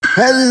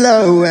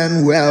Hello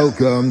and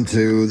welcome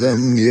to the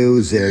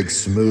Music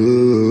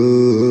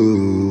Smoothie.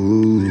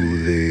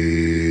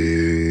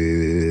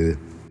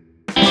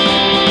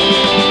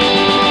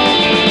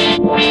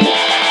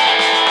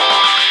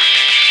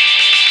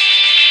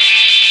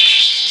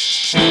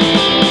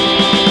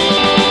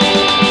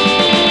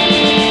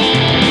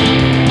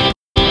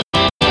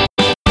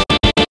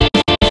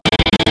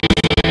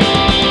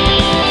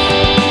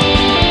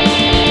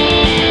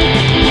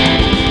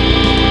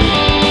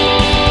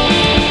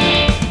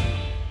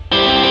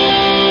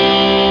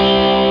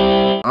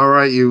 All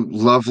right, you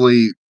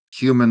lovely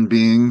human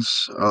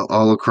beings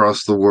all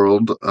across the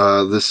world.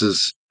 This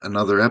is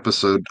another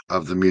episode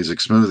of the Music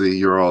Smoothie.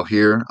 You're all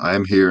here.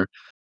 I'm here.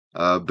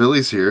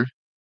 Billy's here.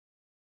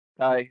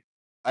 I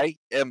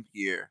am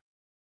here.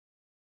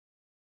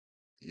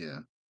 Yeah,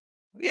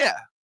 Yeah,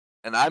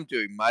 and I'm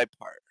doing my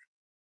part.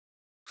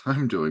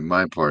 I'm doing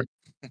my part.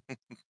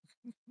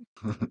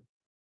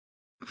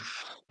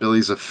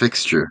 Billy's a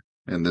fixture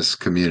in this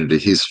community.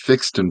 He's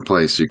fixed in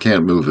place. You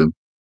can't move him.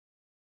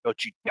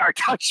 Don't you dare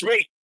touch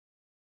me!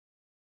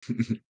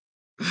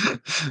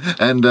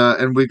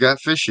 And we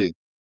got Fishy.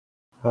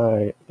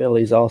 Hi,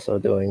 Billy's also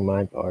doing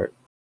my part.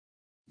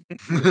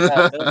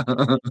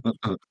 And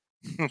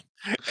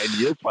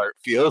your part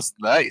feels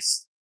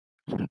nice.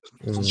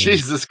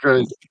 Jesus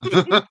Christ.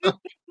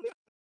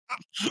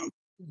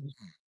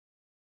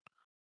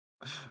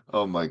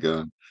 Oh my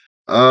God.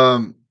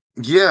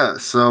 Yeah,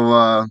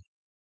 so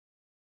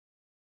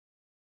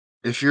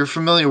if you're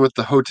familiar with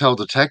the Hotel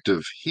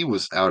Detective, he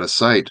was out of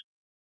sight.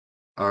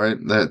 All right,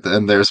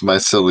 and there's my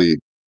silly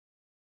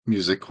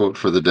music quote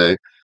for the day.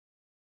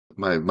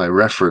 My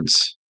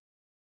reference.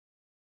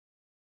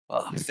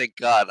 Oh, thank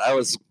God. I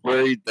was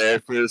worried there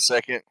for a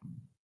second.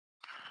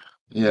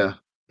 Yeah,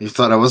 you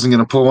thought I wasn't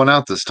gonna pull one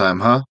out this time,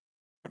 huh?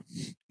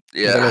 I'm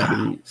Yeah.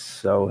 gonna be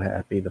so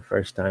happy the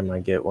first time I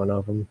get one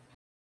of them.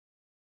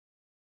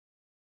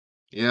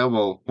 Yeah,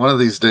 well, one of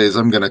these days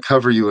I'm gonna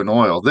cover you in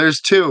oil. There's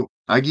two.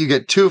 You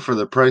get two for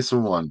the price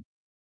of one.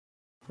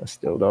 I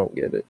still don't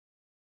get it.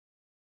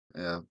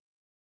 Yeah.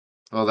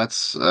 Well,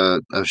 that's a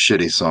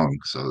shitty song,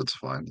 so it's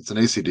fine. It's an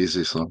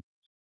AC/DC song.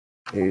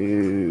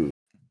 Ooh,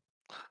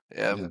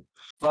 Yeah. Yeah.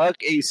 Fuck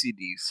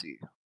ACDC.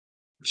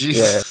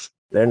 Jesus.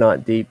 they're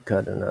not deep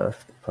cut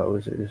enough, the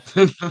posers.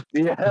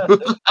 Yeah.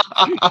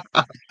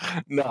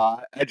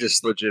 No, I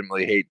just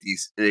legitimately hate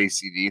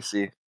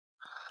ACDC.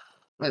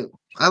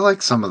 I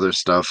like some of their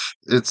stuff.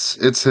 It's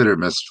hit or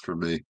miss for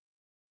me.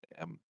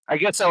 I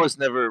guess I was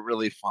never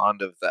really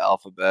fond of the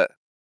alphabet.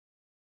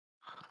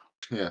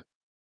 Yeah.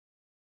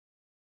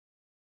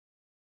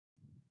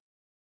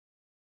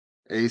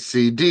 A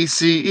C D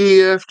C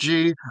E F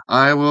G.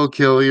 I will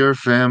kill your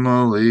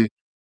family.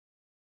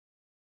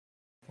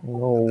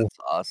 No, That's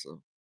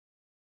awesome.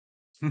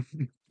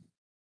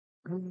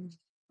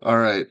 All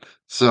right.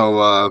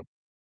 So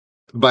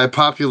by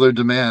popular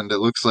demand, it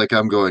looks like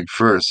I'm going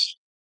first.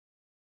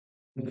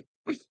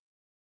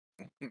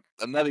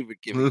 I'm not even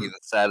giving you the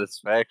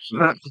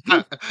satisfaction.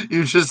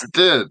 You just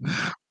did.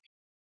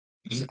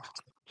 It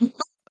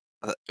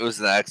was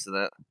an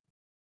accident.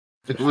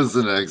 It was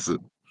an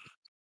accident.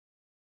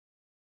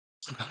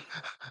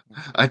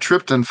 I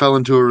tripped and fell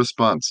into a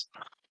response.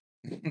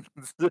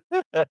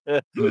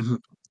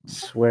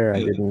 swear I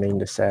didn't mean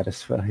to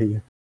satisfy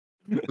you.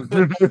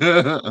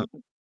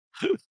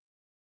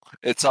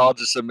 It's all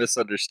just a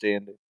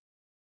misunderstanding.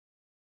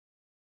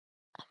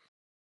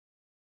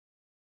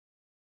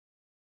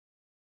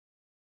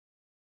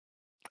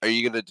 Are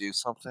you gonna do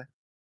something?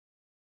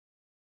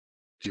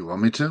 Do you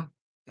want me to?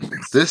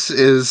 This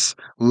is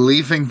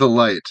Leaving the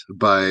Light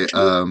by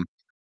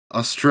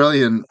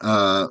Australian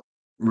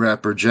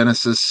rapper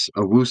Genesis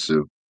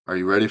Owusu. Are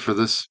you ready for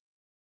this?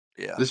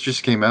 Yeah. This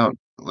just came out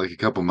like a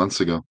couple months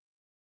ago.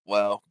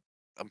 Well,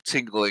 I'm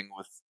tingling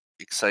with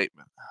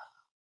excitement.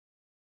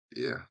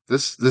 Yeah.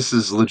 This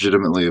is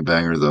legitimately a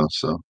banger though,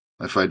 so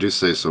if I do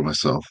say so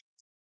myself.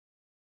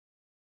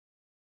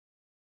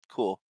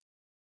 Cool.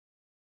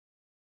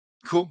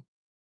 Cool.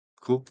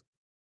 Cool.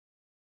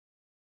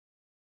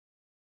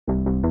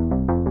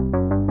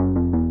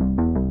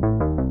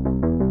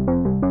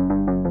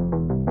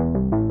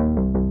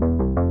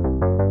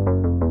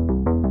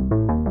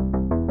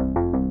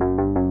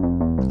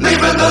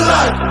 Living the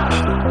life.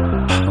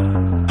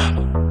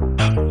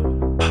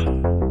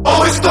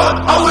 Always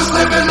thought I was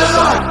living the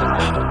life.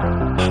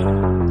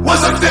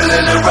 Wasn't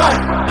feeling it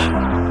right.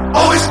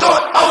 Always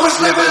thought I was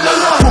living the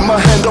life. Put my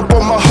hand up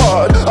on my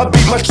heart, I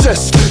beat my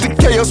chest. The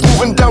chaos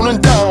moving down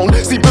and down,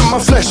 sleep in my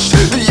flesh.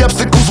 The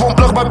obstacles won't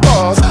block my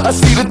path. I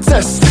see the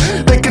test.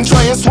 They can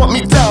try and swat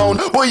me down.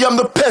 Boy, I'm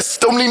the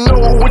pest. Only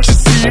know what you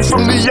see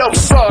from the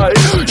outside.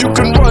 You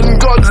can run,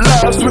 God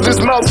laughs with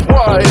his mouth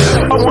wide.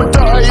 I will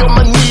die on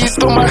my knees,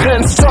 throw my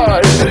hands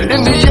tied.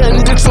 In the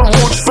end, it's a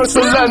roach versus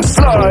a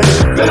landslide.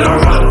 Better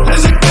run,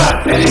 there's a God,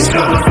 and he's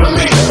coming for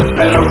me.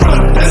 Better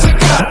run, there's a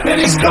God, and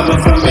he's coming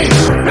for me.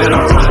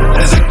 Better run,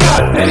 there's a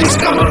God, and he's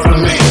coming for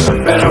me.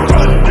 Better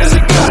run, there's a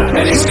God,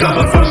 and he's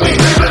coming for me.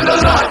 Living the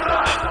life.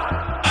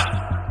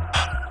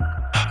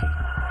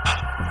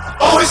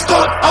 Always Always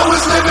thought I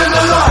was living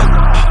a lie.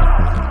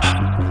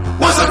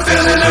 Wasn't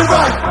feeling it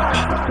right.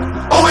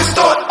 Always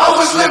thought I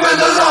was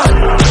living a lie.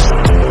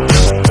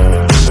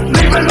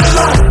 Living a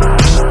lie.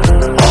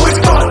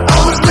 Always thought I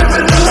was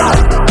living a lie.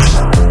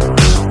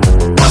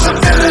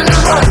 Wasn't feeling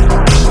it right.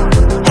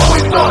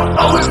 Always thought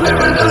I was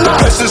living a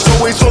lie. Pest is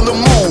always on the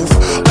move.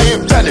 I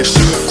ain't vanished.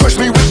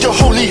 Crush me with your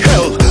holy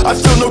hell. I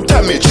feel no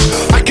damage.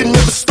 I can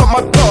never stop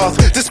my path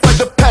despite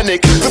the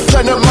panic. The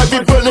planet might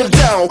be burning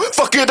down.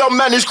 Fuck it, I'll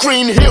manage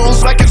green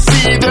hills. I can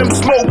see them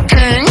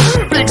smoking.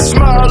 Big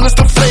smile as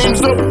the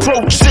flames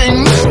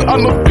approaching.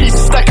 I'm a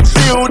beast, I can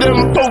feel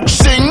them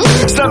poaching.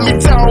 Snap me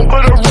down,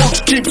 but a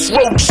roach keeps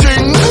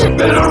roaching.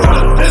 Better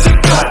run, there's a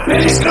god,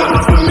 and he's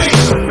coming for me.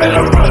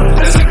 Better run,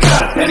 there's a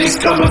god, and he's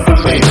coming for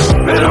me.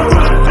 Better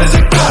run, there's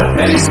a god,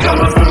 and he's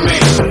coming for me.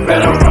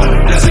 Better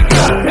run, there's a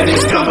god, and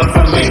he's coming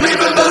for me.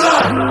 Leaving the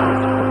line.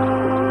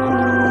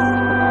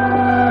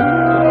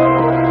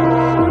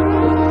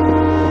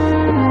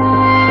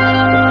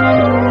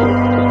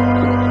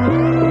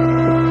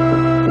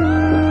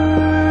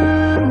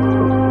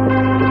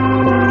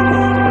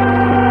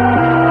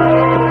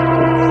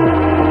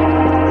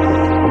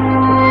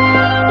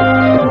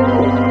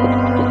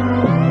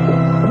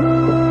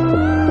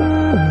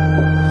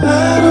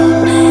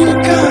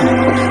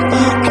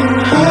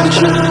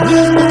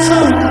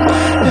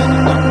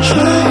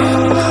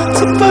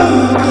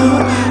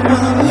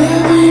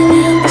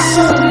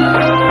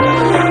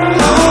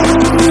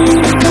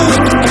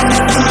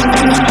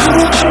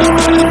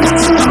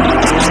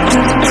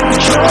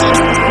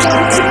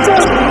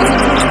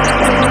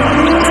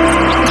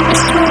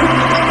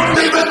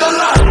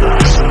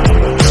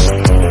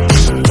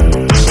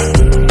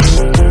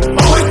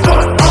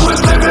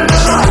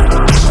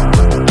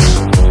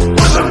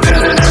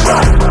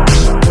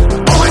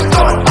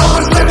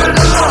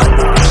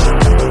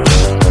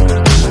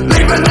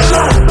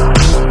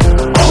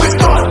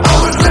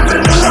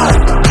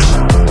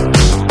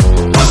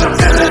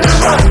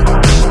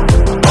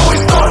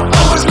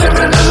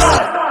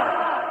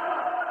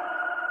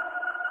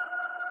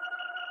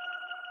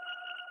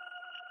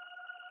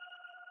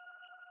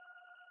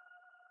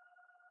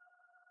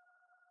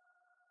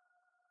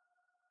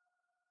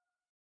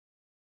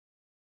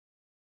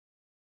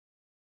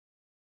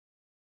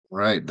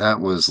 Right, that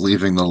was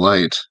Leaving the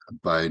Light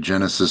by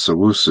Genesis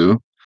Owusu.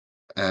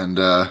 And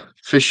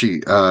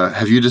Fishy,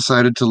 have you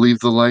decided to leave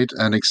the light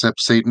and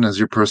accept Satan as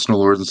your personal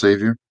Lord and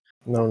Savior?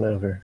 No,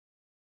 never.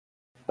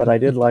 But I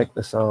did like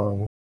the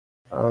song.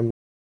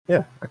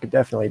 Yeah, I could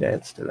definitely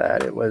dance to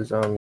that. It was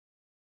I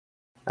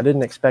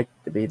didn't expect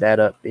it to be that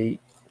upbeat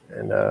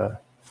and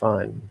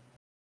fun,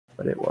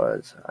 but it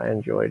was. I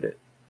enjoyed it.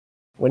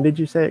 When did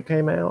you say it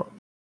came out?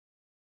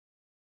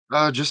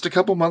 Just a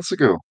couple months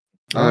ago.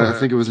 I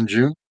think it was in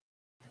June.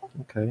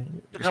 Okay.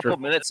 A couple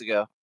minutes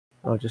ago.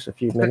 Oh, just a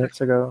few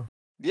minutes ago?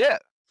 Yeah.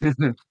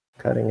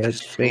 Cutting I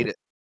edge just made shit. it.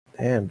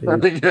 Damn, dude.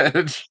 Cutting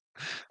edge.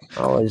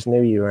 I always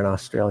knew you were an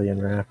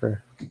Australian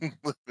rapper.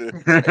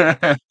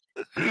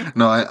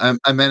 No,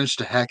 I managed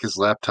to hack his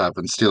laptop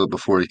and steal it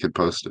before he could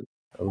post it.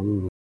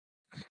 Ooh.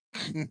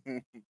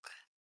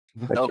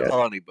 Don't yeah,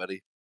 call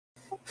anybody.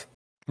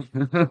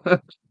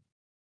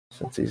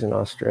 since he's in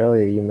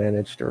Australia, you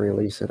managed to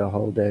release it a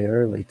whole day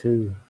early,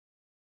 too.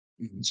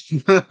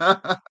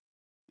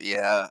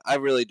 Yeah, I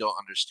really don't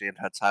understand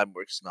how time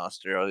works in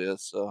Australia,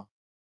 so.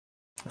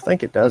 I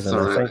think it doesn't.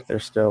 all I right. think they're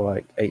still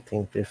like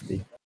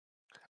 1850.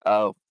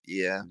 Oh,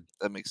 yeah,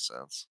 that makes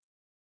sense.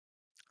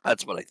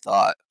 That's what I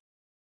thought.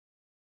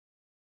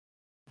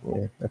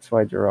 Yeah, that's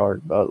why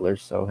Gerard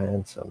Butler's so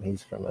handsome.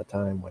 He's from a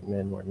time when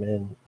men were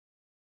men.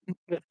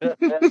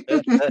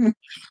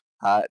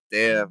 Hot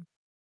damn.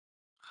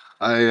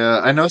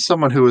 I know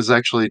someone who was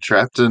actually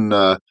trapped in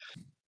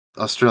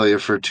Australia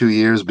for 2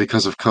 years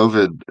because of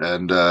COVID,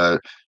 and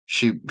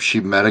she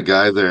met a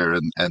guy there,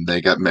 and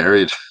they got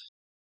married.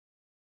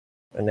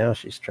 And now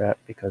she's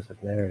trapped because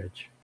of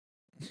marriage.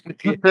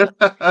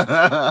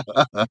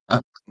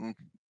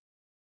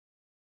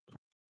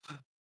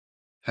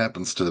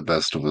 Happens to the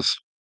best of us.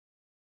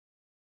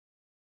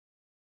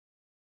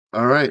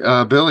 All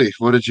right, Billy,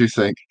 what did you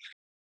think?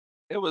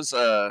 It was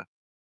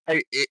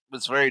it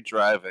was very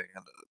driving,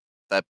 and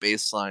that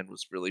bass line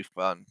was really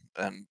fun,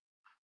 and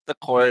the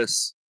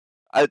chorus,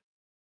 I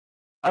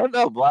I don't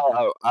know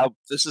why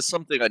this is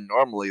something I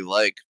normally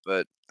like,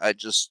 but I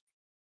just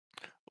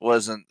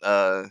wasn't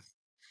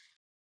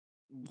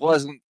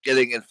wasn't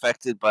getting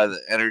infected by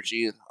the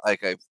energy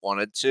like I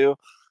wanted to.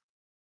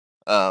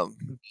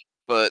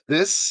 But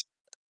This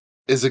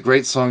is a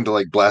great song to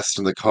like blast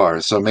in the car,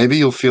 so maybe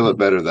you'll feel it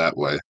better that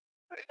way.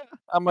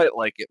 I might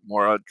like it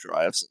more on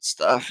drives and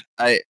stuff.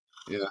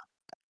 Yeah.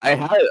 I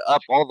had it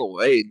up all the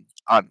way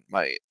on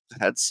my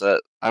headset.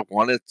 I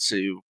wanted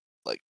to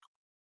like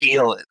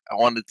feel it. I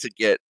wanted to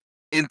get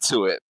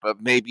into it,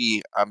 but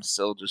maybe I'm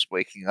still just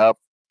waking up.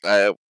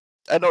 I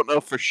don't know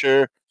for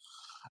sure.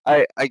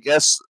 I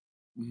guess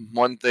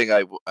one thing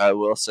I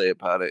will say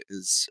about it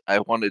is I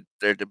wanted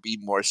there to be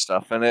more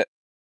stuff in it.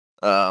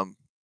 Um,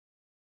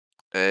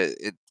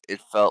 it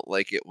felt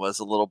like it was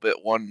a little bit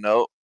one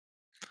note.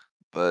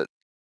 But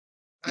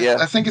yeah,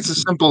 I think it's a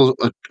simple.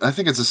 I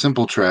think it's a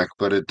simple track,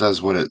 but it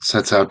does what it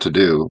sets out to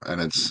do,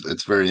 and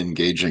it's very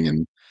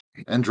engaging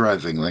and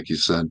driving, like you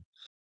said.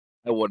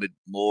 I wanted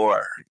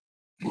more.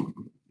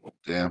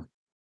 Yeah.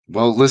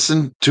 Well,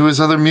 listen to his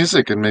other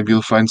music, and maybe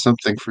you'll find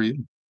something for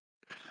you.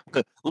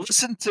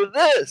 Listen to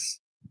this.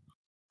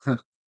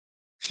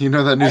 You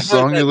know that I new heard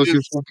song that you're new.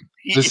 looking for? The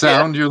Yeah.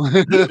 sound you're.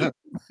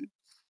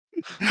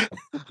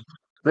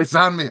 They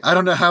found me. I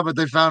don't know how, but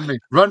they found me.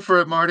 Run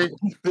for it, Marty.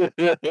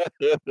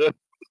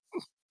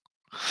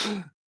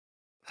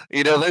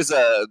 You know, there's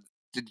a.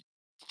 Did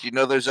you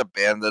know there's a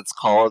band that's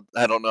called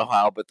I don't know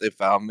how, but they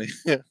found me.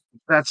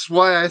 That's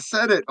why I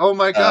said it. Oh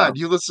my Um, God,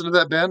 you listen to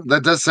that band?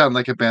 That does sound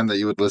like a band that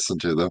you would listen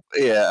to, though.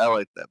 yeah, I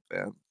like that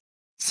band.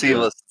 C Yeah,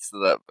 listens to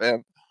that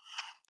band.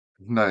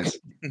 nice.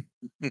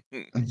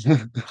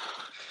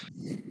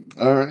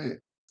 All right.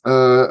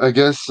 I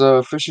guess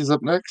Fishy's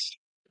up next.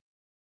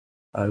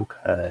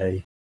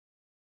 Okay.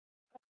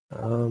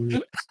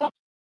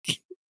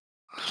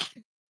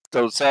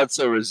 Don't sound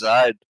so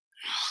resigned.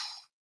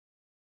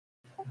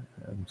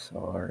 I'm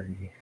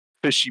sorry.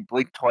 Fishy,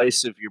 blink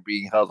twice if you're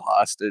being held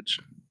hostage.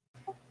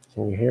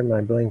 Can you hear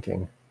my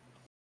blinking?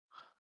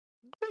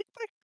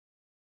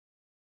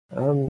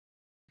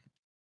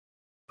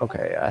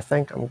 Okay, I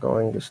think I'm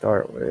going to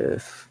start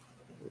with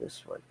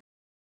this one.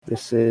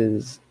 This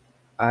is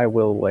I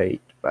Will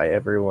Wait by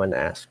Everyone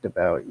Asked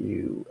About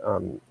You.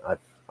 I've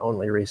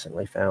only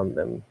recently found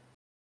them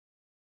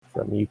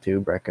from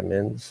YouTube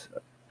Recommends.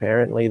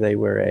 Apparently, they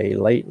were a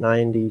late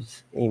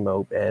 90s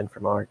emo band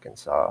from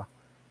Arkansas.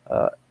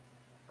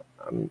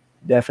 I'm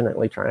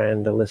definitely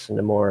trying to listen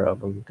to more of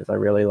them because I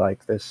really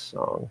like this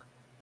song.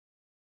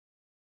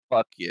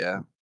 Fuck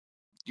yeah.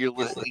 You're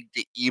listening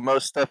to emo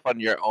stuff on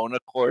your own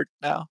accord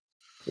now?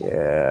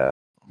 Yeah,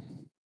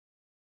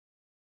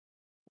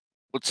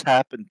 What's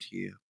happened to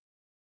you?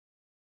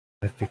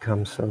 I've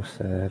become so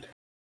sad.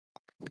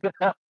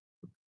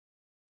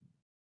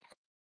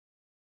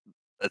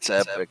 That's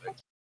epic.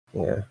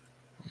 Yeah,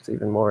 it's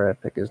even more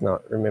epic is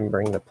not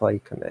remembering the play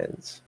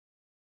commands.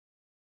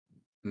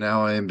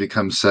 Now I am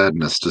become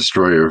sadness,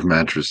 destroyer of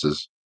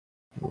mattresses.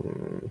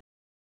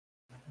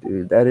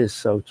 Dude, that is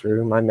so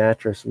true. My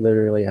mattress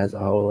literally has a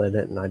hole in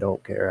it, and I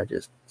don't care. I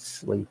just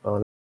sleep on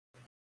it.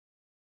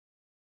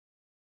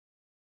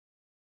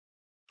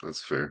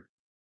 That's fair.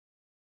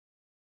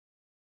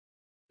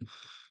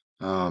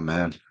 Oh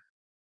man.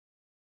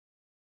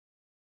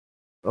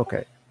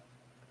 Okay,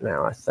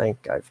 now I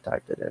think I've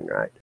typed it in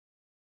right.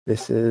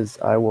 This is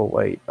I Will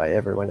Wait by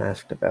Everyone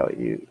Asked About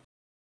You.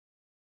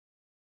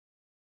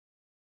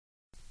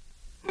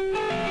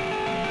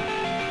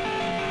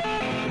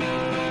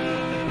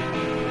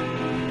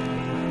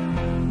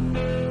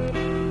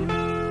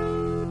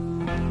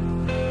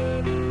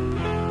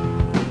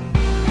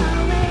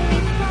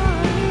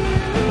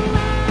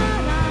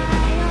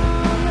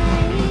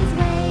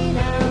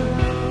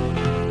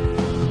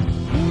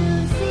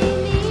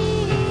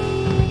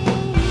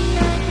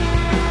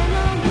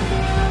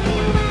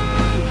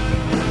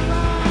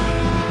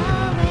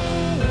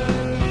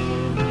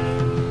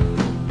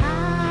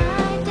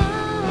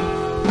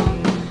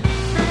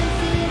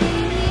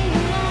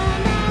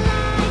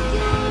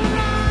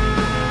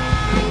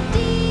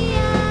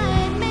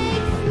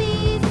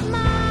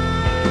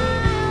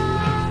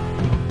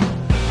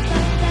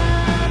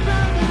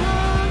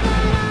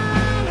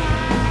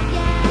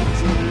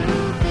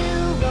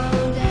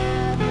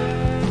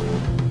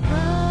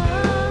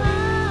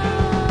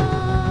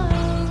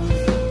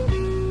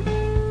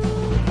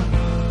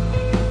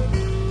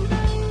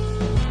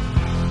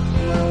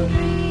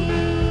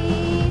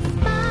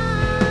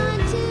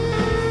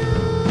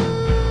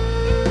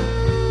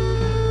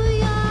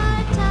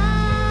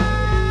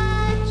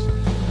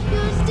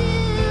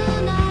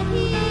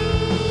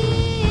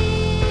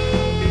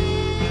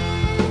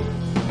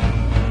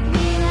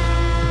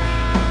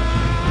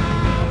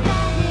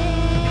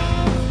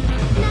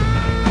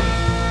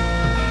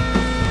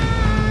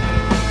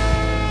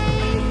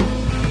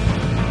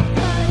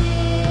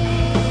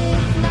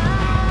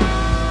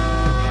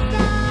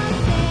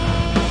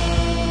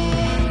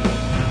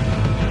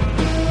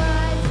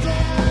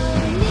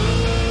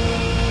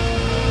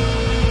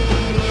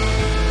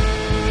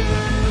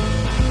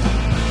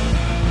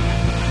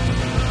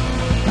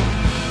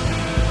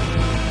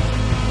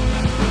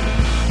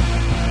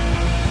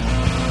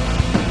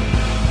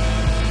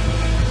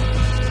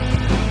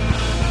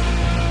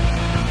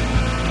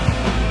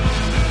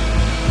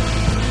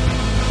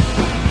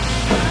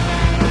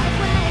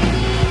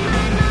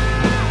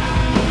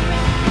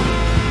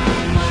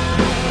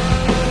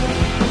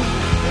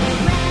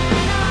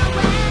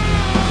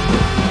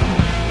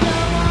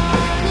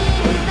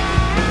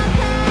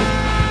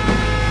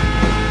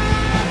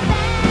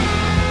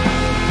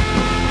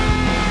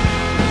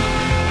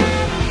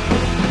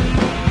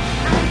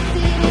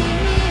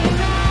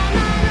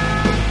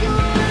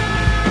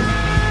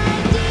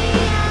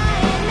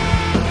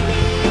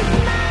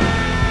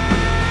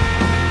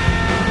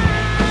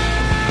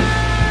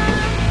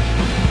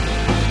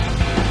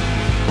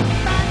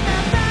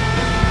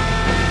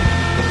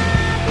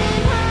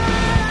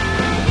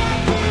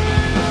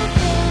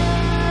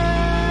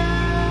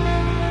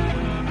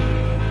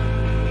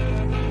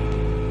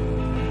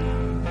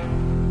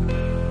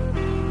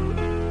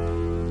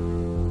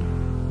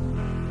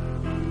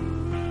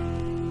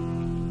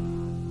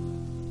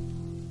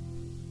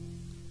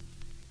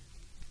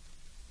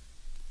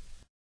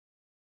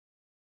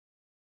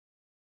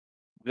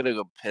 I'm gonna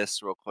go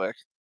piss real quick.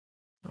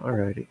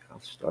 Alrighty,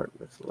 I'll start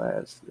with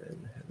Laz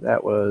then.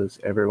 That was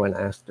Everyone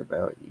Asked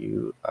About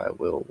You, I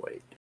Will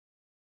Wait.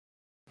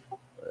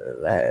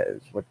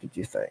 Laz, what did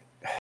you think?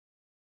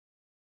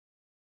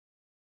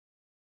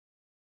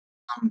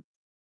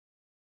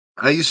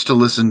 I used to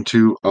listen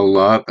to a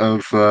lot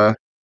of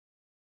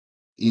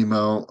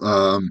emo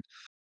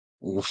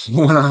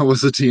when I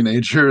was a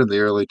teenager in the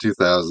early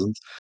 2000s.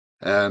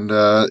 And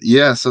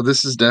yeah, so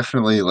this is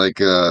definitely like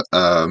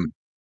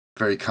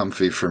very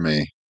comfy for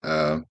me.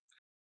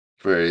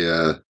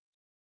 Very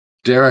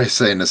dare I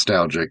say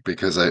nostalgic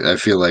because I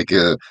feel like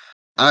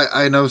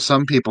I know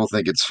some people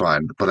think it's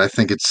fine, but I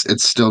think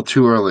it's still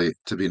too early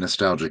to be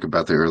nostalgic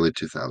about the early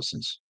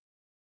 2000s.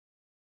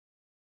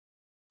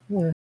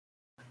 Yeah,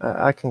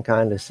 I can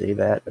kind of see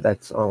that, but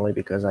that's only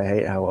because I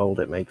hate how old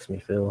it makes me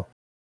feel.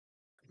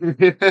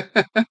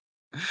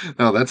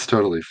 No, that's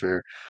totally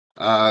fair.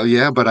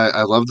 Yeah, but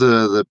I love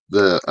the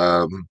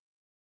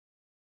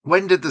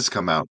when did this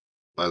come out,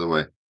 by the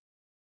way?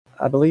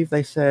 I believe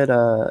they said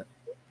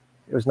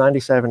it was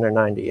 97 or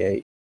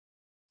 98.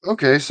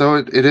 Okay, so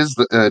it is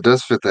it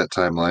does fit that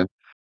timeline.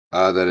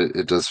 That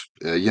it does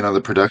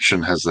the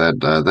production has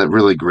that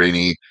really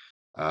grainy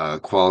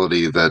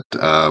quality that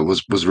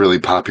was really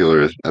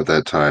popular at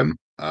that time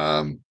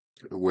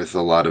with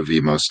a lot of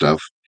emo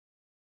stuff.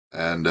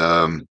 And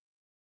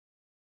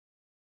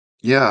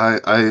yeah,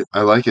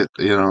 I like it.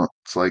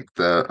 It's like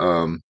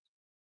the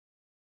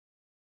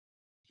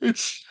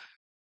it's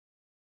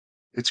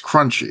it's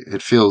crunchy.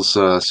 It feels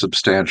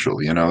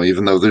substantial,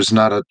 even though there's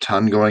not a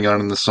ton going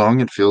on in the song,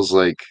 it feels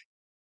like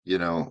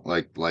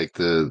like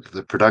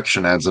the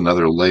production adds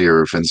another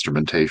layer of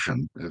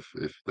instrumentation,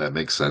 if that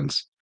makes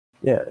sense.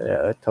 Yeah,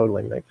 it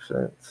totally makes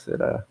sense.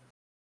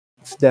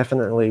 It's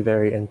definitely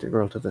very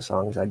integral to the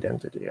song's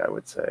identity, I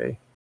would say.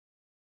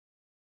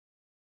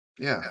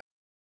 Yeah.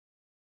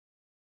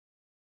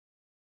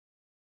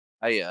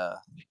 I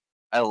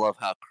love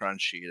how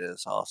crunchy it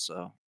is. Also,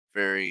 Oh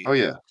very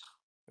yeah.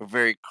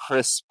 very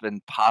crisp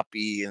and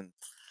poppy, and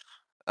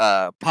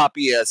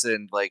poppy as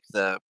in like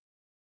the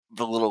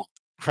little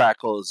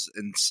crackles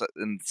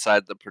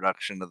inside the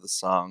production of the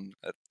song.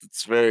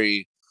 It's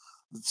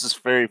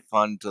just very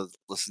fun to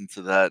listen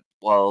to that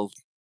while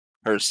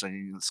her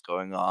singing is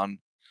going on.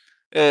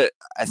 I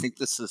think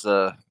this is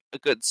a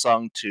good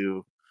song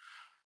to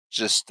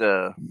just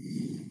zone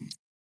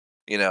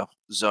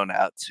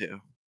out to.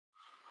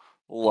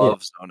 Yeah,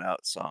 Love zone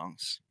out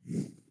songs.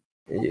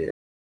 yeah,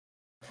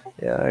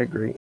 yeah, I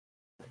agree.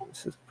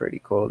 This is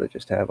pretty cool to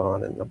just have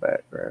on in the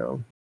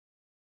background.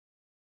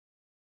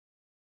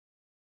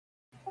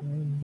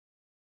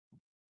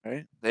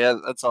 Right? Yeah,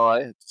 that's all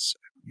I had to say.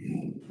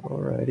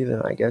 Alrighty,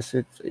 then I guess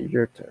it's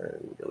your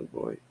turn, Billy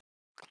Boy.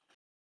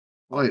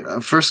 Wait,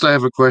 first I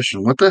have a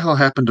question. What the hell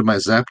happened to my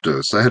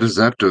Zapdos? I had a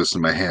Zapdos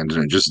in my hand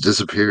and it just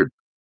disappeared.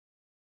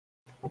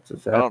 What's a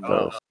I don't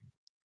know. Zapdos?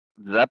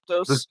 The,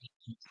 Zapdos?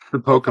 the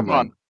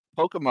Pokemon. Pokemon.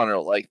 Pokemon are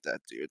like that,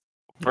 dude.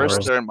 Oh,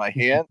 First they're in my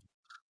hand,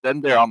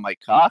 then they're on my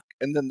cock,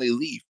 and then they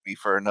leave me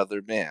for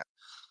another man.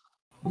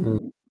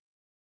 mm,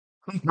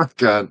 Oh my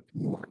God.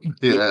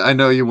 Yeah, I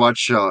know you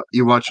watch all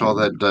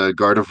that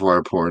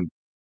Gardevoir porn.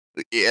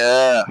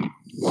 Yeah.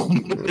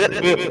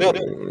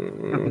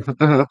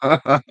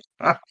 mm,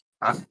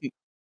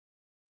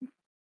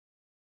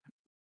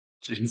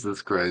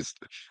 Jesus Christ.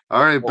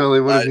 All right, Well,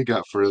 Billy, what have you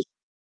got for us?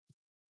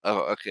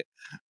 oh, okay.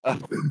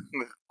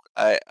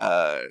 I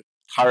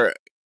Cara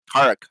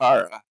Cara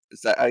Cara.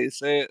 Is that how you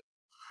say it?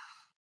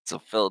 It's a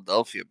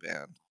Philadelphia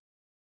band.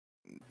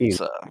 ew.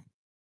 It's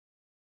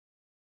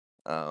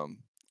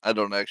I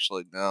don't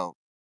actually know,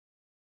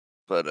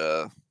 but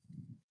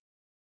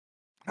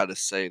how to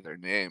say their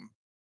name.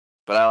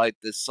 But I like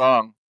this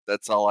song.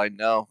 That's all I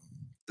know.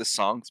 This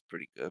song's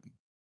pretty good.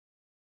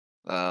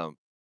 Um,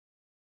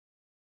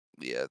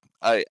 yeah,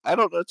 I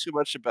don't know too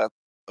much about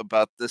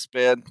this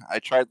band. I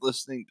tried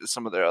listening to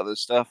some of their other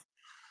stuff.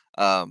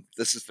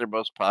 This is their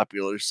most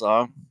popular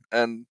song,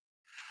 and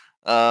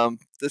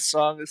this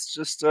song is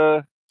just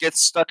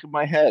gets stuck in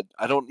my head.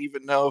 I don't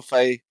even know if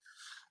I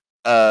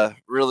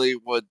really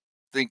would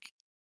think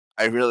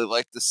I really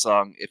like this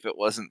song if it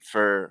wasn't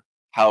for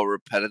how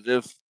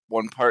repetitive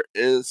one part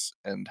is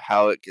and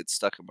how it gets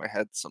stuck in my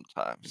head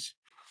sometimes.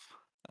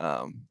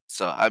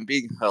 So I'm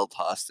being held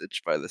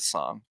hostage by this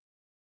song,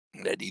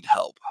 and I need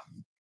help.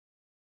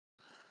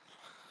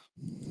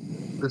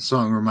 This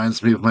song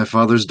reminds me of my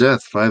father's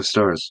death. 5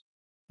 stars.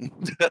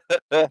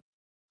 Am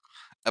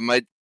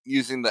I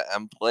using the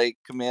mplay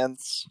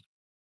commands?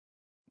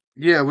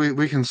 Yeah,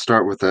 we can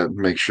start with that and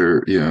make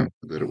sure,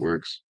 that it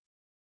works.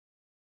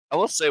 I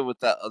will say with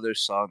that other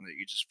song that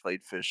you just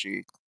played,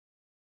 Fishy,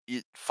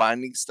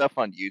 finding stuff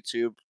on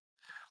YouTube,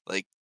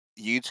 like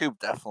YouTube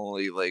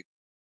definitely like,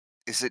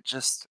 is it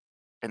just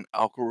an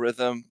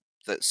algorithm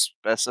that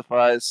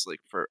specifies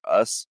like for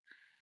us,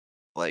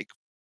 like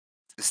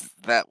is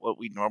that what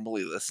we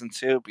normally listen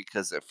to?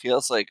 Because it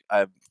feels like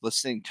I'm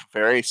listening to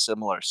very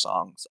similar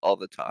songs all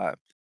the time.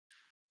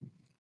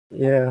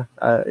 Yeah,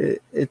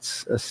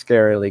 it's a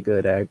scarily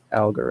good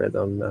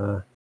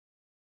algorithm.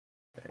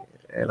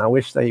 and I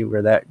wish they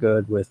were that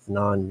good with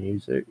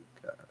non-music.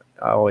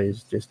 I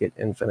always just get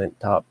infinite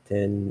top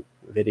 10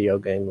 video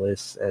game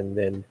lists and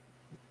then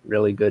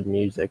really good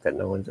music that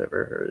no one's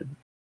ever heard.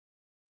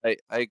 I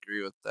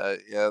agree with that.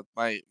 Yeah,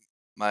 my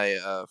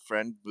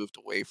friend moved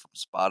away from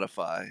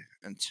Spotify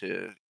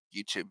into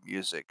YouTube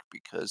Music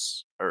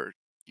or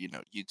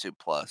YouTube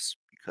Plus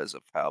because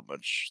of how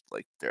much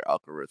like their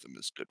algorithm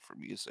is good for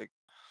music.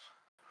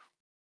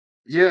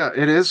 Yeah,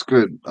 it is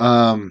good.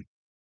 I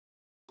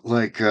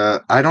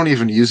don't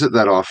even use it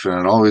that often.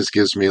 It always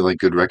gives me like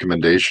good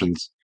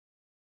recommendations.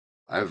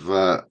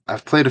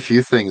 I've played a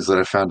few things that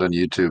I found on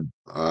YouTube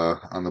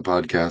on the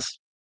podcast,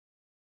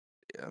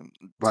 Yeah,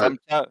 but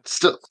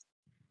still,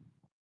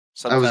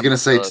 I was gonna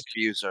sometimes say, the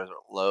views are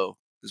low,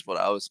 is what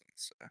I was gonna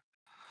say.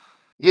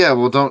 yeah,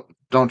 well,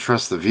 don't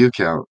trust the view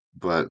count,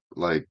 but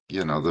like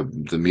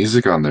the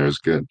music on there is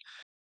good.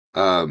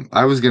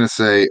 I was gonna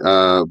say,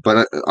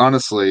 but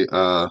honestly,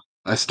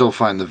 I still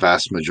find the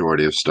vast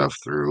majority of stuff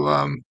through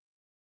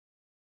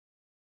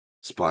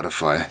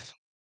Spotify.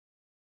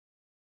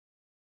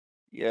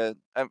 Yeah,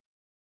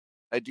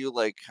 I do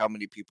like how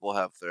many people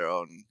have their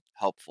own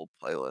helpful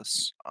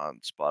playlists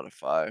on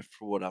Spotify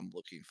for what I'm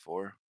looking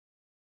for.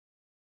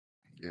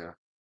 Yeah.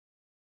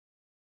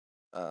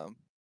 Um,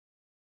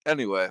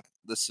 anyway,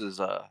 this is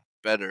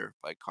Better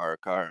by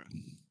Karakara.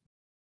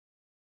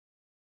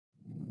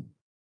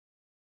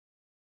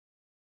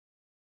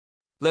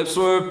 Lips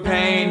were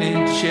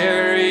painted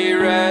cherry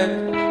red,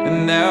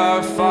 and there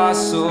are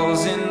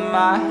fossils in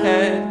my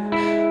head.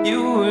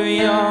 You were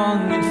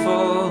young and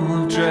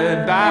full of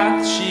dread.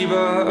 Bathsheba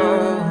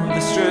of the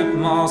strip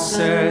mall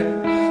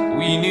said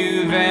we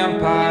knew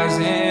vampires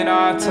in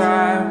our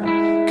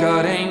time,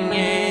 cutting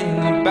in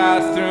the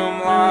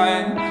bathroom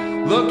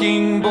line,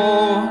 looking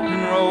bold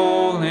and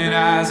rolling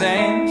eyes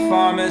ain't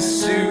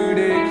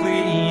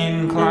pharmaceutically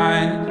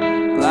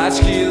inclined.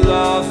 Latchkey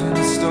love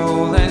and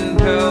stolen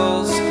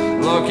pills,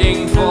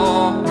 looking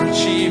for a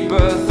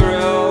cheaper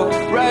thrill.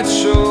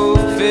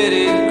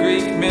 Retro-fitted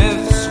Greek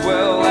myths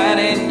swell, and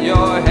in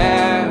your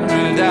hair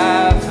a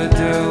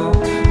daffodil.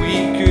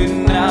 We could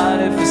not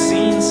have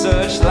seen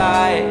such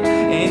light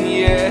in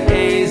your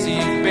hazy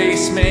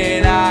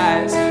basement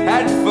eyes.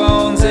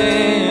 Headphones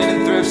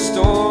in a thrift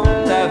store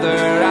leather.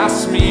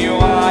 Ask me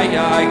why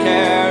I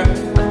care.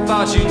 I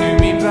thought you knew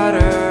me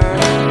better,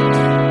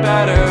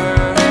 better.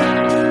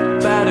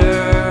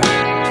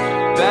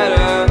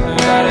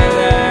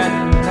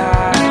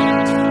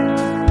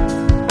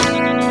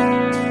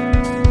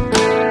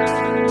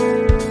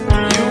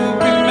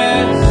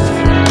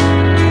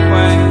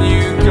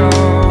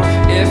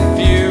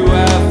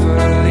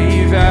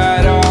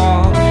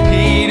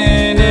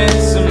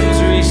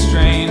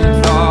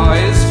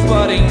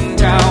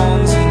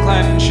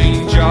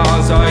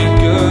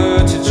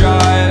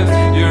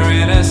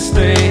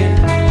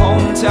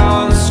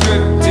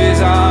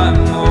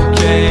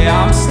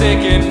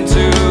 Sticking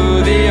to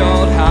the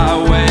old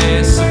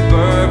highway,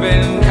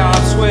 suburban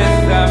cops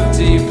with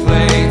empty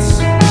plates.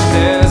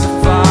 There's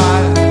a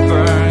fire that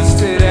burns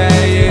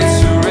today,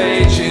 it's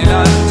raging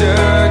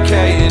under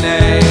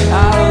K&A. I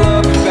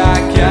look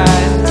back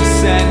at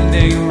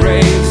descending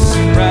wraiths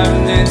and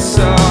remnants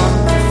of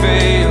a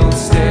failed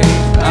state.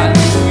 I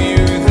knew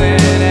you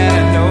then and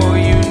I know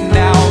you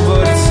now,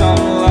 but at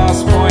some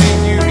lost point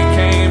you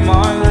became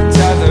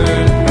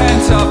untethered.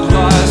 Pent up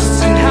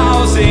lust and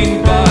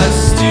housing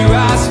bust. You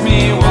ask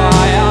me why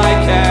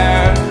I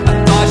care.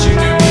 I thought you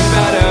knew me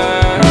better,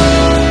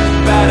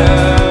 better,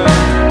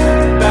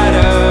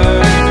 better,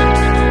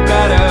 better,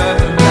 better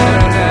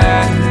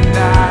than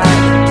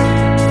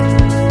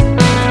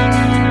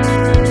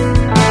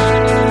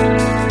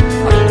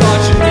I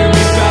thought you knew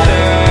me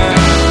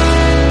better.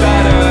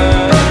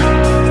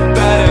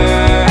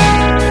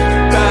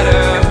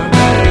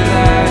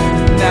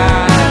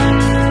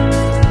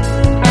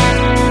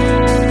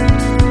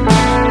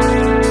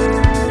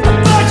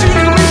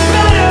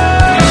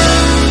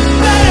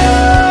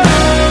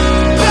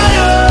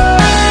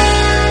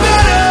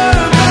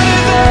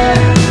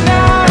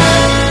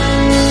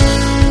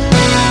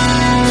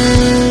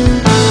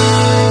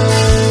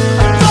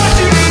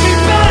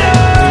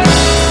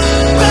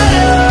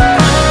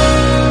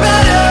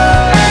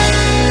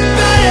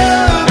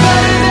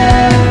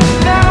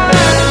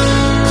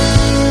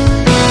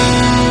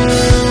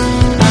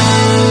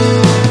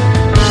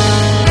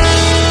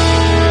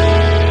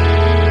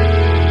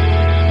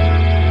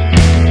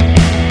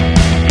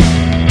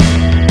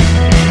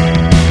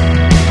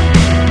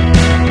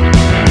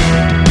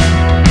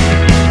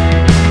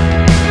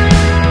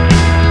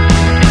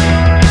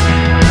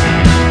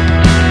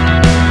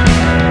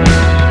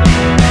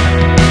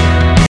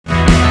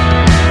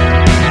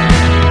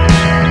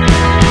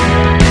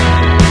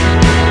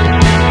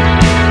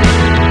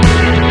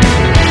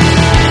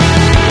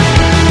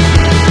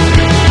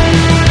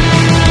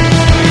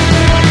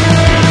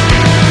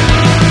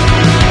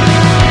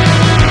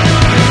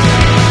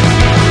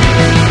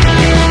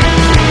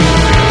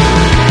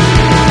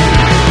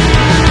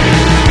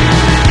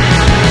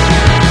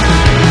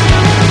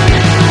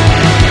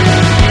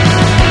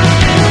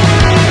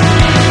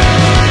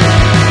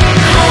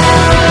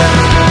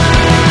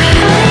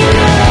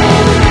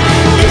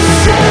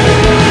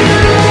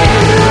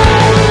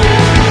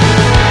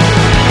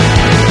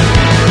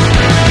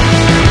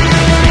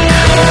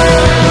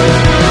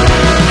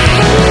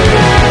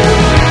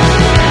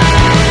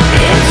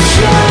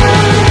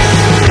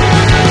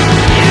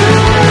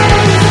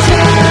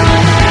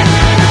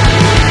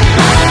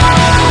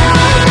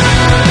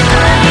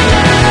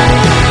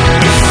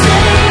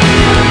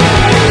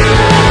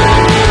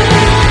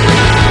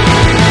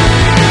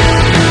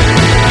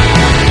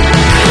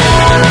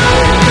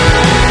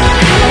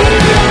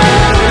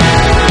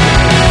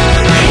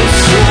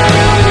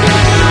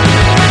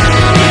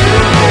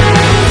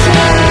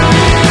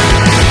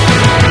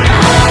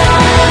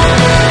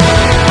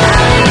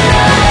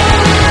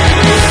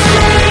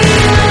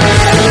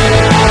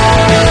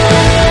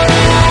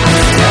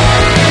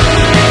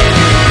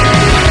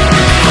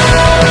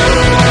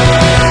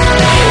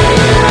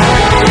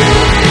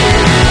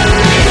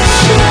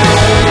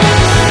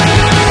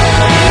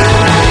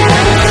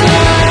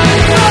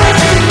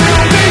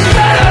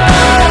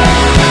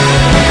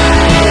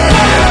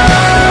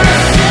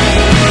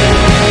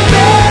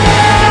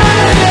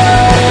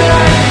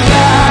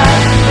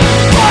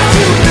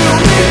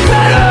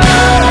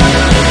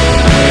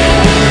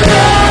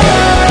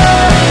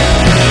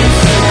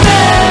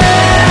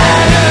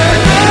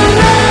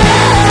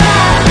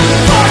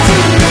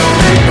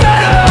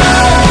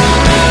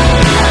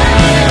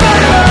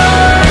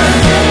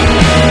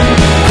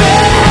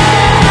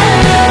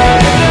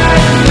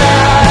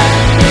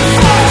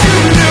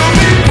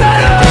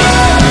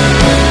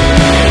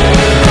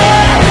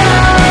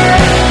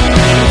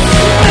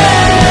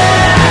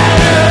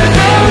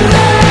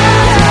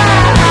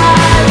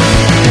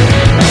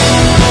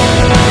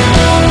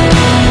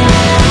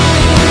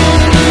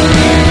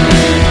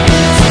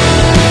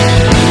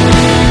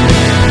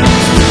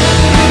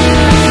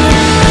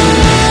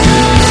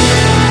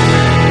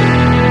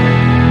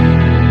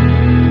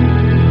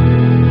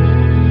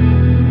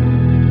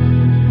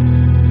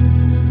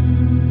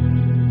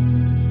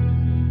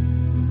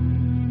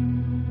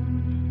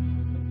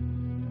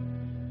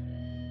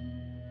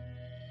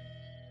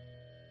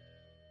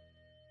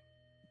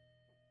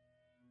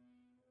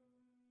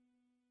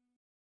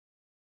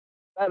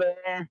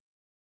 better,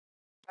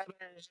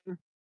 better,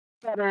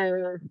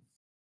 better,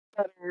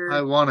 better,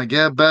 I want to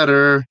get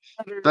better,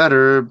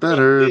 better,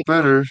 better.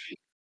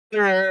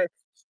 better.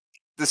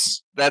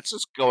 That's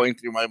just going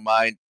through my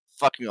mind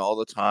fucking all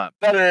the time.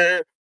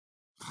 Better,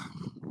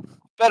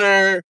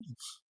 better,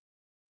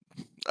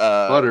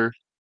 uh, Butter.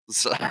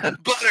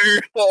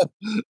 butter.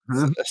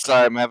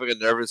 Sorry, I'm having a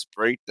nervous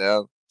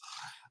breakdown.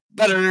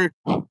 Better.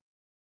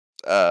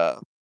 Uh,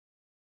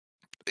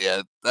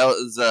 yeah, that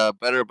was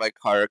better by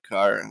Car.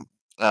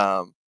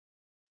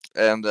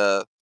 And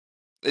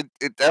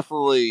it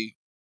definitely.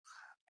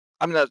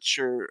 I'm not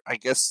sure. I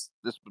guess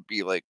this would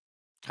be like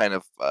kind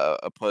of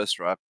a post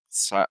rock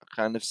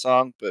kind of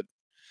song, but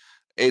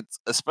it's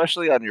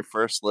especially on your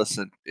first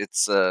listen.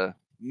 It's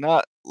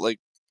not like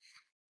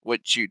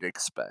what you'd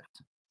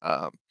expect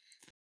um,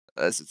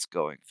 as it's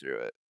going through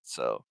it.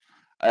 So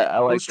I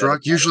like Post that rock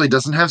about usually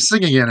doesn't have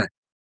singing in it. it.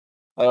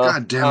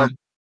 God damn it.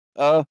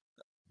 Uh,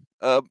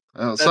 um,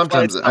 that's why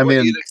Sometimes, it's I not what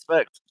mean, you'd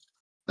expect.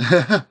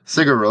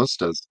 Sigur Rós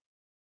does.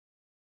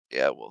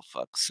 Yeah, well,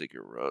 fuck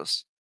Sigur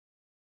Rós.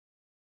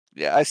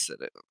 Yeah, I said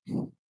it.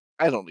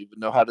 I don't even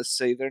know how to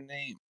say their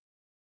name.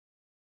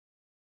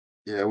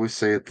 Yeah, we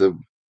say it the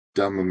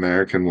dumb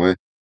American way.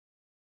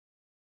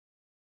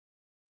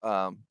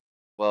 Um,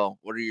 well,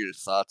 what are your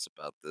thoughts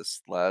about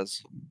this,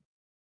 Laz?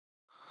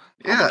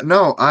 How Yeah, much do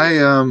no, you rate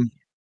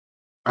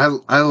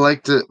it? I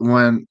liked it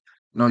when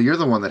no, you're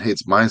the one that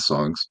hates my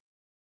songs.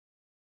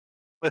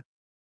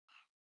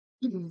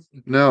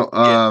 No,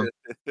 Yeah.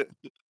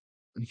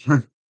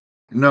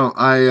 no,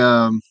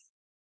 I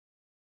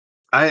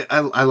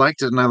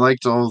liked it and I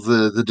liked all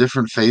the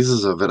different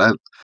phases of it.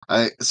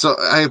 I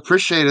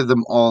appreciated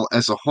them all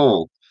as a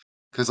whole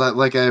because I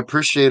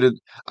appreciated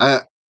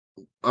I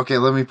okay,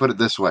 let me put it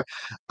this way.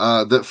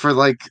 That for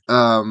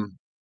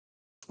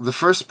the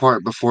first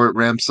part before it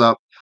ramps up,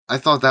 I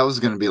thought that was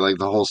going to be like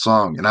the whole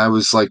song, and I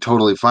was like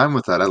totally fine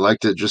with that. I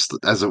liked it just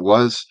as it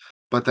was,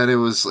 but then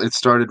it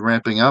started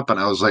ramping up, and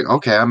I was like,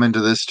 okay, I'm into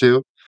this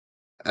too.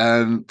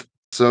 And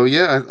so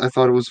yeah, I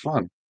thought it was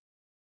fun.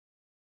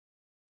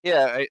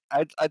 Yeah,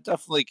 I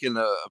definitely can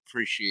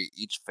appreciate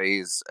each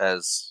phase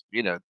as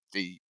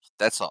the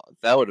that's all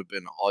that would have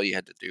been all you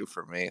had to do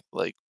for me.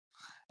 Like,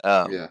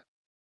 um, Yeah,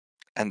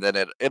 and then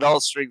it all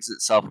strings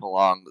itself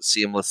along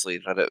seamlessly.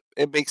 That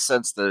it makes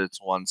sense that it's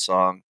one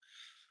song.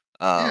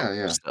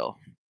 yeah. Still,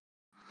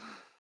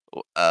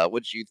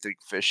 what do you think,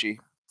 Fishy?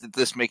 Did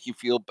this make you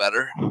feel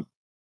better?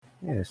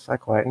 Yes, I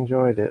quite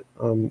enjoyed it.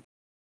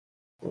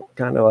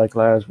 Kind of like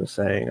Laz was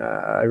saying,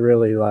 I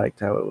really liked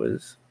how it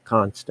was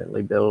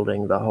constantly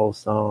building the whole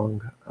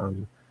song.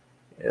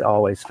 It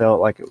always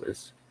felt like it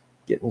was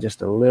getting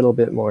just a little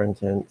bit more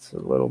intense, a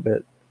little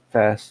bit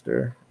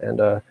faster, and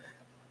it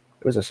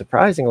was a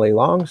surprisingly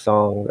long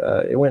song.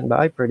 It went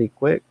by pretty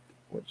quick,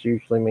 which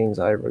usually means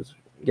I was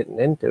getting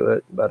into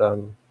it, but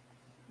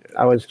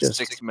I was just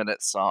 6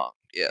 minute song.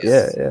 yeah,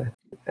 Yes. yeah,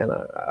 and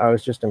I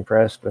was just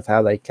impressed with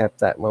how they kept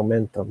that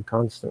momentum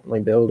constantly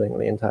building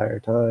the entire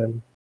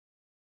time.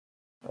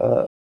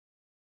 Uh,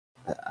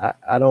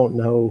 I don't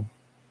know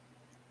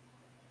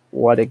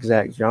what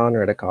exact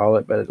genre to call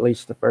it, but at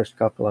least the first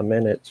couple of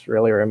minutes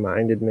really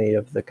reminded me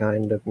of the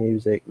kind of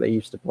music they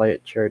used to play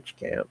at church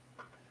camp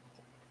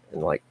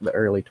in like the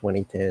early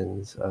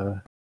 2010s.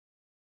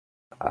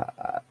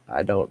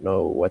 I don't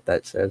know what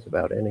that says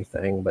about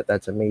anything, but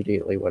that's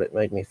immediately what it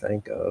made me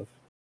think of.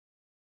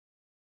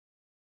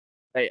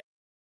 Hey,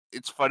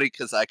 it's funny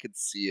because I could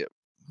see it.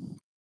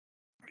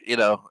 You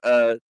know,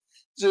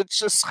 it's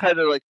just kind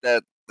of like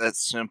that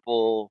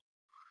simple,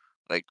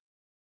 like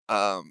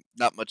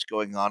not much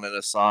going on in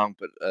a song,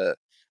 but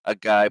a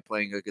guy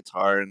playing a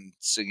guitar and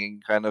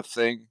singing kind of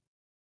thing.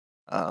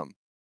 Um,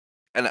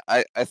 and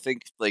I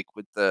think like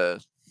with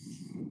the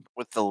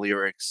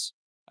lyrics,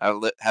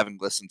 having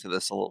listened to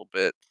this a little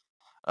bit,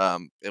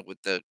 and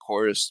with the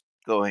chorus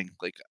going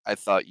like I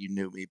thought you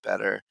knew me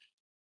better,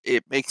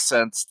 it makes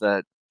sense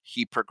that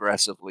he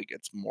progressively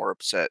gets more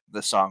upset.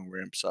 The song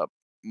ramps up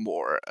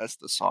more as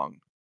the song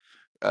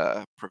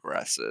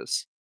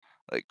progresses.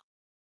 Like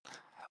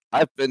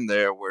I've been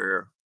there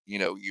where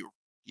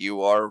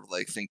you are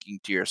like thinking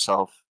to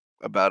yourself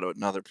about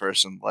another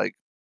person like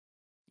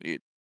you,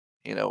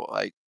 you know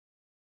I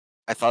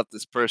thought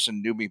this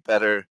person knew me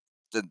better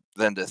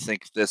than to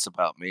think this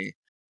about me,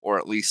 or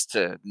at least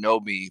to know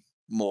me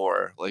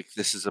more. Like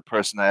this is a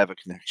person I have a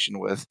connection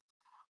with.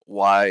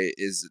 Why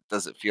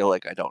does it feel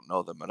like I don't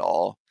know them at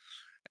all?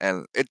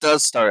 And it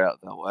does start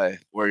out that way,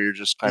 where you're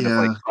just kind of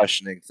like Yeah.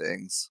 questioning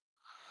things.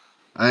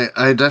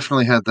 I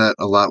definitely had that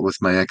a lot with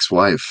my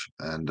ex-wife,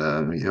 and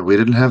yeah, we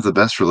didn't have the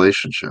best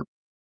relationship.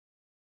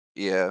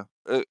 Yeah,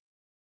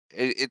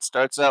 it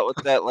starts out with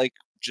that like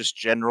just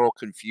general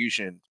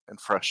confusion and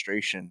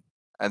frustration,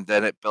 and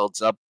then it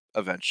builds up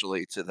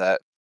eventually to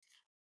that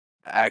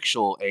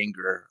actual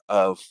anger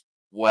of,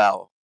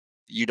 wow,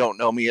 you don't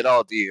know me at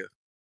all, do you?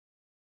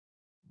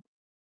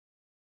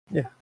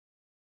 Yeah,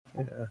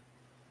 yeah,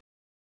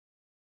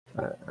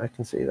 I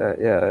can see that.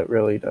 Yeah, it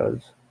really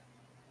does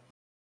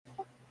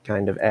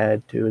kind of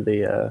add to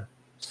the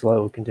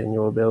slow,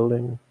 continual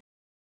building.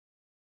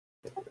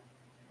 It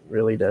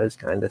really does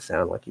kind of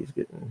sound like he's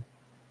getting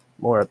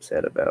more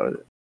upset about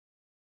it.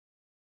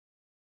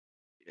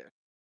 Yeah.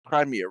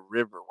 Cry me a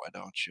river, why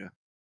don't you?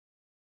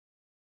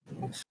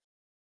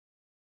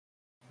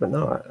 But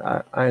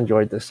no, I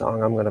enjoyed this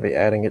song. I'm going to be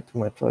adding it to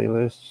my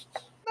playlist.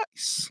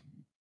 Nice.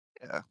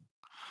 Yeah.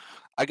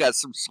 I got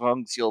some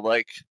songs you'll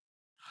like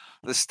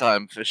this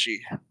time,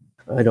 Fishy.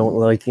 I don't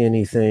like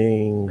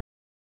anything.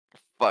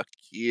 Fuck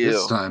you.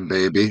 This time,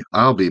 baby,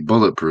 I'll be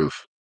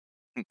bulletproof.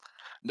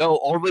 No,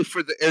 only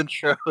for the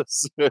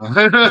intros.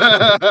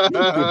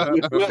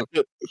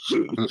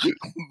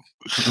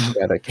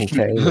 Gotta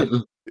contain it.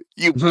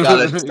 You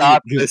gotta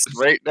stop this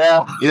right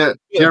now. Yeah,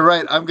 you're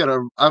right. I'm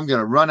gonna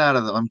run out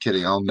of them. I'm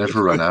kidding. I'll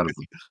never run out of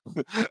them.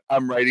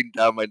 I'm writing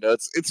down my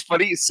notes. It's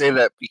funny you say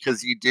that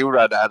because you do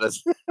run out of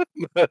them.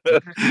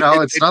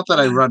 No, it's not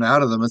that I run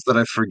out of them. It's that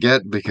I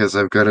forget because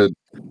I've got a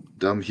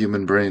dumb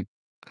human brain.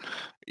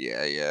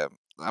 Yeah.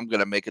 I'm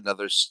gonna make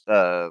another.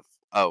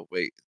 Oh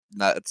wait,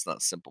 it's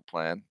not Simple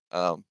Plan.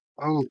 Oh,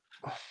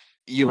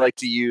 You like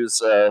to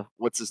use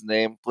what's his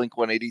name? Blink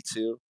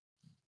 182.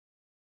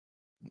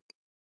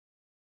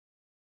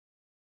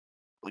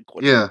 Blink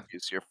 182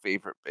 is your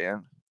favorite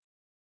band.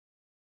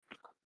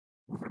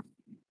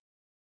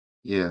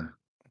 yeah.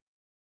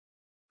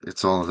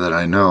 It's all that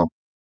I know.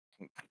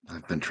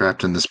 I've been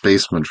trapped in this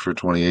basement for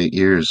 28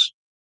 years.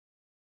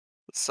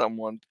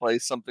 Someone play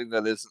something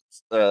that isn't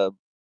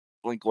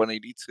Blink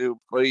 182,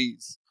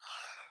 please.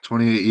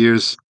 28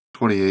 years,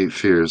 28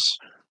 fears.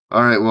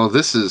 All right, well,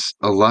 this is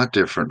a lot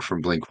different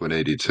from Blink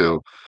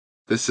 182.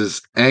 This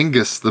is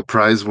Angus the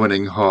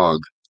prize-winning hog.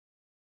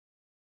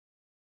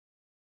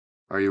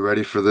 Are you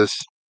ready for this?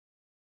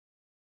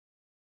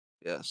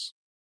 Yes.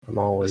 I'm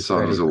always song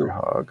ready is for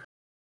Hog.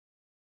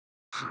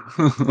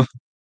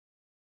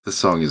 This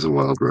song is a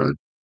wild ride.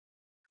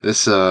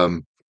 This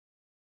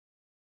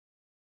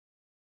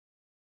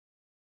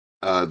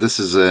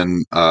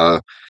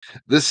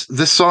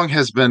this song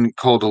has been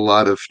called a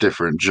lot of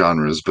different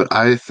genres, but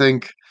I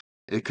think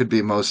it could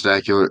be most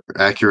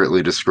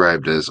accurately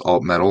described as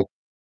alt metal.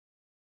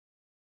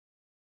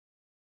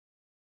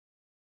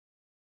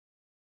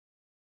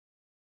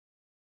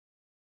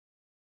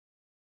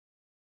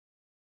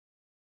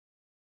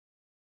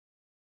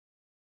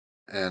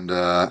 And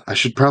I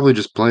should probably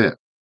just play it.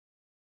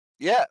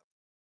 Yeah.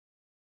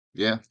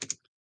 Yeah.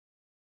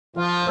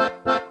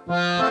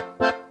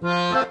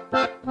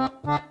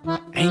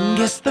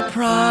 Angus the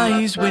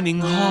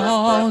prize-winning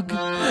hog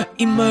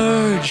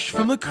emerged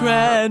from a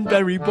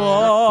cranberry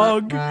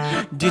bog,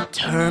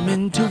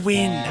 determined to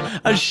win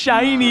a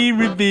shiny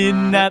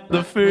ribbon at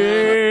the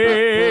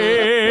fair.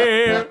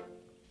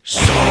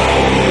 So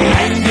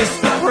Angus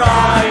the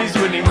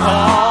prize-winning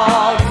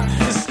hog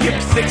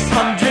skipped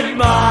 600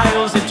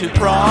 miles into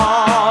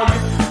Prague,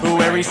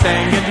 where he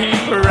sang and he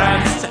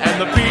pranced, and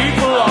the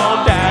people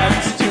all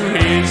danced to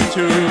his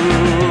tune.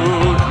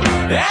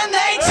 And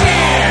they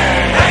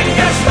cheered,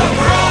 Angus the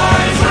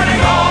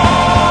prize-winning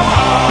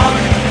hog,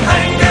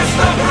 Angus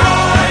the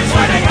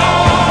prize-winning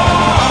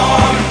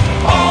hog,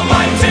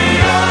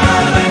 almightier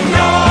than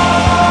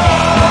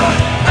God,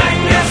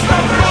 Angus the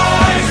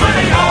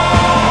prize-winning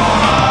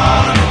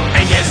hog.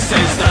 Angus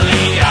is the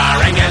leader,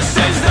 Angus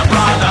is the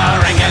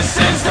brother, Angus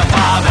is the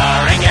father,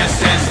 Angus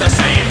is the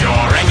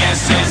savior,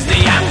 Angus is the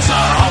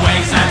answer,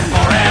 always and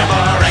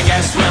forever.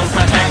 Angus will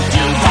protect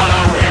you,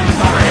 follow him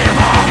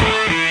forever.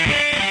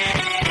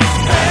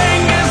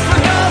 Angus the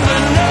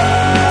governor,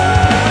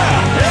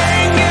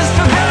 Angus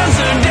the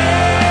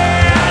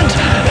president,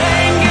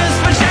 Angus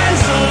for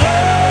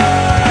chancellor,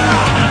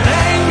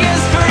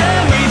 Angus for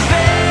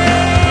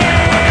everything.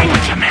 The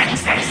butcherman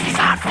says he's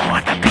not for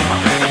the people.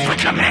 The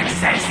butcherman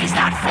says he's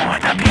not for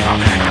the people.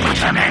 The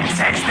butcherman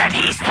says that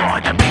he's for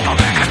the people,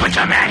 'cause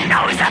butcherman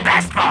knows the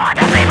best for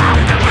the people.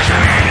 The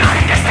butcherman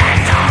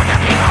understands all the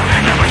people.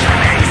 The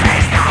butcherman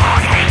says the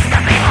hog hates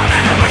the people.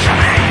 The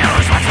butcherman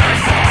knows what's good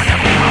for the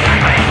people.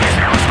 But Angus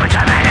knows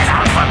butcherman is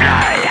out for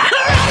blood.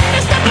 Run,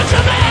 Mr.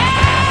 Butcherman!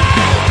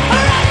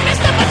 Run,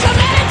 Mr.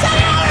 Butcherman! Tell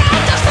your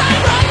right to say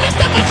run,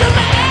 Mr.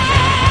 Butcherman!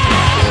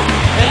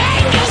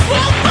 Angus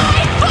will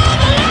fight for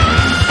the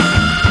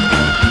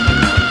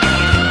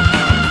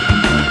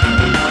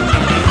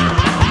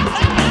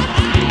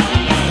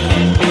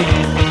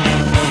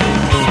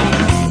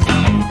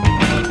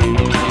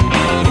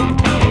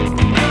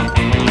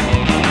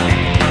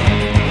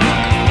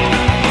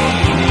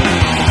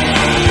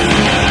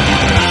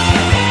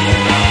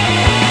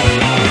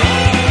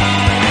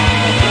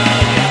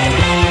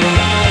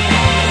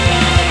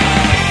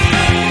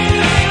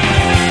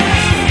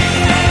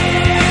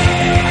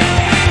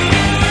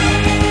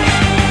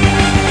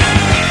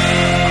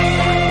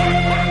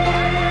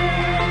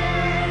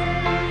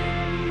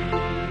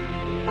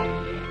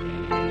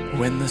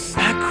When the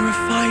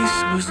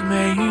sacrifice was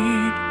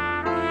made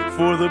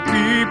for the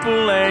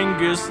people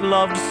Angus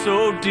loved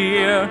so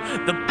dear,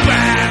 the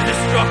band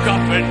struck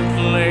up and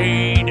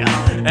played,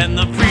 and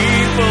the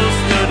people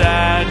stood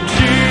and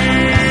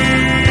cheered.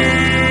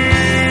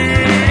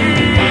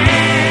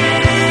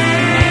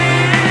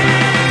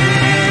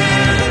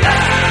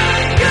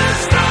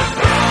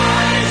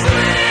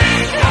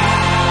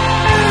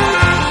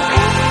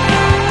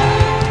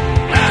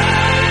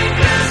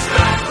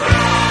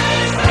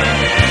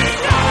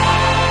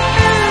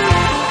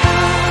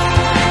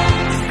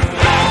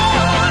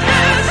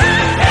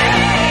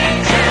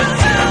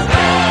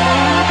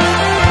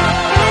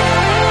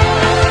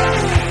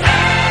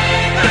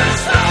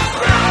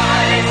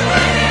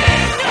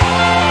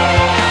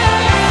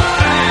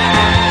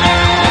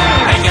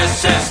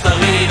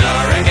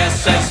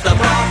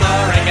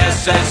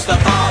 Angus is the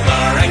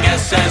Father,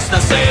 Angus is the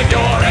Savior,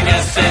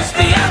 Angus is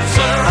the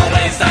answer,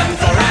 always and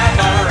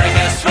forever.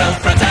 Angus will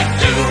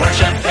protect you,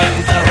 worship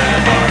him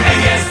forever.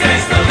 Angus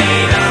is the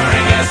leader,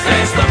 Angus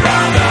is the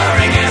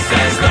brother, Angus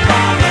is the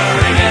Father,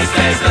 Angus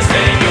is the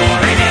Savior,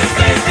 Angus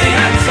is the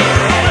answer,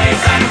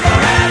 always and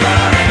forever.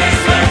 Angus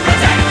will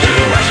protect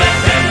you,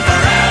 worship him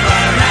forever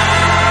now.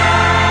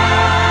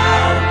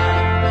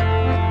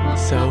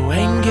 So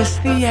Angus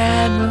the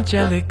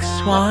angelic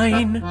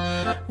swine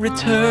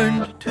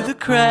returned to the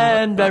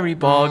cranberry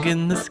bog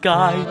in the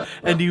sky,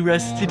 and he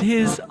rested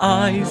his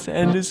eyes,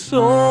 and his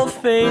soul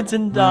fades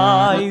and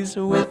dies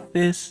with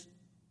this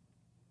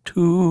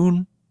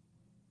tune.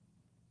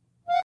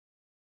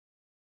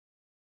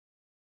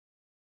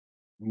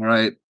 All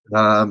right.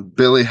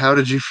 Billy, how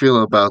did you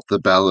feel about the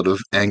Ballad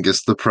of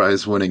Angus the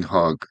Prize-Winning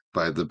Hog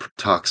by the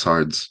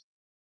Toxhards?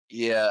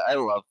 Yeah, I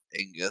love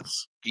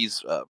Angus.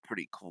 He's a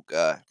pretty cool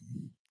guy.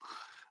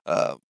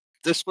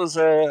 This was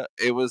an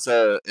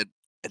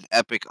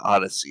epic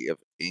odyssey of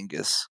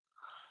Angus.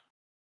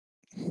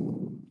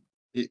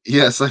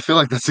 Yes, I feel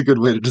like that's a good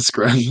way to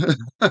describe it.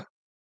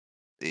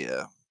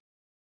 Yeah,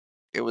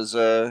 it was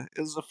a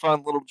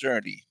fun little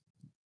journey,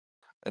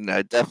 and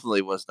I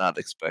definitely was not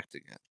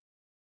expecting it.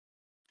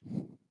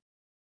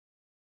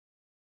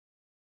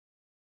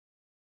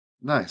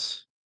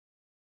 Nice.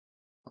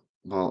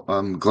 Well,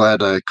 I'm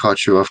glad I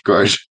caught you off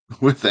guard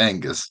with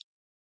Angus.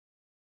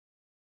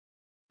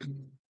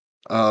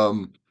 Yeah,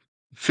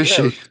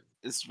 Fishy.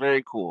 it's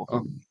very cool.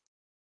 Oh,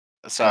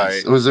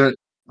 Sorry. nice. Was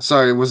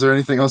there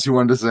anything else you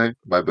wanted to say?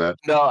 My bad.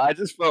 No, I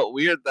just felt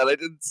weird that I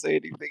didn't say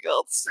anything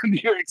else, and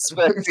you're It's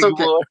expecting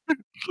okay. more.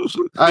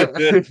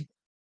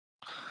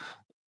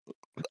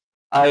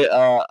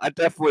 I I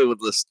definitely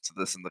would listen to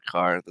this in the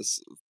car.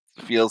 This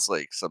feels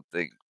like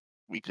something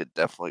we could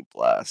definitely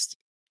blast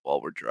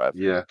while we're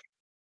driving. yeah,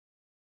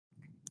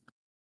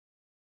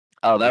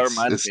 Oh, that it's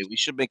reminds it's me, we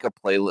should make a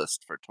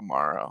playlist for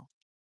tomorrow.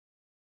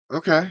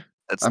 okay.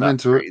 That's I'm not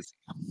into it.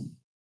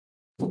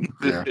 crazy.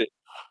 Yeah.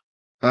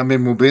 I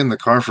mean, we'll be in the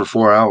car for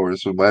 4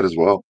 hours. We might as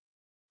well.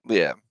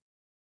 Yeah.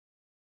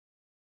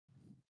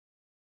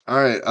 All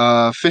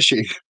right.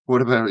 Fishy.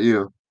 What about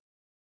you?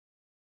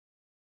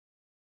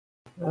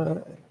 Uh,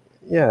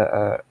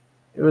 yeah,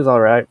 it was all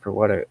right for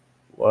what it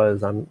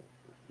was. I'm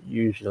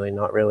usually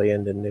not really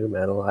into new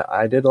metal.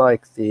 I did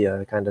like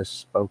the kind of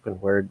spoken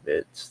word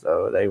bits,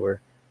 though. They were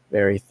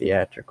very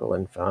theatrical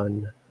and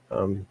fun.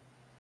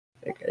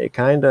 It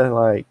kind of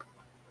like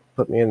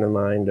put me in the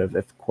mind of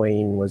if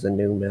Queen was a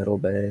new metal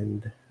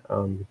band,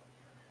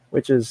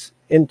 which is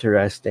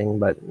interesting,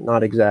 but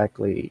not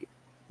exactly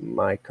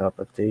my cup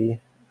of tea.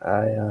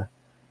 I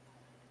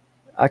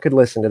could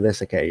listen to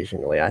this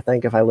occasionally. I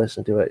think if I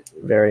listened to it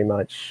very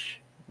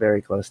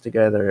close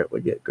together, it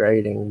would get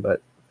grating.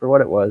 But for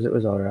what it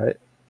was all right.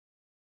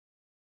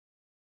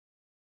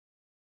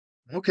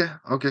 Okay.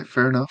 Okay.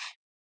 Fair enough.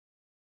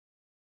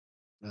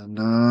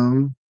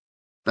 And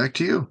back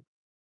to you.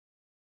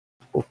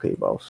 Okay,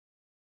 boss.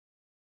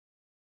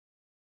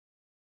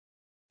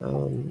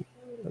 Let me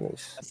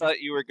see. I thought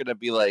you were gonna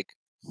be like,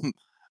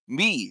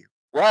 me,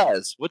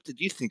 Waz, what did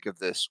you think of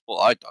this? Well,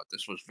 I thought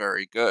this was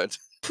very good.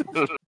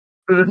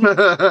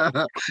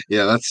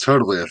 Yeah, that's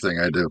totally a thing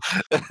I do.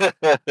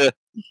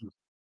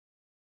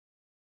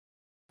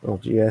 Oh,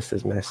 GS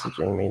is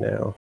messaging me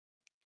now.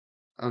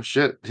 Oh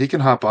shit, he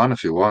can hop on if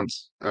he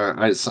wants.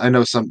 I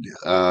know some.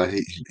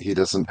 He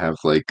doesn't have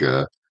like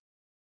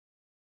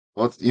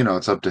well,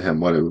 it's up to him.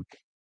 Whatever.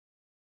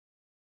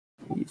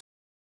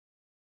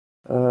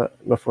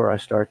 Before I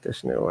start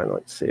this new one,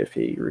 let's see if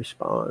he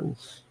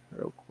responds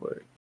real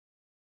quick.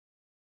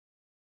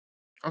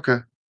 Okay.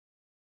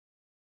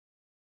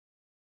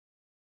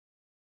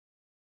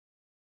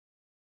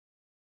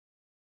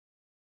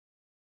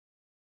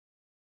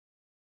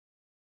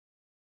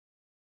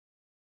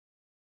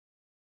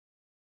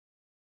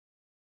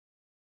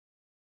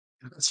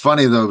 It's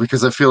funny though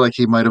because I feel like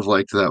he might have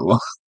liked that one.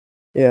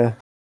 Yeah,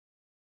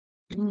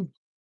 it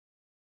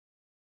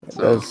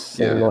So does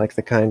seem yeah. like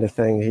the kind of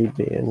thing he'd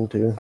be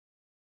into.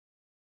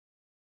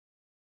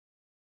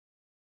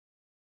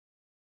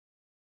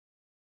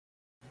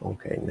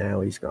 Okay,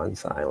 now he's gone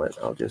silent.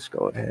 I'll just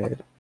go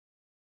ahead.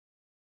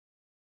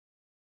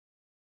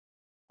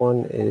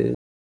 One is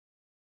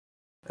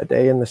A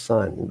Day in the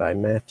Sun by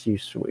Matthew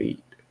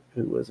Sweet,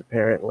 who was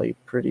apparently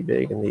pretty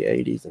big in the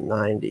 80s and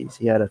 90s.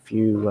 He had a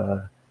few,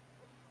 or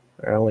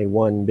only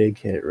one big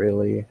hit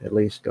really, at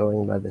least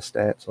going by the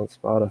stats on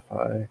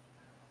Spotify.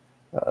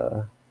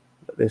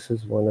 But this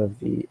is one of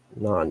the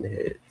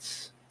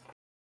non-hits.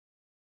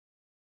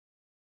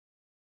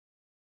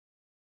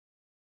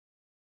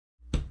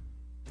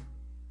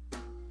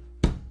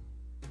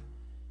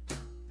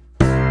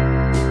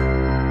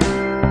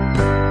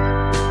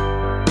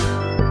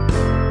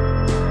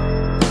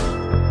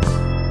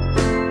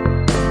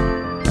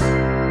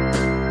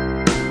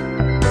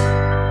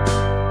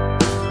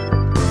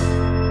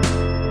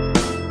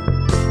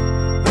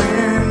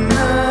 When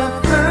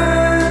the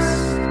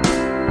first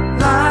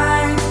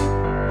light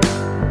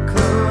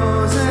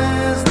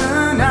closes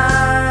the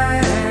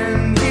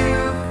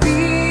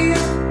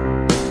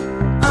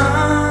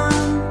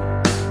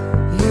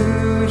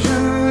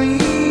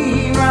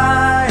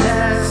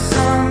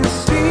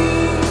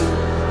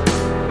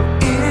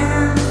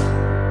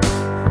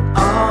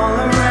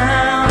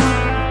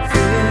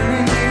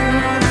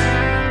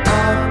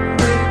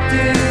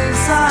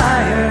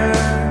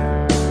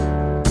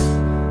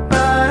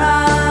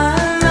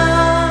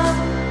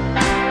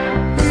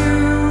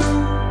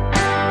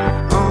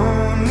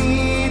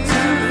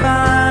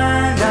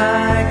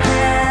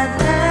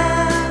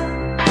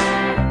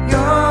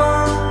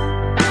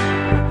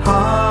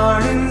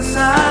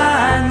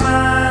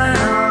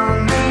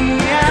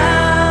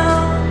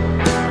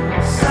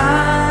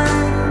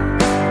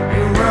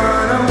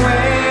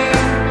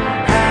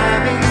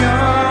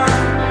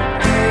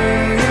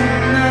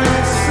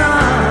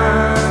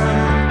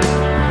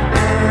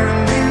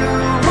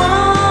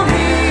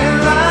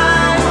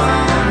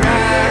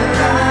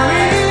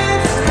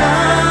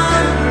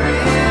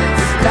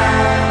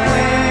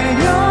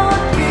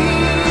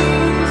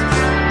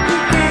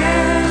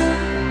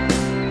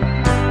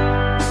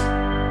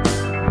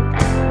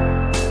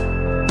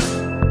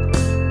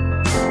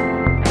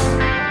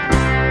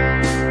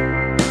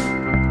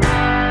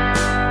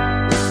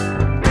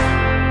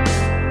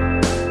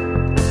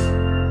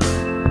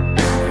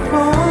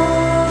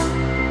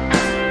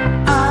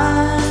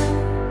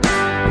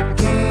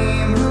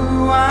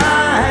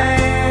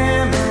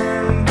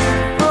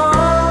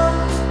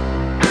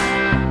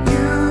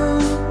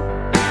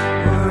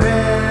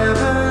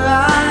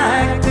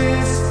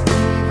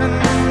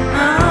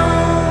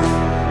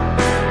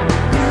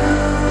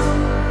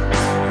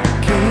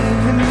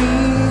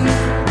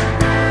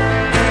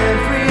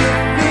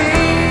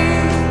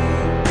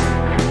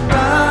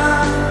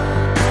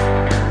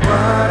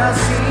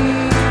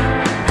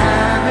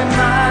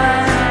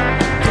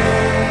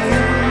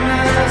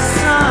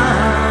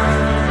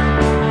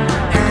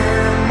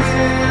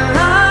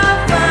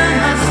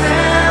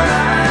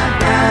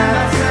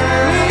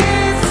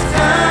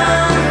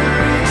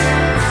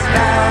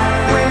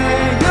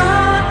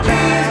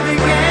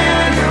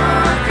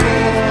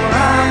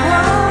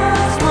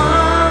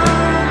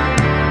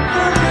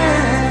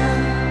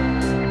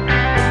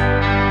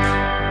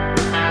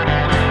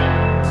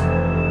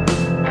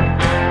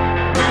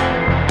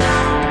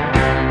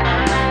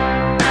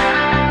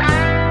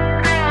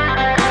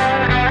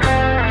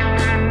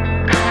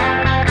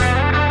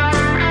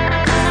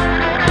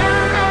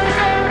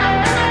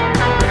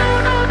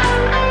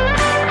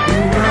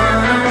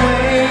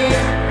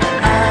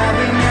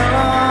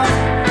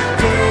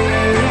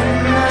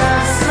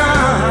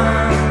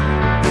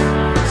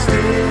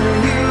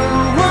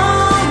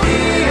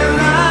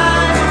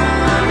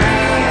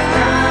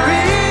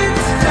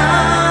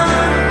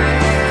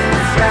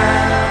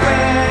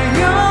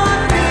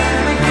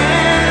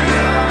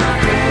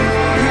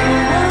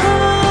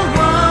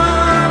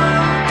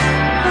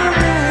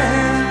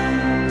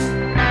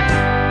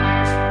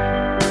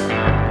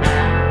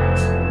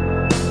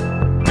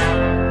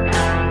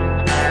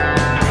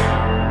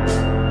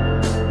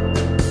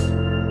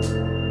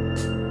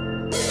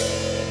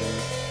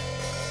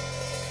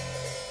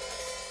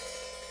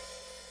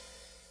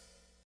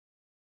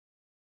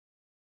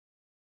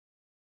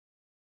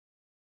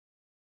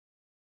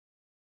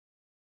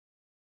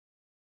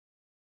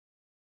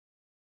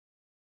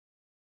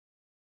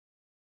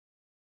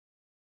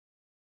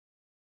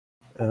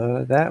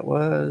That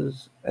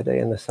was A Day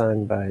in the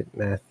Sun by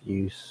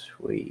Matthew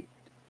Sweet.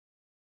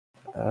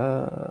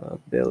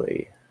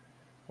 Billy,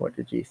 what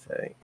did you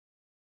think?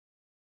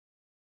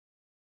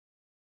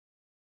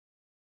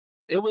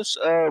 It was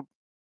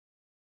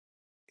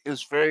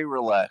very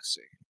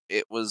relaxing.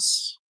 It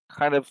was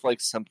kind of like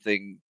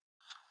something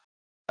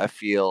I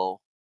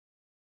feel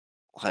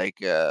like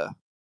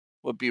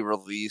would be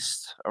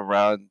released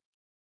around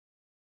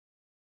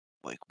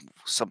like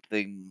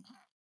something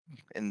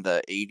in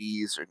the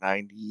 80s or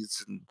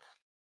 90s, and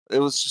it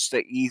was just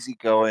an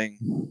easygoing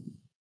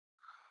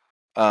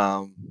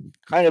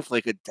kind of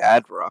like a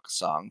dad rock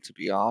song, to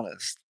be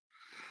honest.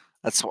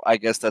 I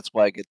guess that's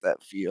why I get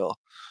that feel.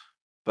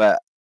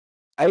 But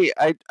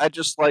I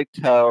just liked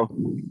how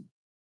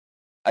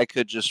I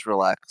could just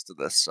relax to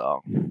this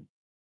song.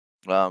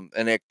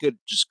 And it could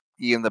just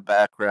be in the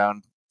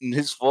background. And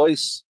his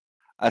voice,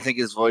 I think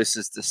his voice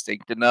is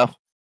distinct enough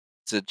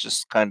to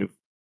just kind of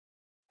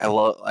I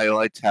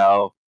liked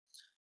how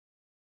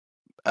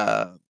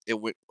it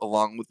went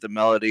along with the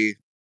melody,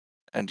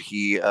 and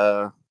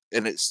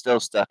and it still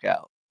stuck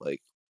out.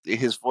 Like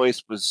his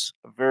voice was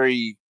a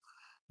very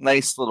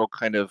nice little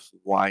kind of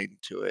whine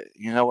to it.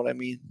 You know what I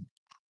mean?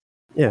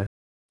 Yeah,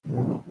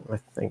 I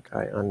think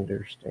I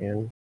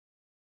understand.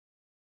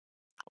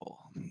 Oh,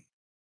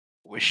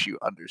 wish you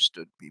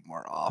understood me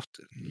more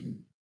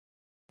often.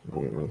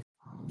 Mm.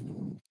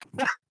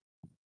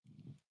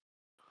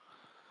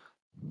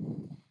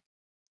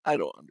 I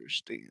don't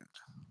understand.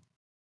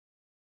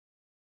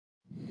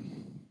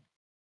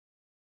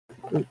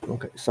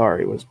 Okay,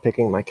 sorry, was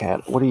picking my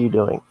cat. What are you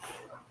doing?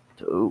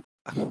 Ooh.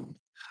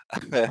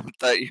 I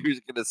thought you were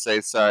gonna say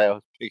sorry. I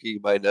was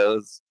picking my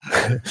nose.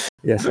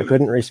 Yes, I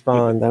couldn't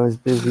respond. I was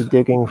busy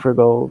digging for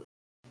gold.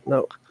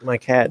 No, my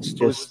cat's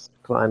just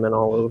climbing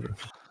all over.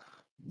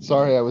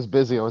 Sorry, I was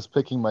busy. I was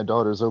picking my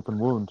daughter's open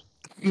wound.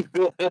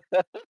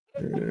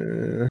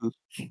 Uh,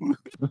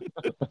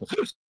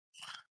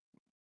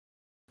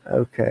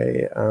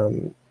 okay.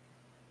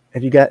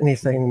 Have you got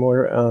anything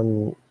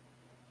more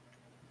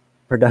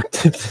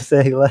productive to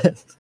say,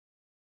 Les?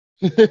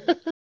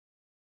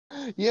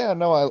 Yeah,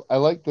 no, I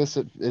like this.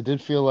 It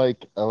did feel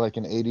like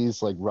an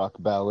 '80s like rock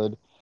ballad.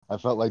 I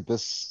felt like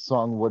this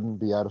song wouldn't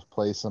be out of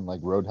place in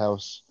like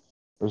Roadhouse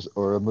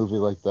or a movie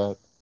like that.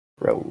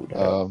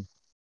 Roadhouse.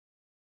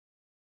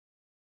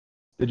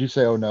 Did you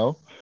say oh no?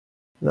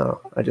 No,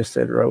 I just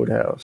said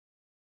Roadhouse.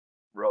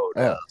 Oh,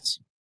 Roadhouse.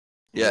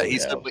 Yeah, he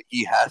said Roadhouse. what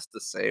he has to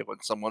say when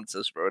someone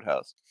says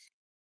Roadhouse.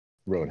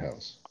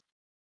 Roadhouse.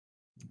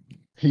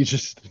 You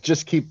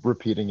just keep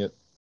repeating it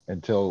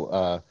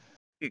until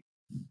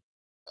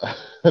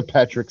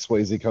Patrick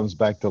Swayze comes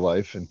back to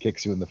life and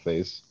kicks you in the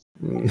face.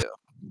 Yeah.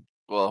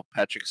 Well,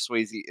 Patrick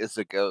Swayze is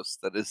a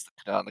ghost. That is the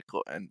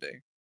canonical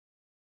ending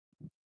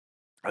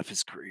of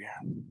his career.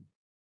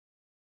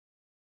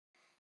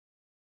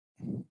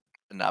 And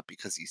not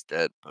because he's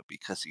dead, but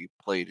because he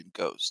played in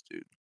Ghost,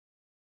 dude.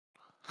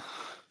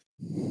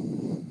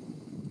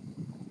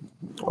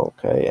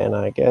 Okay, and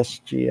I guess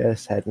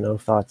GS had no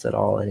thoughts at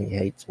all, and he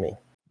hates me.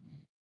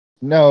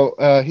 No,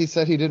 he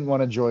said he didn't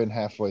want to join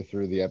halfway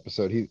through the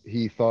episode.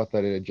 He thought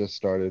that it had just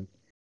started.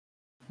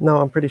 No,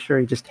 I'm pretty sure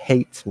he just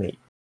hates me.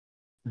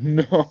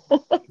 No,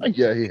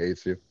 yeah, he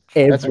hates you.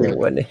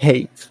 Everyone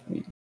hates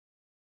me.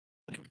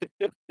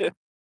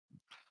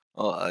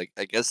 Well,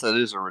 I guess that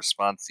is a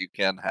response you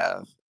can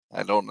have.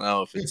 I don't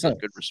know if it's a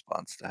good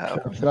response to have.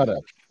 It's not a.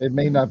 It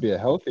may not be a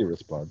healthy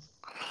response.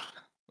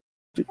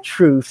 The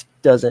truth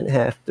doesn't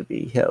have to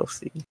be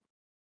healthy.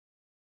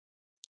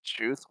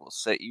 Truth will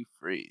set you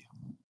free.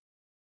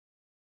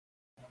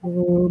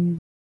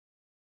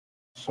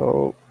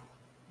 So,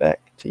 back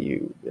to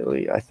you,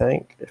 Billy, I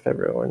think, if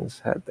everyone's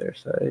had their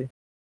say.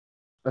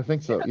 I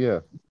think so.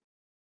 Yeah.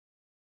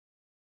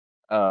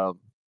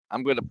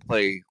 I'm gonna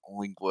play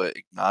Lingua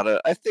Ignota.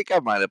 I think I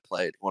might have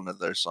played one of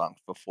their songs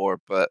before,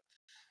 but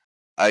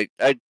I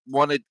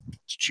wanted to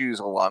choose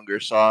a longer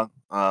song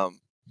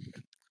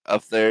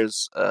of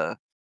theirs.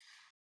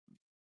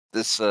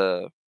 This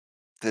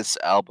this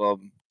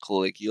album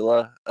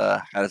Caligula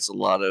has a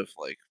lot of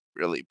like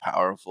really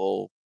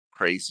powerful,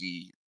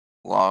 crazy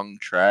long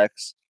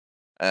tracks,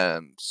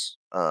 and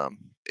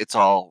it's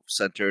all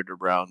centered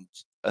around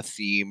a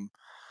theme.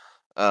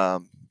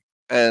 Um,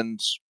 and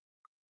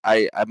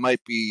I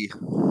might be.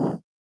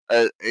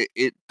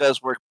 It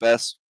does work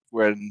best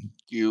when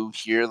you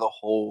hear the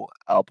whole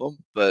album,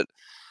 but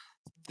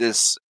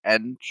this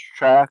end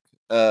track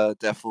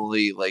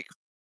definitely like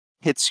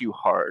hits you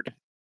hard.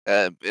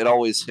 It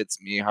always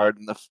hits me hard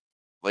in the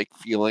like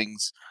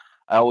feelings.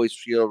 I always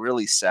feel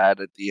really sad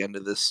at the end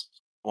of this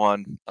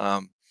one.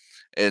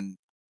 And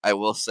I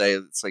will say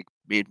it's like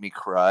made me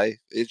cry.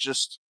 It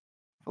just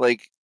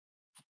like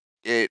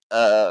it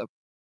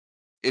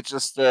it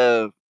just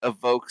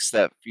evokes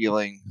that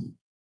feeling.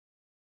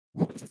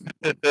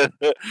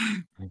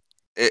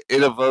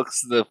 It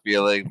evokes the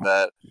feeling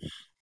that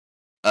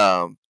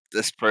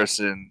this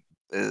person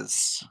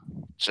is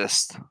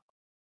just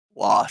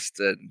lost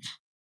and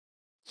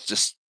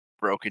just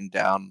broken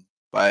down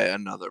by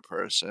another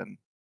person,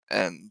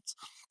 and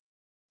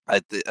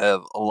a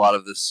lot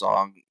of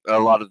a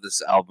lot of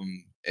this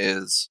album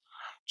is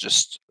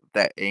just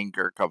that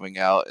anger coming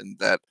out and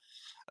that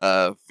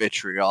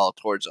vitriol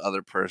towards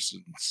other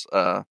persons.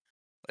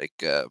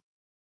 Like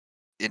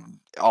in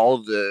all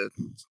of the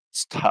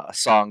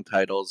song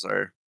titles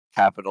are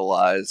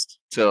capitalized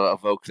to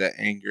evoke that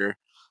anger,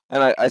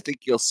 and I think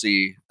you'll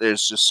see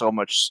there's just so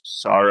much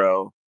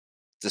sorrow,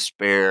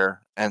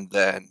 despair, and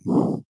then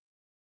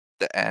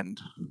the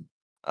end.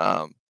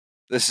 Um,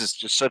 this is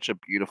just such a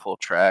beautiful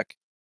track,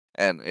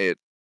 and it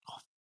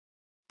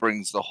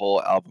brings the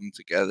whole album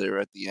together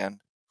at the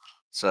end.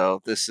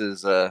 So this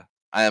is "I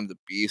Am the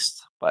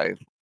Beast" by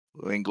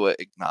Lingua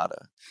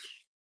Ignota.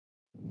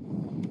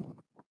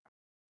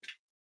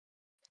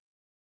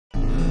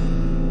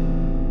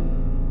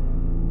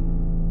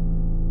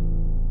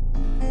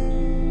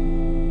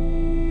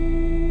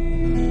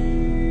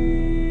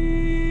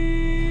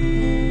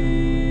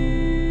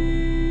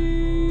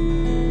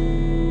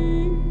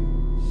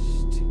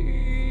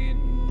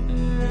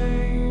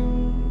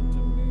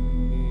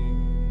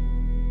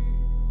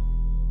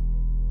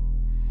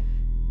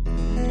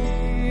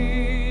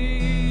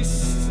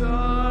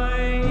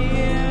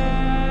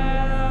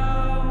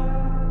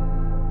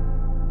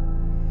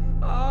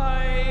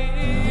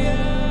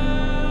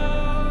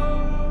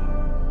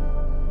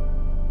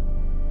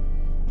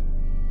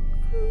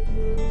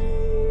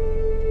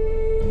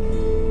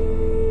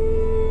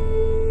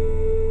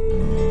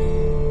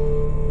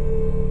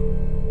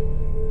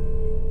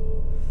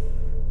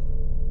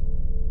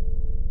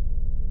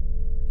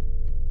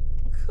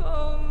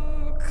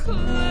 Come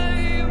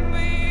claim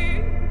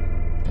me.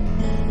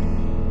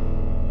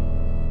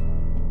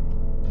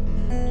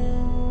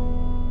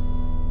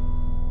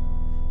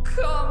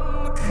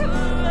 Come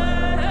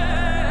claim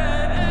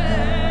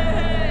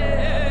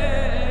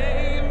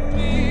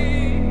me.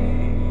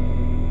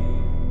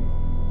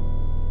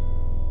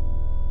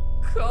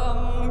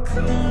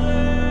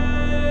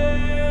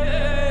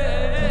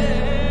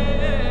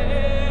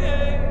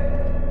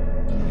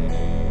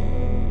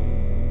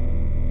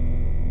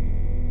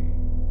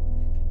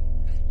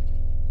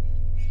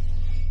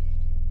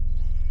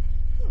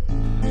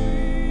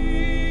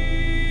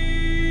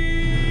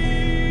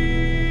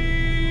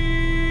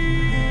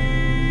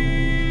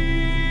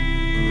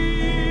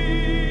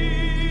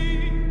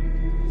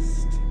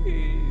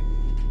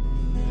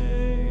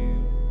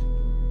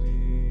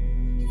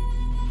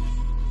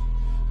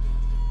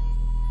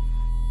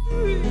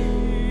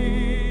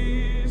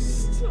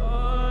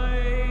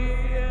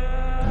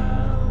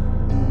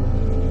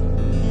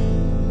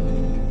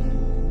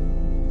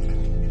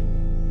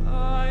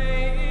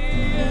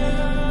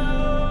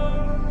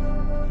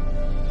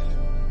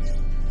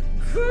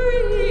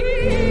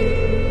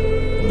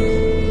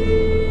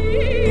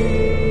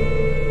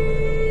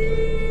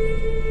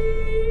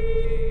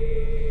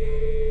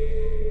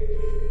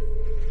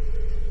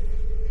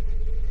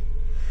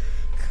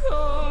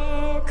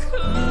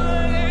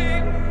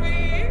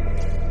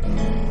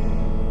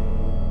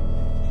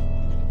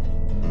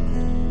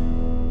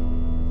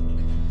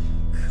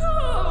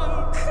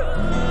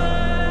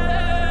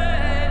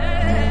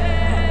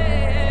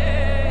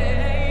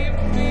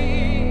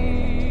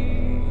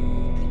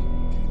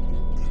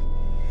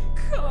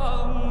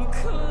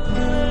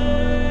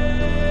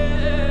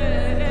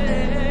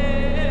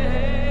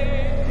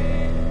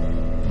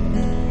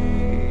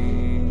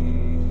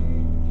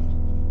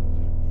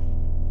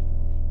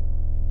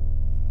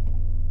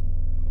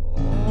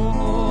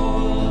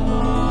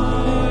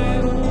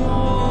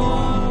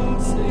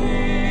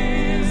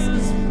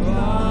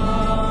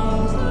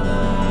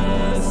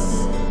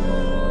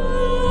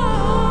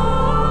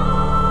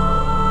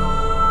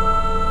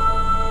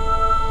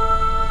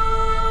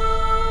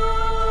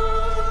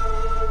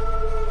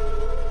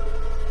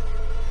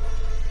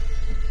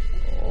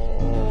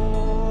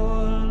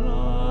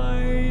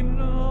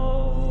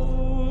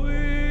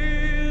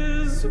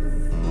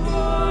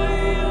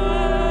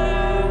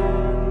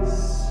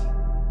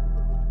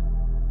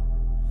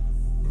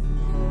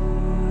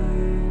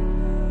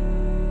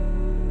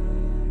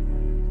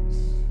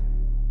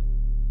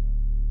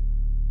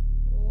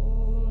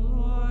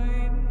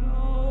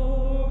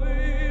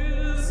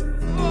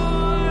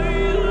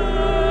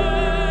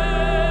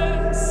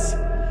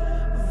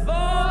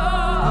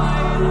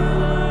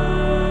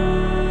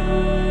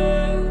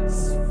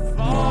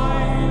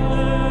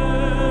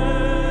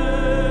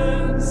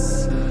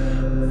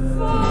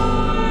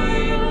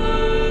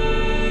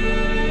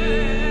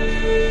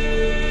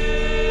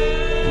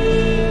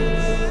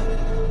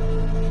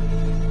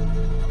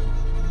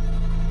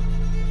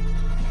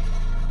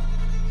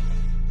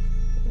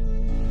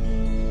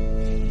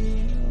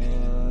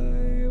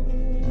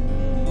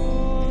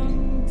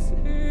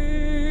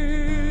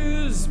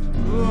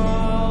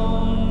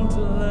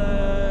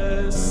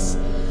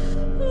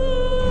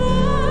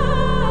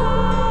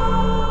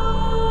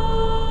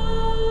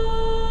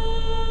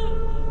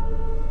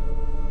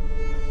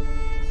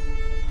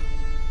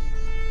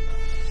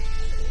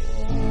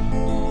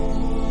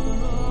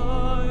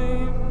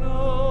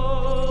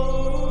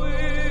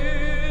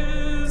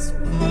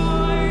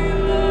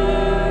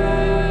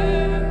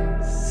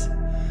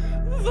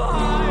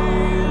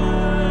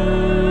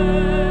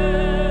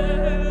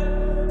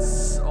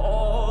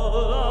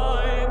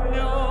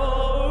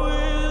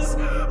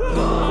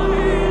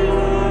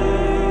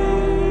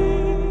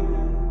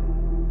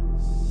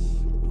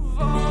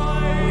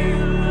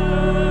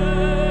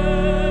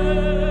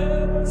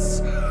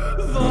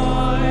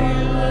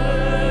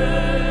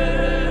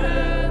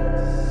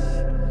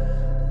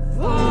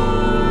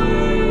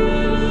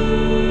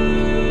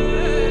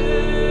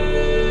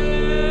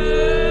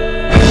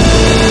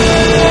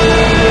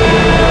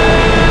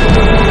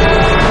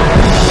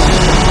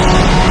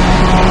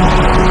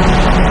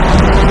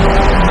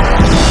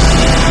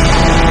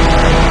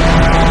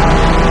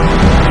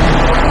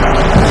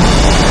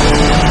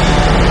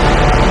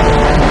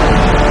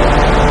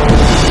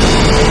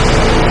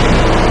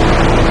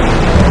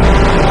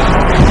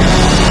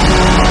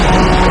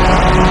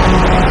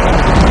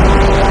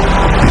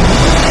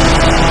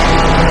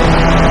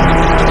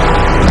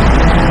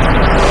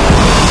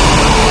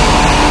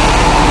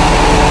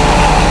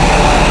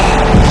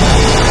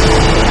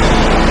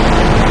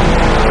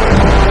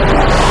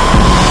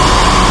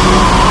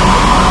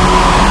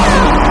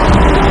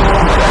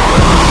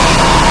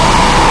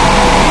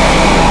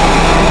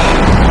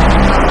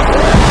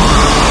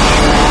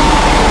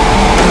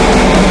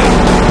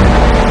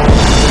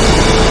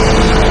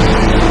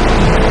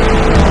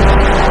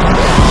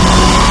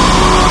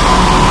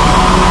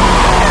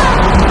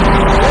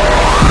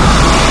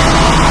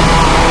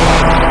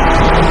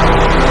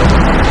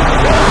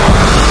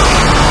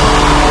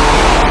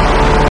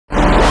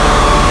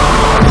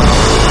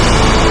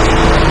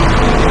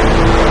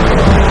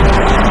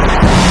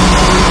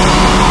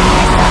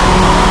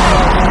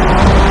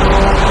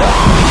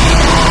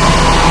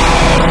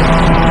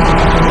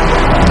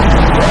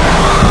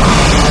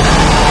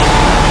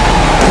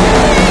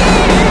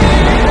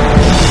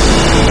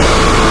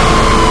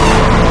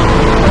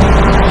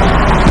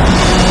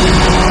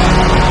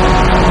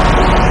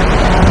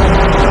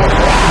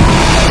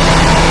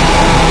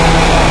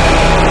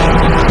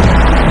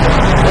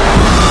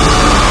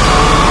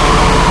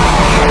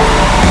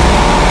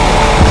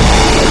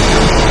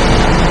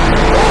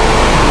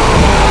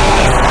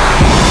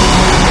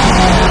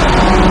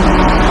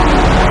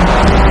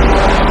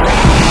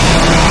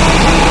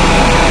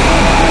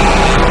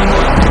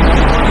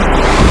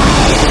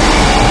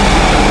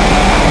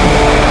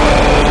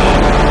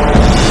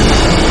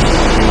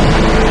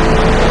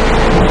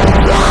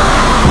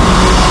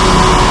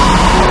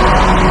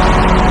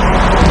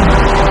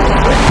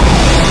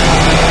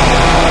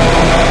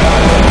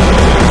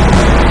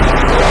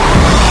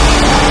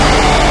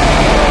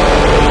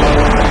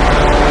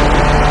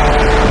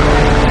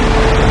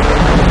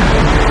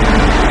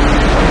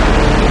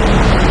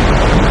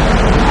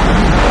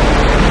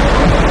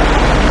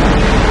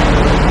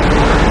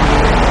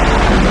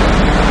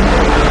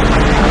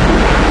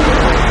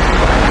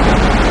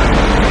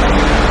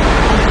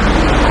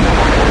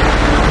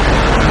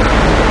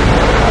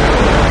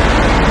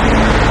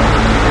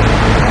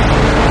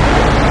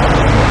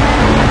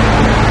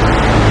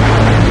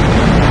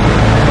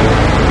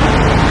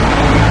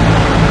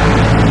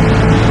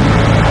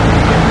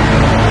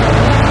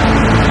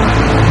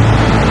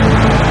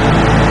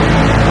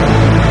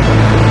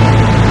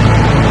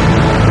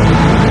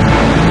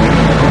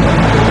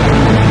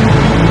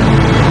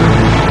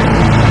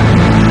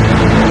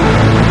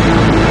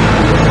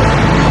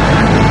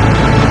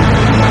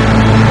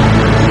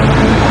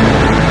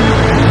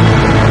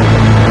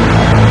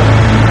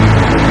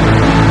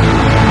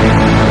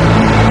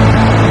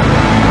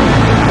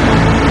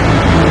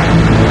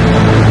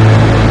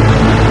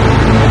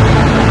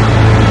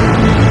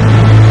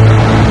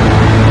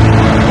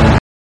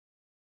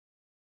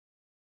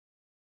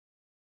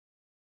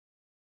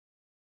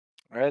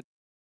 Right?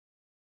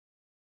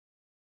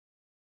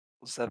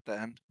 Was that the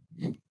end?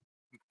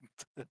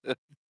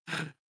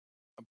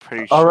 I'm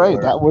pretty All right,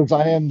 sure. that was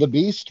 "I Am the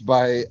Beast"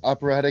 by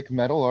operatic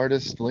metal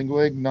artist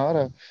Lingua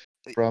Ignota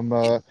from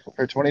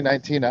her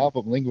 2019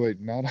 album Lingua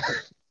Ignota.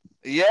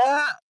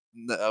 Yeah.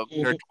 No,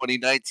 her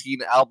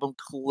 2019 album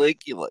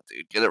Caligula,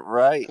 dude. Get it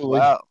right.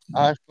 Wow.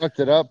 I fucked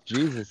it up,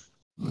 Jesus.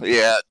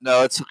 Yeah,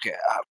 no, it's okay.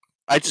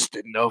 I just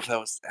didn't know if that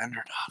was the end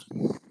or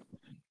not.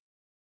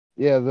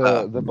 Yeah,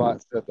 Uh, the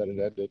bot said that it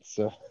ended,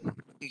 so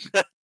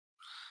all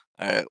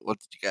right, what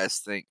did you guys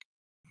think?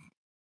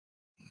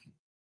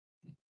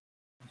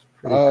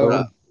 Pretty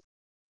cool.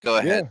 Go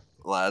ahead, yeah.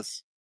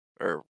 Laz,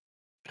 or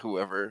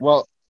whoever.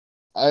 Well,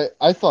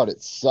 I thought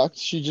it sucked.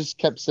 She just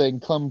kept saying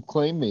 "come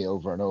claim me"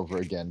 over and over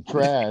again.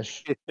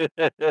 Trash.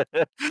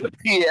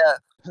 Yeah,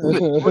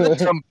 what a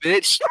dumb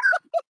bitch.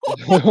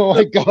 Oh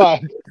my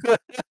god.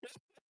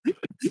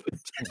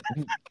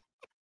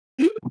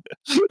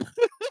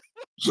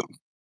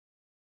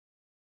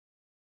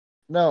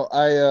 No,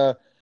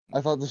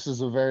 I thought this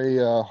was a very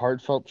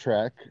heartfelt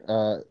track.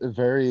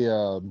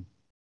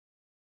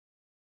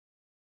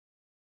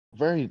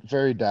 Very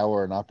very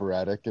dour and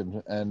operatic,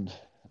 and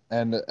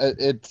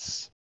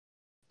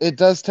it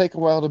does take a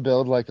while to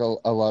build, like a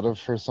lot of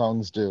her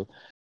songs do,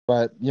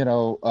 but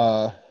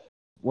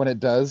when it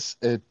does,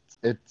 it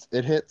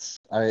hits.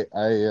 I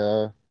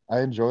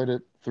enjoyed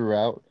it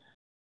throughout.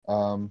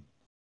 um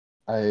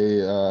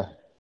I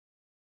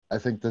I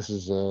think this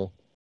is a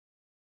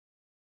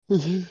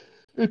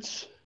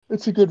it's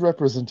it's a good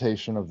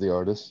representation of the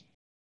artist.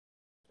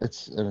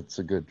 It's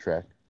a good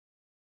track.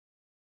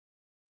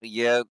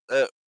 Yeah,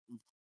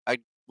 I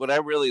what I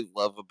really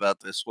love about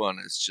this one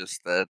is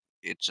just that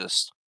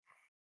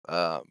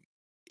um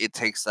it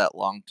takes that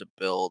long to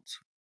build,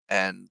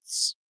 and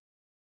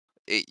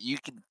you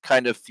can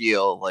kind of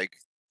feel like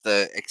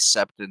the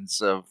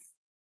acceptance of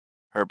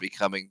her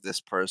becoming this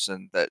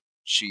person that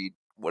she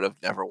would have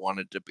never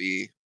wanted to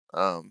be,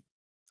 um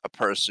a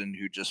person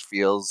who just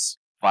feels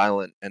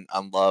violent and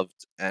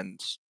unloved and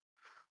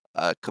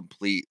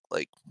complete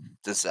like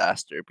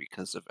disaster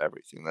because of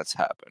everything that's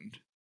happened.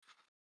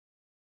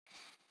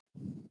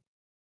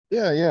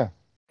 Yeah, yeah.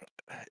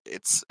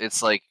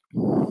 It's like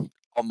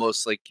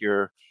almost like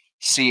you're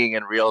seeing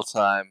in real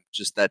time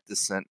just that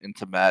descent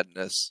into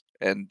madness,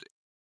 and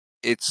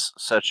it's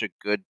such a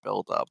good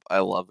build up. I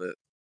love it.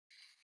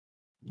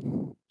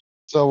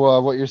 So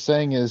what you're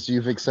saying is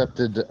you've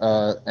accepted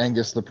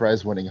Angus the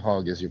prize-winning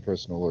hog as your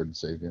personal Lord and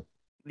Savior.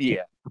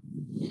 Yeah.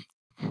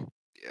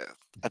 Yeah.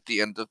 At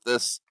the end of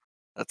this,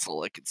 that's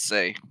all I can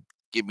say.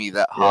 Give me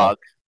that Yeah. hog.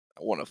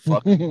 I want to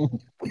fuck him.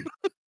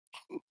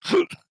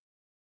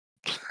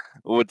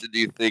 What did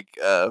you think,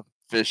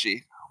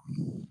 Fishy?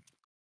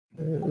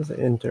 It was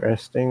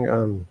interesting.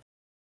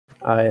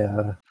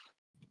 I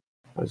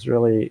was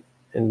really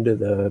into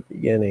the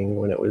beginning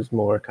when it was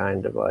more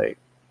kind of like,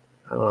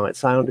 I don't know, it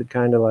sounded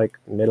kind of like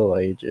Middle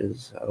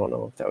Ages. I don't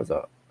know if that was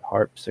a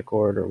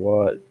harpsichord or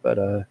what, but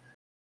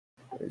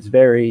it's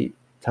very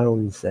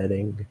tone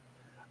setting.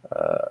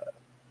 Uh,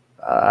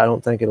 I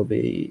don't think it'll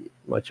be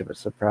much of a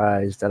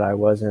surprise that I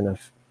wasn't a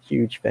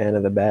huge fan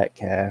of the back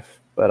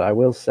half, but I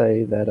will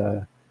say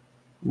that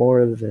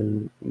more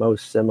than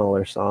most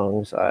similar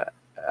songs,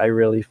 I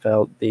really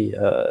felt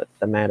the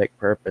thematic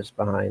purpose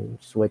behind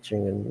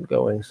switching and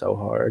going so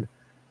hard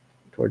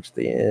towards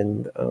the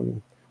end,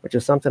 which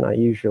is something I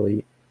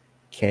usually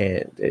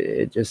can't.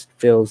 It just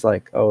feels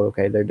like, oh,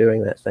 okay, they're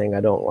doing that thing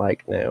I don't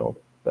like now,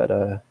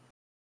 but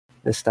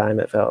this time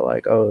it felt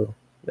like, oh,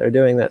 they're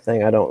doing that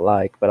thing I don't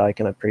like, but I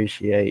can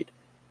appreciate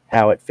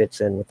how it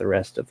fits in with the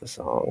rest of the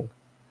song.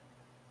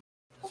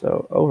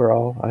 So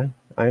overall,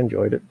 I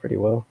enjoyed it pretty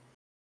well.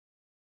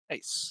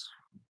 Nice.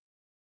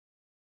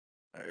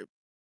 All right.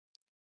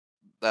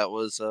 That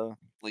was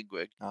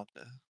Lingua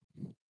Ignota.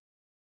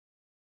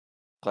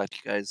 Glad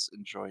you guys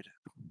enjoyed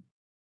it.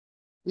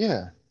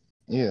 Yeah,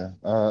 yeah.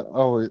 I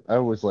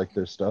always like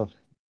their stuff.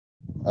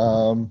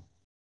 Um,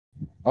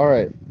 all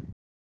right.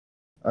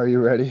 Are you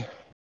ready?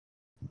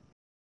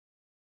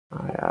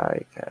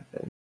 Aye,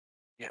 Captain.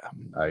 Yeah.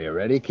 Are you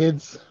ready,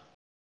 kids?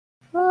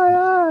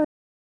 Aye,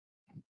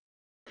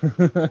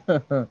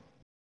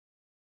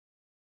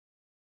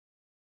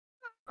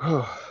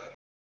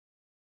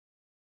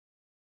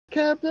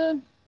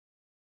 Captain,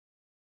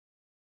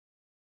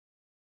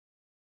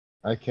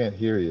 I can't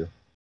hear you.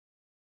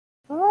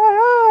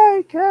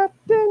 aye,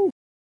 Captain.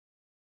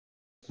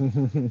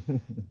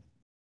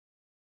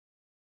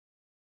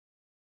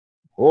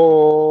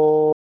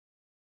 Oh,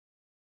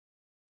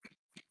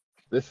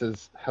 this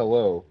is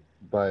 "Hello"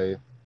 by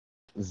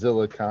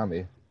Zilla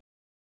Kami.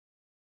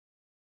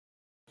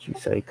 Did you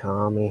say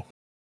Kami?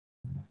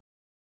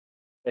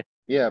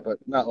 Yeah, but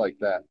not like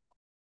that.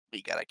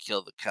 We gotta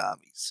kill the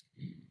commies.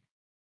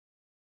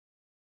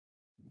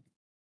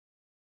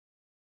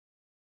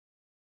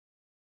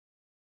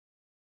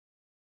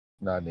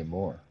 Not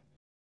anymore.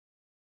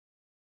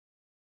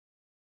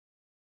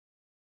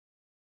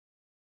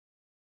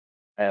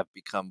 I have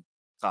become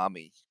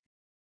commie.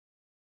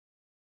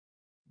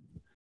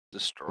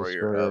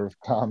 Destroyer of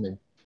Kami.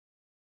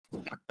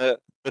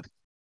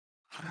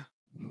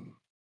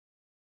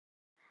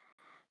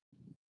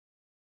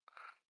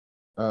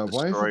 of.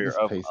 Why is it Destroyer this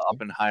of pasty?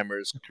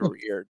 Oppenheimer's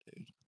career,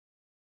 dude.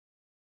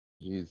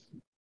 Jeez.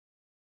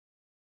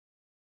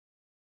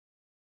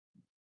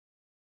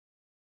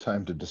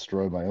 Time to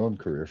destroy my own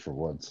career for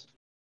once.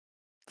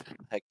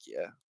 Heck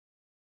yeah.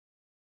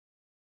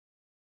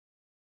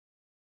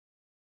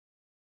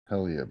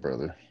 Hell yeah,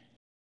 brother.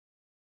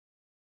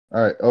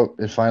 All right. Oh,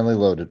 it finally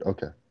loaded.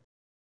 Okay.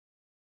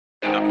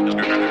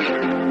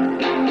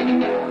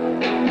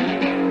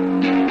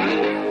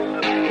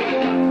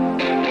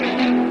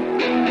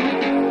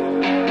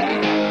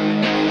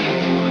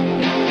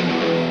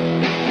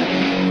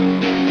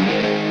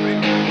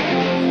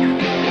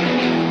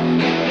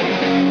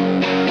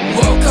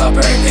 Woke up,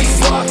 everything's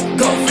fucked.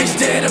 Goldfish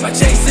dead, and my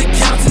chase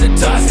accounts in the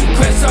dust.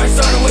 Credit card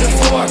started with a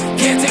 4.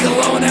 Can't take a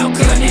loan out,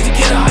 cause I need to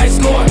get a high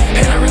score.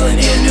 And I really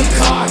need a new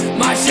car.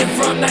 My shit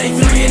from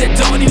 93 and it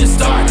don't even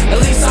start. At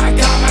least I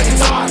got my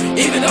guitar.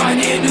 Even though I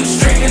need a new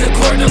string and a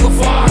chord to go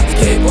far.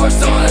 Skateboard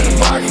stolen at the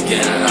park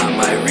again, and I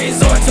might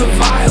resort to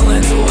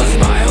violence. It was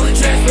my only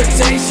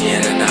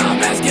transportation, and now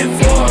I'm asking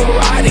for a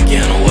ride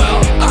again. Well,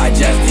 I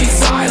just need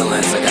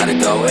silence. I gotta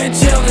go and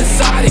chill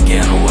inside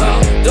again.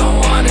 Well, don't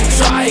wanna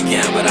try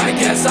again, but I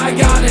guess I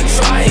gotta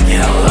try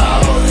again.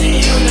 Hello, the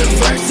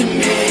universe and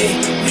me.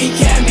 We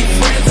can be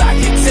friends, I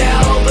can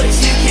tell, but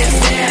you can't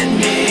stand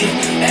me.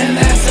 And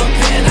that's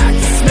something I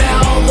can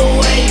smell, the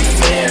way you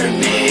fear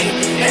me.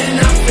 And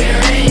I'm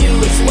fearing you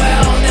as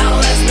well. Now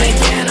let's make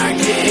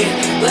anarchy.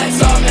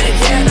 Let's all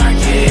make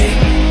anarchy.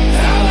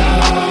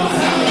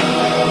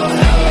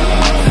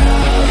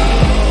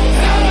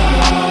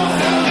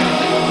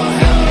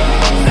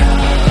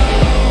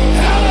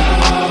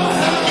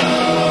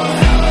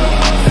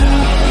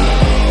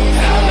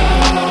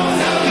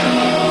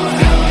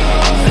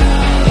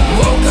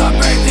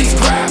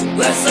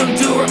 Let's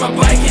undo ride my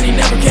bike and he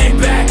never came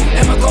back.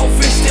 And my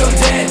goldfish still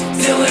dead,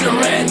 still in the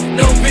red.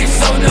 No bitch,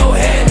 so no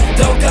head.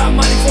 Don't got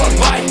money for a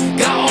bike.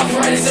 Got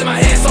arthritis in my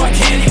hand, so I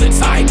can't even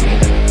type.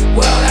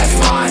 Well, that's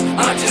fine.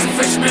 I'm just a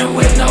fisherman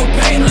with no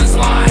pain on his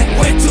line.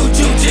 Went to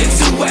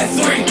jujitsu at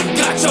 3.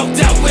 Got choked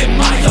out with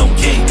my own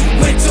key.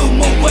 Went to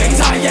Muay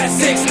Thai at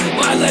 6.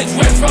 My legs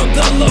rest from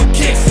the low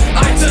kicks.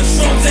 I took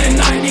shrooms and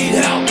I need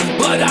help,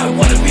 but I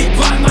wanna be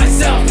by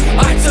myself.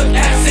 I took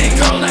acid,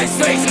 girl, nice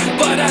face,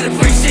 but I'd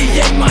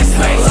appreciate my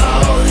space.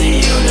 Hello, the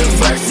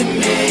universe and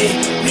me.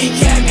 We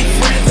can be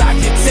friends, I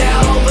can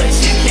tell, but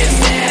you can't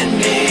stand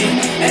me.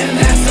 And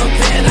that's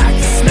something I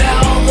can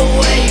smell, the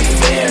way you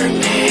fear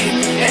me.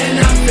 And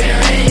I'm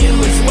fearing you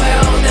as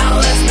well. Now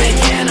let's make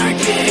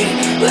anarchy.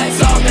 Let's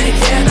all make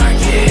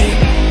anarchy.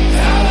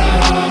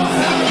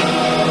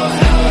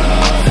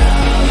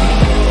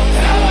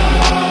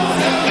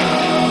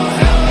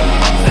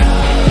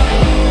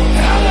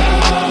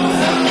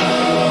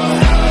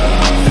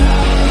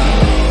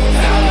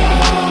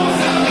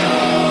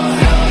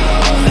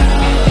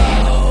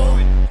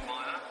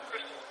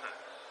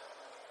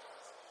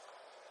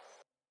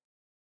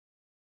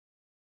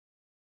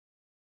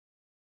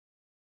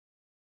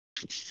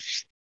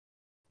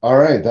 All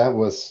right, that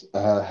was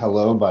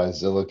 "Hello" by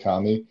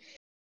Zillakami,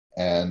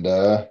 and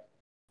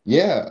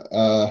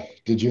yeah,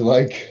 did you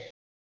like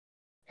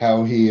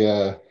how he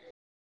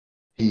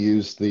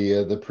used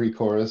the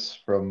pre-chorus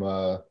from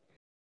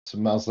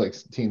 "Smells Like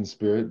Teen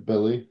Spirit,"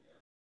 Billy?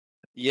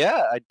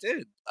 Yeah, I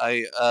did.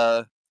 I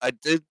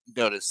did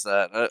notice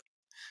that.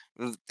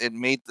 It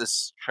made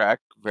this track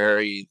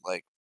very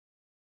like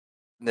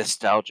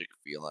nostalgic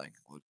feeling.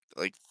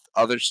 Like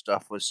other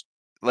stuff was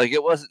like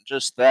it wasn't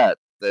just that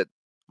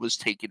was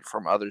taken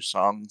from other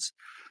songs,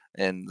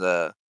 and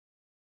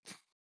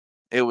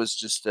it was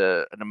just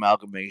an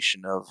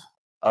amalgamation of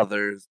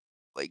other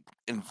like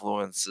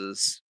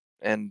influences,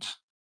 and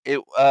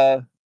it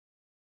uh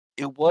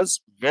it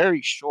was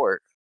very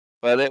short,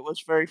 but it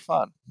was very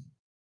fun.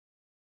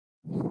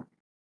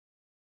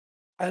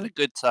 I had a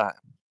good time.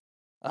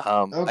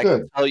 Oh, I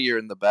can good. tell you're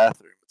in the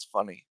bathroom. It's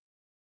funny.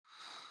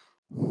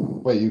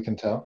 Wait, you can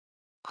tell?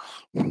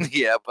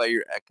 Yeah, by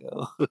your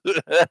echo.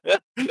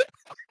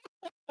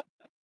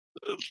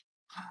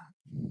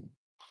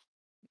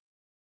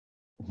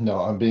 No,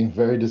 I'm being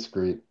very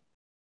discreet.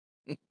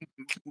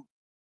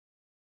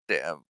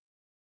 Damn.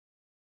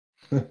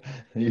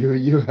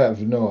 You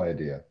have no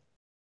idea.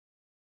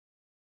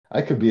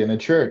 I could be in a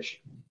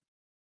church.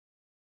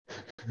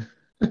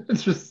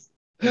 It's just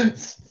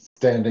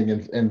standing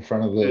in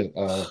front of the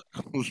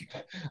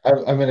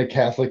I'm in a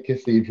Catholic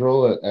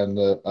cathedral, and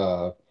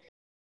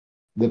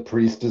the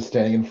priest is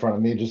standing in front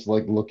of me just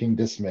like looking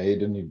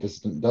dismayed, and he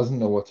just doesn't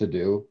know what to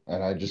do,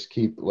 and I just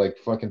keep like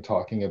fucking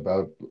talking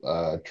about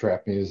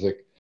trap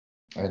music,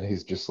 and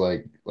he's just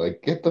like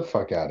get the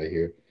fuck out of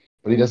here,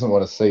 but he doesn't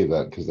want to say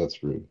that because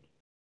that's rude.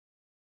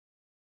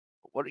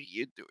 What are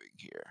you doing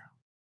here?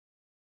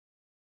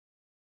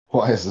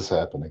 Why is this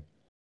happening?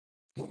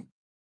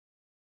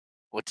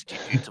 What did you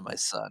do to my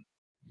son?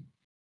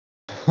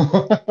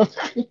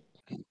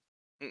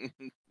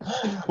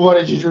 What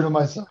did you do to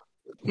my son?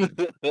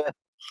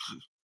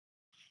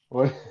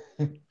 What?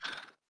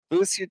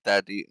 Who's your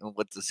daddy and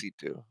what does he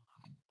do?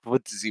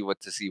 What does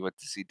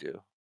he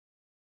do?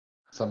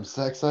 Some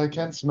sex I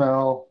can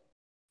smell.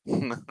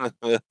 All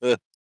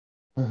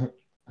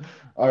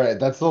right,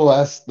 that's the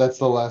last. That's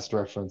the last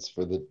reference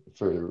for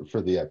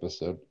the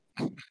episode.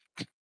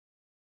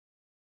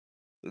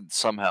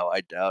 Somehow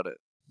I doubt it.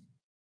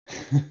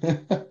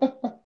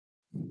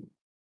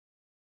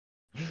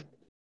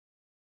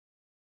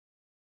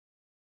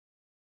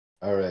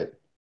 All right.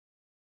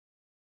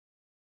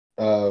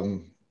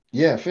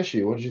 Yeah,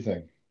 Fishy, what did you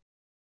think?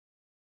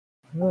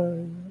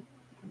 Uh,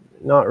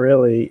 not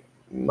really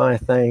my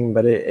thing,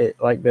 but it,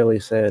 like Billy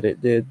said,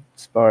 it did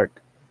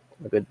spark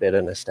a good bit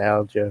of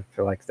nostalgia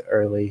for like the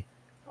early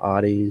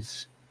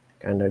oddies,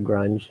 kind of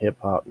grunge hip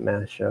hop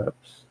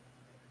mashups.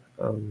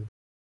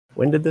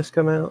 When did this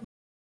come out?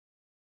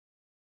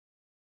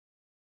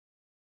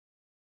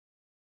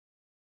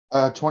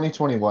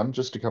 2021,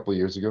 just a couple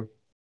years ago.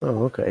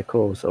 Oh, okay,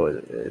 cool. So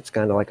it's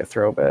kind of like a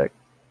throwback.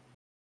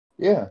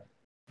 Yeah.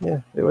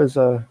 Yeah, it was,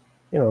 you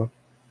know,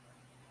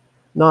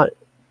 not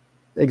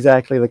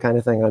exactly the kind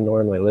of thing I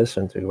normally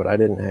listen to, but I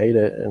didn't hate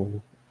it,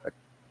 and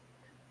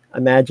I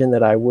imagine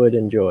that I would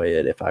enjoy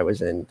it if I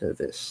was into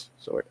this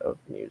sort of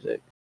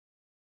music.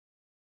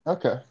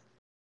 Okay.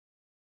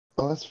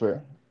 Well, that's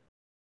fair.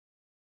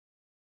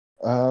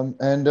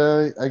 And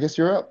I guess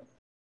you're up.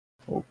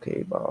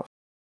 Okay, boss.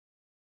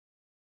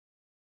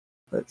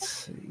 Let's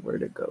see where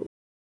to go.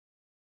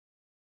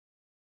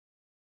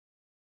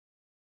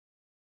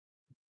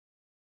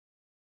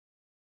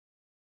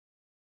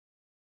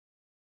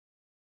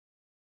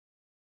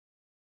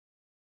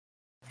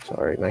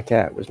 Sorry, my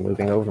cat was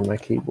moving over my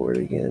keyboard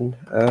again.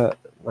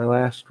 My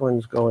last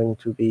one's going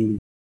to be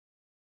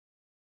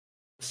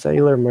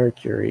Sailor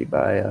Mercury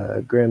by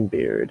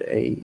Grimbeard,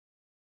 a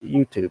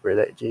YouTuber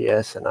that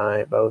GS and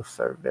I both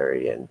are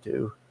very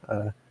into.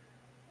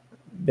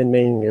 Been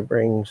meaning to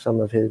bring some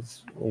of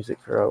his music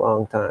for a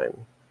long time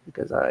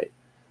because I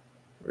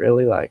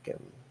really like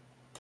him.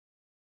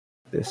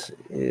 This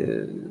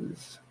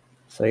is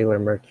Sailor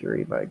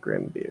Mercury by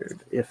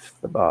Grimbeard, if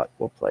the bot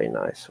will play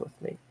nice with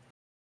me.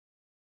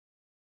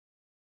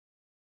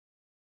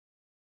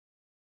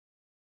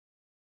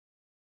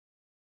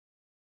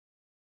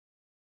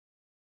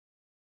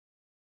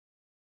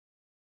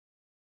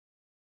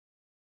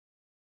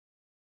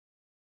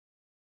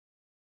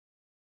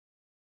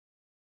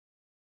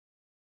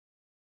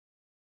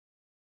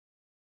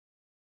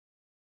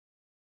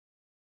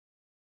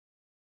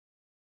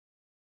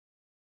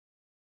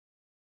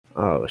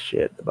 Oh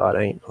shit, the bot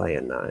ain't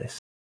playing nice.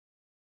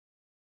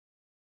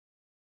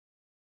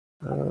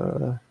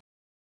 Uh,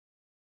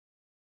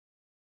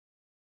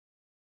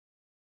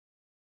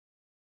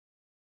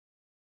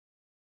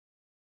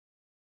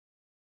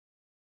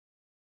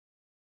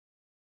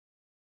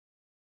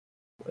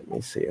 Let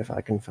me see if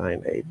I can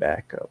find a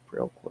backup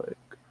real quick.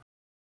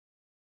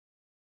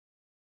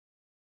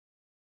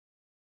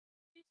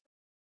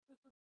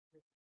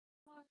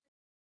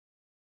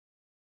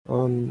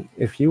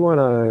 If you want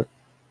to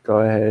go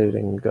ahead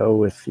and go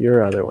with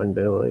your other one,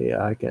 Billy,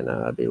 I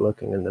can be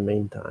looking in the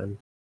meantime.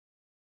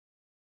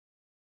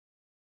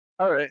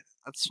 All right,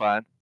 that's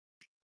fine.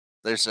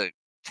 There's a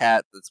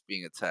cat that's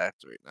being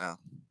attacked right now.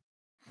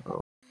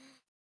 Oh.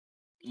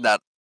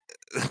 Not.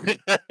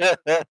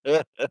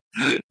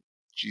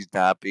 She's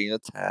not being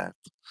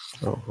attacked.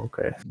 Oh,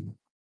 okay.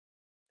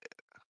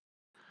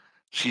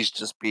 She's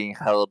just being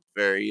held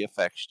very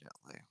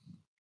affectionately.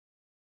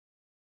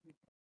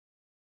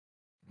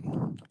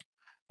 All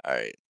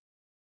right.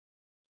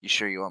 You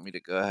sure you want me to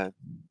go ahead?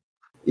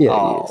 Yeah,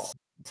 Oh, yes.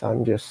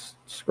 I'm just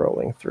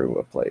scrolling through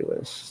a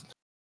playlist.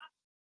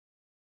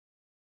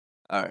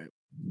 all right.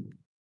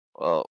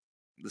 Well,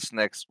 this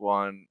next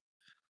one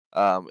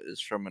is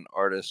from an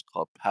artist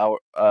called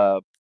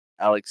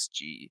Alex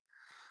G.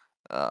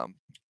 Um,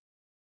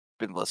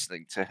 been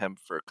listening to him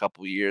for a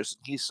couple years.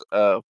 He's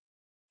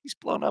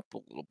blown up a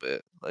little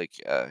bit. Like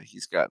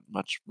he's gotten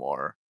much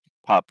more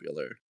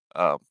popular.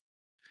 Um,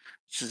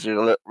 this is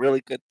a really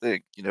good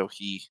thing. You know,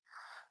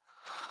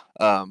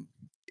 um,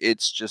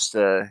 it's just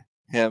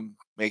him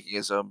making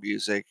his own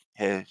music.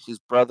 His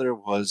brother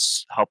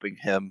was helping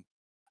him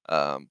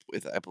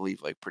with, I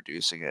believe, like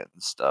producing it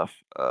and stuff.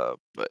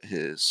 But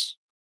his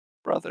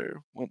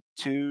brother went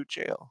to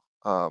jail.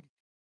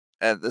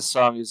 And this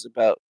song is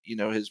about, you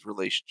know, his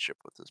relationship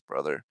with his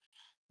brother.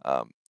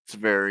 It's a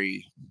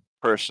very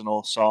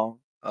personal song,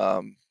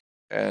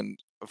 and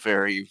a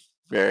very,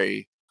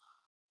 very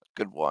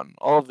good one.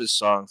 All of his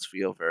songs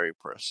feel very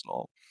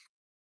personal,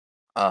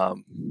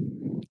 um,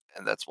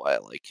 and that's why I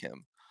like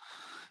him.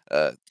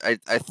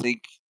 I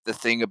think the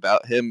thing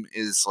about him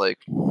is like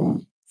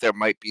there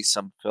might be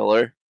some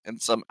filler in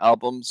some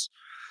albums,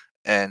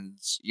 and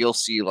you'll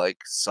see like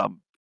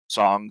some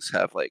songs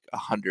have like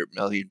 100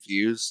 million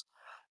views,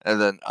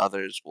 and then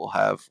others will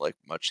have like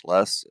much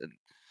less. And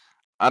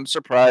I'm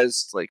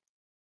surprised like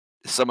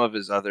some of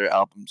his other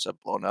albums have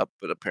blown up,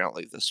 but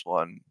apparently this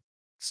one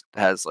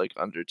has like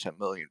under 10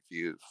 million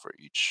views for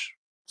each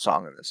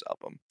song in this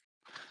album.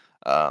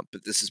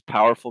 But this is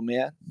Powerful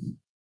Man,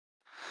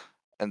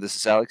 and this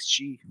is Alex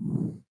G.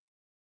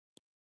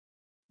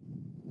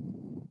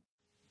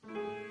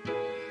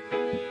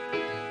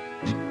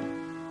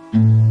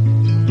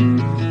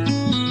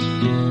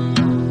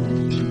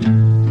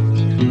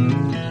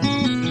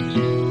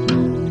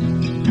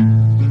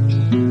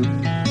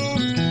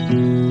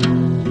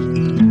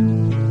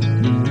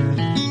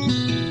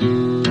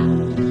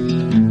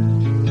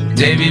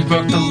 Davey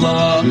broke the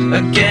law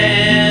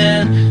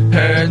again.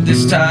 Heard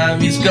this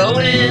time he's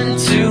going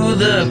to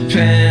the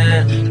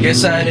pen.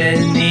 Guess I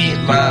didn't eat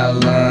my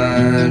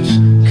lunch,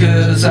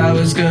 'cause I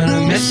was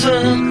gonna miss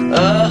him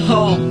a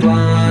whole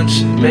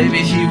bunch. Maybe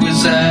he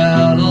was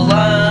out of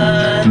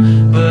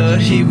line, but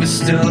he was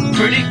still a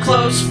pretty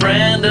close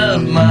friend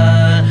of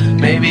mine.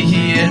 Maybe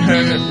he had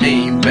hurt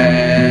me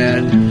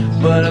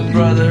bad, but a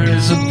brother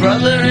is a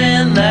brother,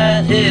 and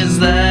that is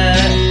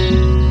that.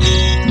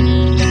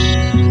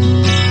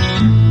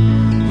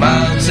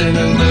 Mom's in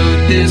a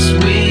mood this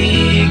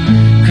week,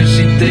 'cause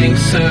she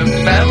thinks her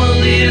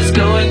family is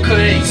going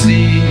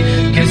crazy.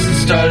 Guess it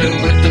started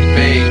with the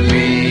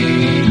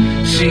baby.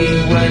 She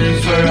went in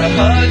for a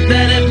hug,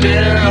 then it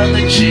bit her on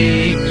the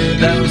cheek.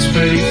 That was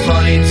pretty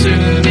funny to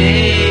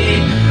me,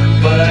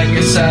 but I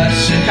guess I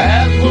should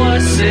have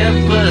more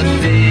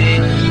sympathy.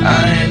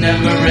 I ain't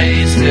never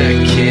raised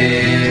a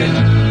kid,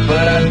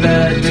 but I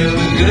bet I'd do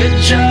a good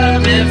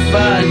job if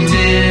I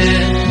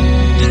did.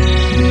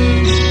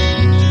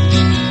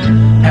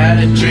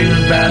 Had a dream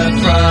about a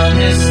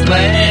promised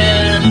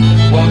land,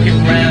 walking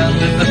around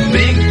with a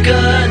big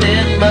gun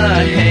in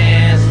my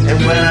hand. And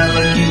when I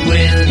look you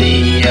in the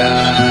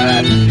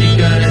eye, you're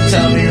gonna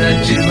tell me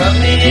that you love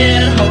me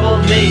and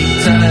hold me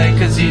tight,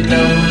 'cause you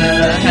know that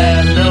I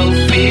have no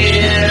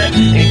fear.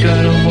 Ain't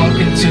gonna walk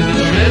into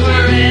the river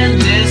and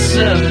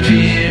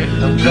disappear.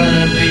 I'm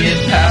gonna be a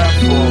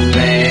powerful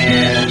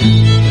man,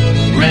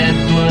 red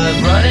blood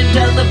running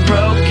down the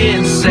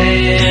broken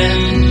sand.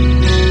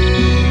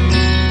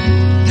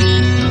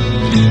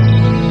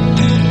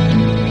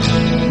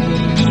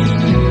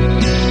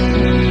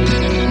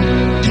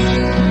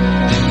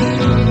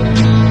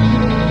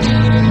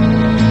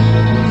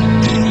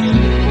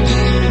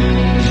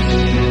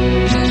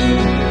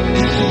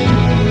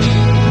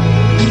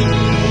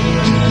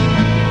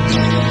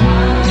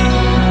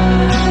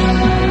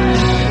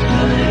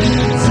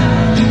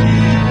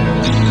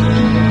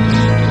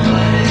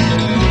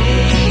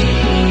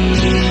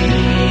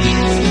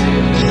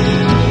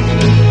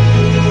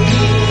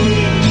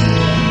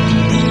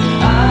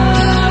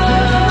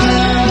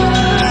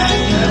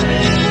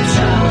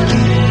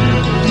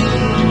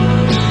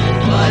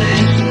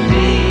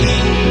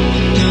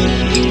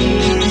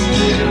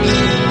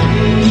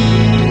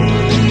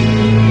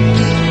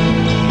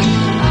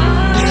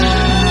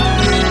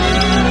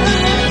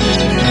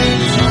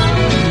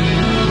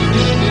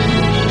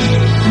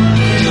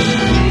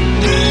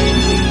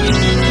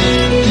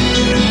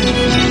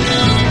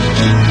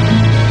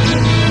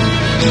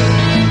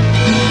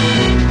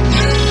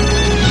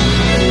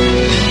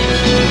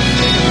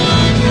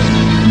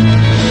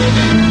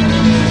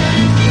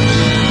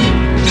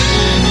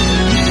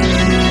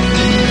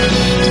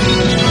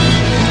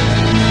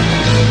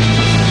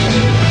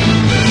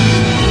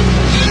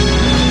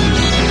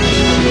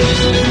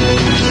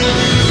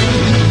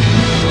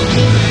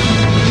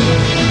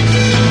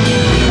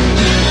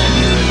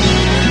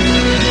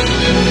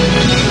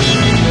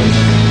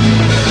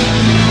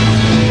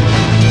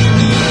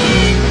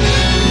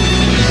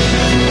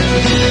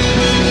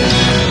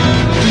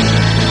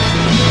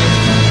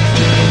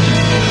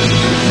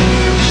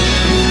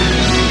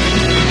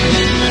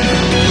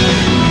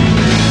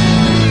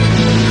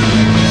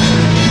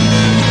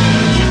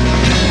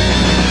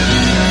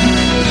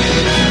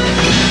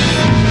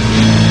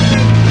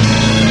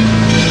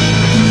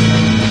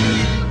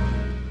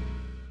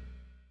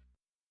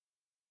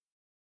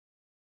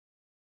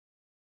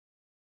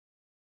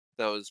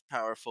 That was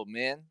Powerful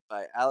Man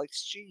by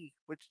Alex G.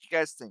 What did you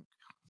guys think?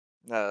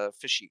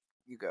 Fishy,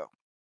 you go.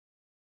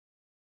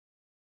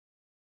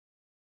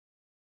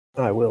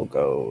 I will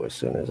go as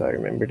soon as I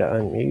remember to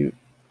unmute.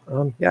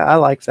 Yeah, I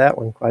liked that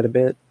one quite a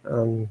bit.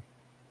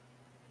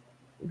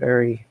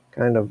 Very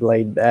kind of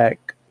laid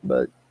back,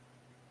 but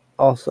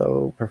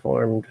also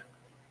performed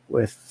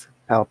with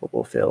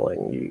palpable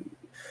feeling.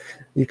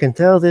 You can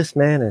tell this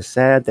man is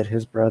sad that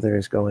his brother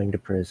is going to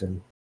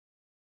prison.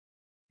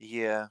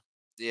 Yeah,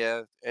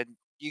 and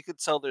you could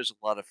tell there's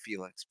a lot of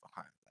feelings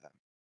behind that.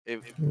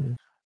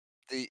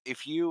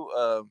 If you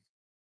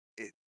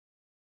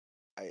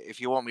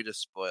if you want me to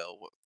spoil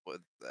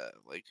what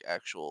like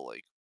actual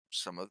like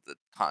some of the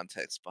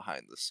context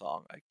behind the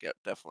song, I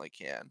definitely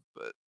can.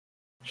 But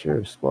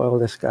Sure, spoil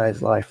this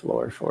guy's life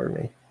lore for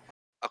me.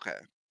 okay,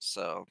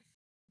 so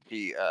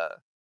he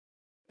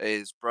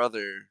his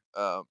brother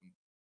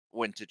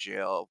went to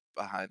jail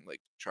behind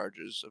like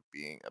charges of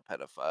being a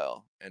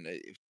pedophile, and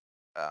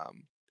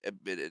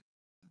admitted,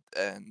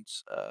 and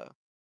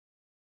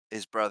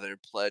his brother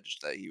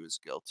pledged that he was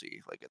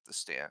guilty, like at the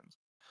stand,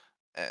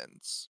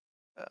 and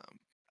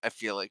I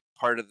feel like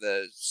part of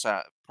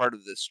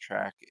this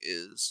track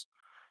is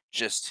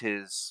just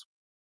his,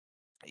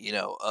 you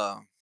know,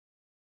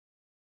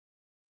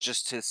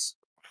 just his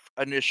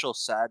initial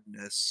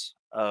sadness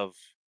of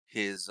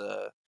his,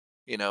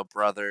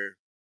 brother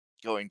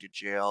going to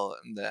jail,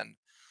 and then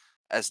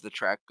as the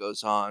track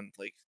goes on,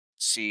 like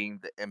seeing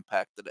the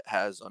impact that it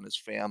has on his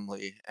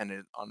family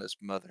and on his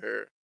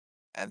mother,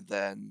 and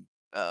then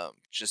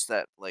just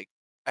that like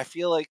I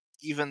feel like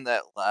even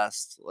that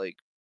last like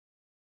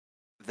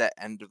that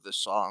end of the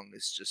song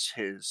is just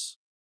his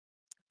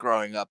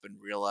growing up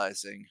and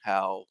realizing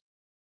how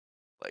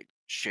like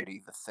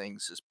shitty the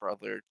things his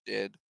brother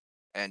did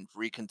and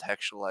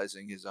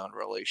recontextualizing his own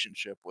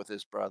relationship with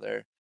his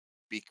brother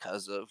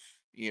because of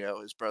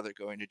his brother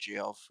going to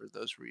jail for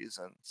those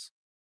reasons.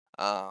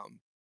 Um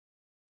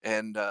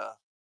and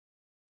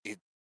it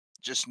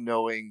just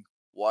knowing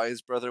why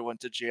his brother went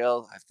to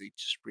jail, I think,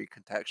 just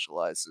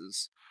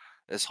recontextualizes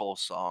this whole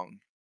song.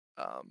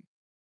 um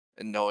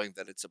and knowing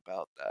that it's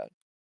about that,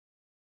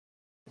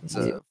 it's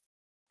Yeah, a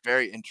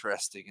very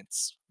interesting,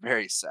 it's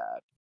very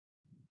sad.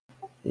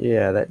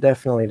 yeah, that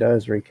definitely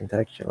does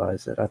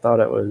recontextualize it. I thought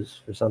it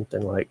was for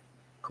something like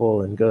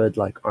cool and good,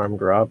 like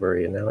armed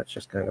robbery, and now it's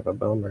just kind of a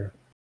bummer.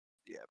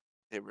 Yeah,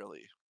 it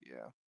really,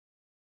 yeah.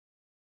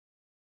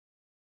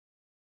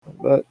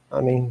 But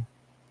I mean,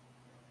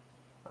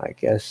 I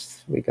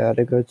guess we got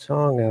a good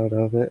song out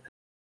of it.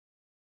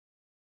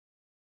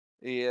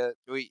 Yeah,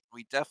 we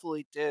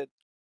definitely did.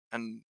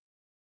 And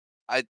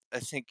I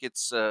think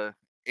it's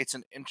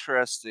an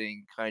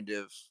interesting kind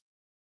of,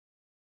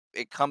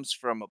 it comes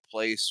from a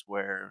place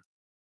where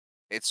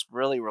it's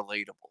really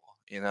relatable,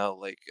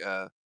 like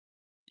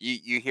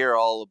you hear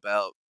all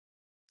about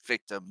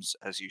victims,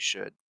 as you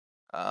should,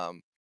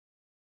 um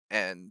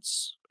and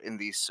in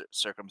these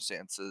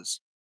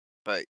circumstances,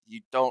 but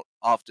you don't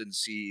often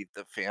see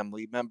the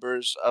family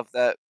members of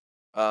that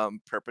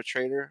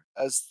perpetrator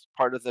as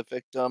part of the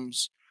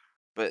victims,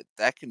 but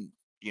that can,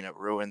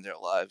 ruin their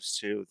lives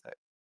too. That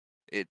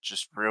it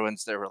just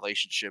ruins their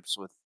relationships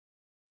with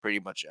pretty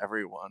much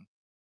everyone.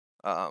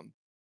 Um,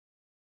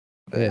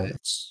 Yeah,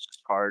 it's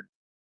just hard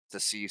to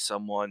see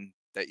someone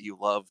that you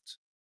loved,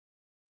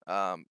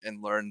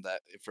 and learn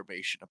that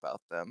information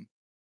about them.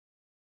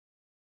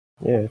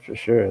 yeah, for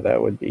sure.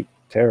 That would be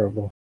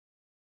terrible,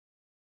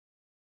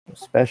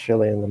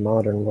 especially in the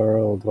modern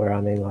world where,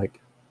 I mean, like,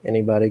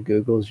 anybody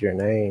Googles your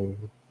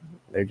name,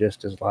 they're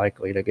just as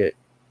likely to get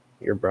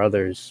your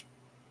brother's,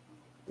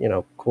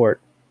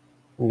 court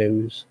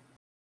news.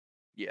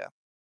 Yeah,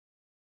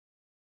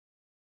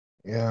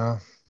 Yeah.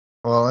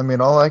 Well, I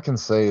mean, all I can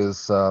say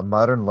is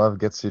modern love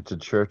gets you to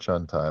church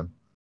on time.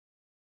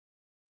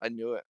 I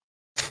knew it.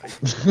 I knew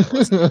that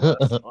wasn't the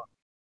best song.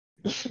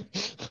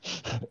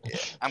 Yeah,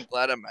 I'm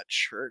glad I'm at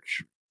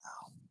church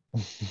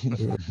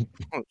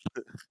now.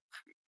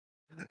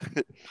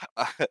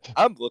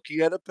 I'm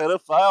looking at a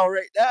pedophile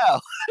right now.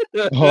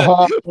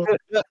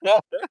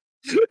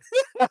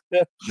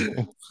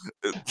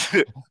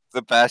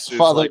 The pastor's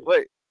Father, like,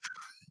 wait.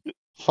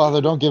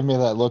 Father, don't give me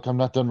that look. I'm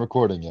not done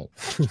recording yet.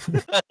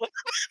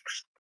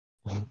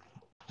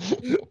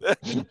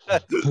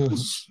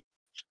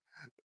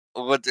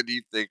 What did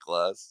you think,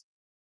 Les?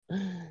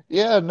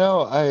 Yeah,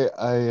 no,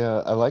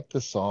 I like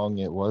the song.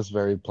 It was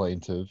very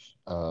plaintive,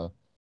 uh,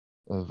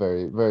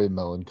 very very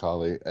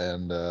melancholy,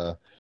 and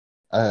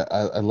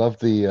I love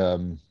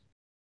the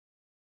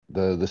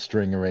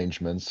string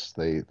arrangements.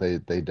 They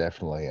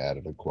definitely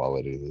added a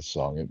quality to the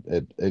song.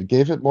 It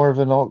gave it more of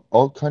an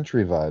alt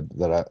country vibe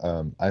that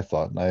I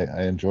thought, and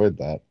I enjoyed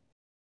that.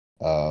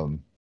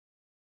 Um,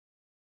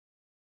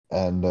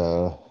 and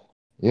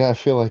yeah, I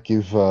feel like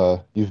you've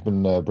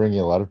been bringing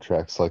a lot of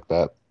tracks like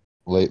that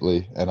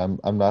lately, and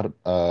I'm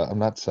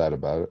not sad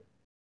about it.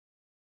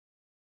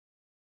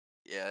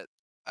 Yeah,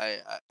 I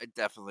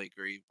definitely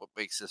agree. What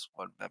makes this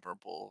one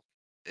memorable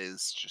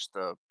is just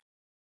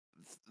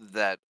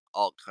that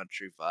alt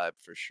country vibe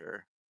for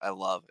sure. I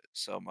love it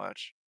so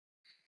much.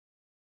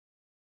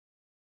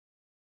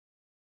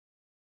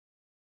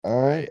 All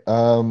Right.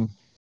 right,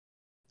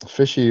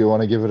 Fishy, you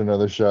want to give it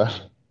another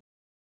shot?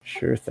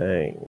 Sure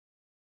thing.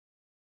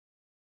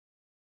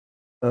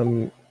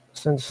 Um,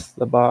 since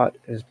the bot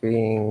is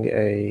being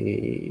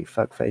a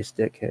fuckface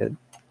dickhead,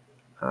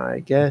 I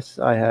guess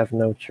I have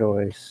no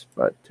choice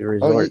but to Oh,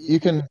 resort. you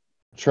can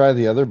try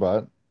the other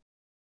bot,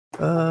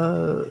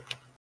 Uh,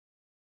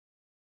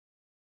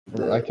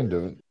 or I the, can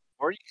do it.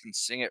 Or you can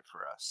sing it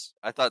for us.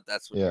 I thought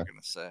that's what you Yeah. were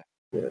gonna say.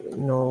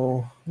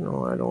 no,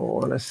 no, I don't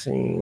want to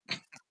sing.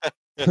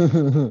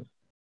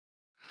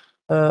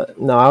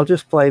 No, I'll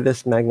just play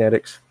this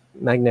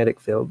magnetic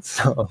field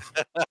song.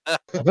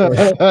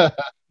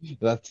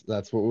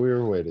 That's what we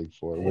were waiting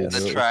for. We The knew Yes,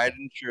 it was tried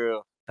and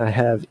true. I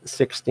have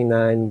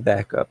 69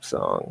 backup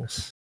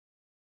songs.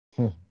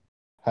 coming.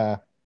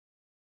 Ha.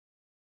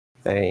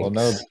 Well,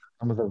 no, Thanks.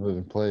 some of them have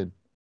been played.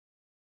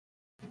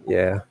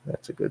 Yeah,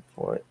 that's a good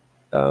point.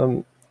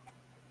 Um,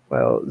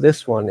 well,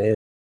 this one is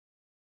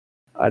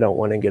I Don't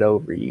Want to Get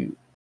Over You.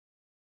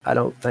 I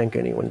don't think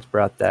anyone's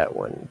brought that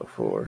one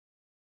before.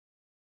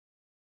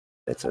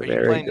 It's a Are you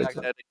very playing good song.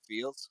 Magnetic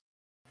Fields?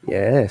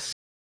 Yes,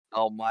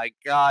 Oh my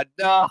god,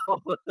 no!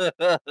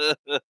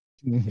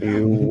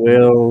 you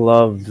will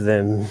love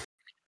them.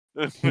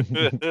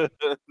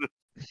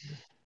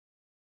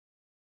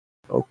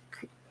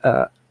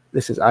 Okay.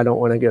 This is I Don't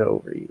Want to Get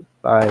Over You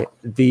by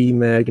The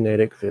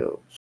Magnetic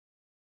Fields.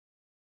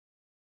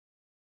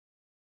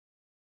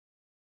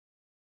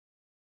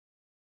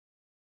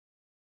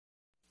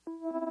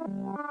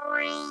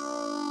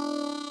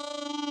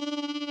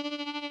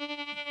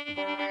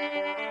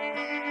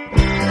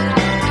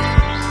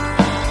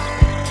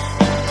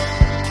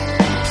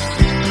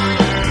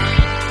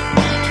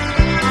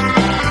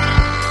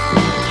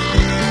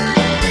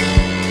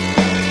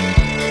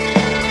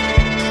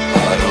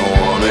 I don't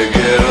wanna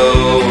get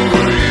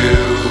over you.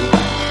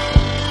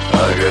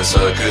 I guess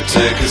I could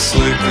take a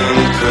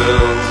sleeping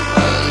pill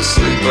and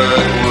sleep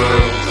back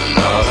well and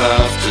not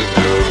have to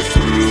go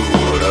through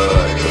what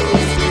I go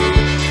through.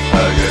 I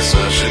guess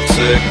I should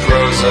take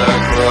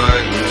Prozac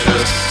right and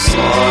just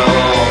smile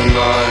all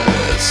night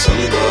at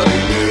somebody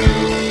new.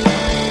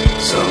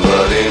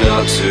 Somebody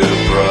not too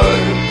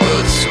bright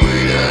but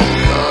sweet and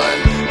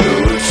kind, who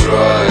would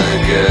try to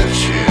get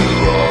you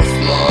off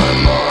my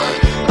mind.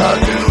 I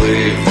could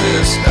leave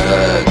this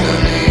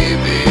agony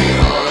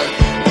behind,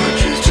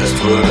 which is just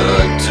what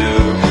I'd do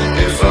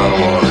if I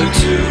wanted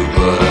to,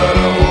 but I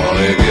don't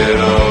wanna get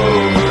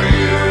over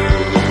you.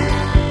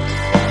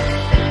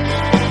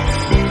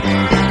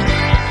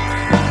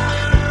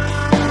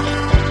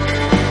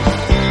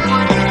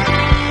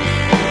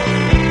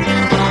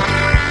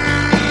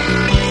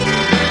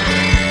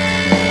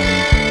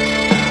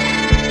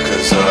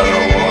 Cause I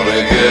don't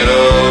wanna get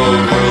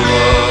over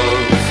love.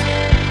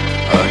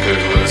 I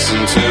could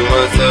listen to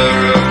my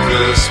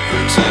therapist,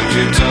 pretend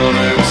you don't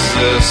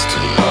exist,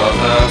 and not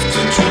have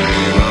to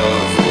dream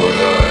of what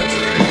I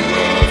dream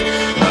of.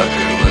 I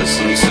could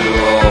listen to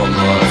all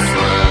my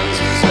friends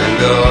and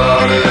go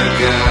out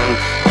again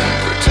and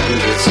pretend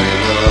it's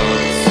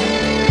enough.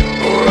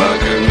 Or I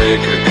could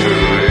make a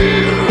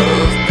career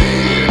of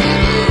being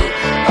blue.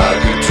 I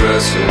could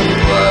dress in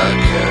black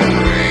and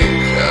read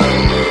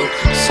Camus,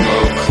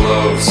 smoke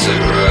cloves,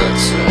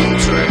 cigarettes, and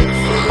drink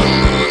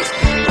vermouth.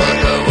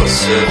 Like I was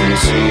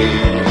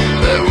 17,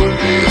 that would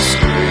be a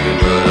scream,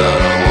 but I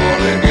don't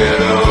wanna get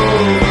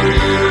over you.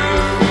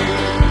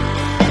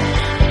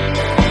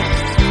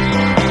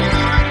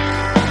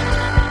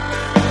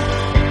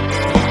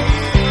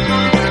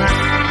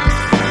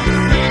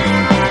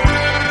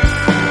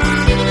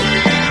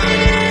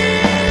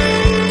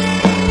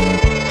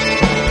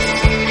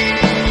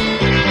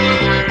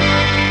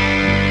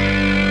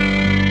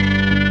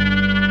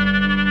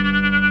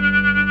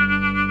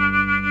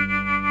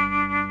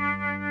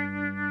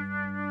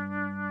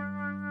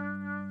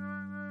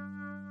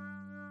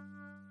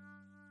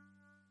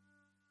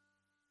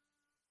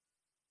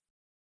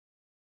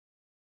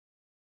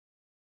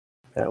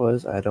 That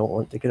was I Don't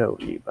Want to Get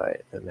Over You by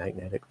The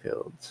Magnetic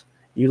Fields.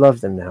 You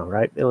love them now,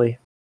 right, Billy?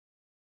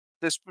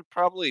 This would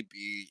probably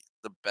be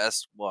the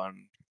best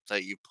one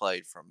that you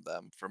played from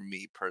them, for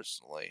me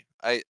personally.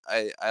 I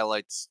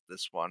liked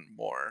this one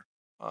more.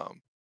 I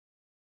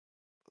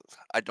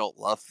don't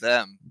love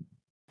them,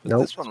 but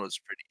Nope. this one was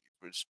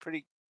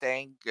pretty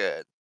dang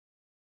good.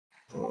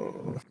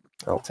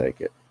 I'll take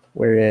it.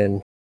 We're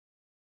in.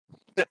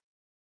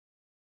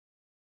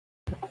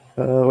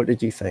 What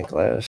did you think,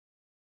 Les?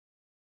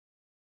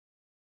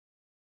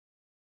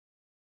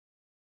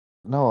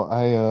 No,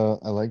 I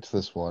liked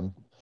this one.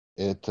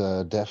 It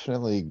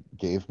definitely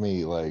gave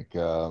me like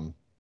car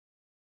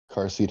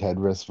seat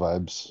headrest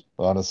vibes,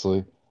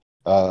 honestly.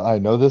 I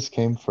know this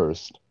came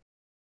first,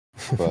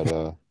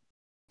 but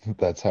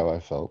that's how I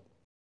felt.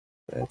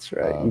 That's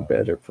right. You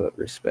better put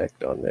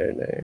respect on their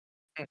name.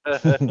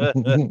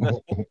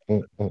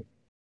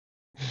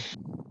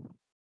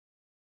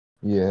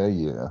 Yeah,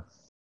 yeah.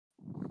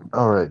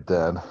 All right,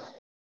 Dad.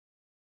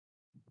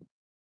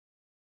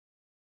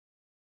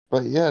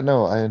 But yeah,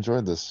 no, I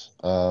enjoyed this.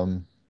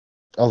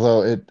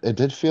 Although it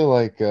did feel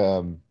like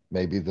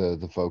maybe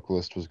the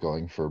vocalist was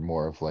going for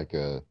more of like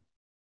a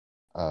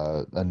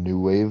new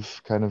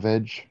wave kind of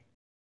edge.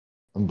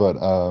 But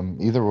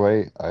either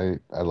way, I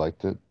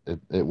liked it.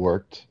 It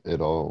worked.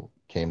 It all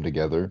came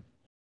together.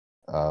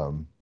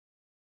 Feel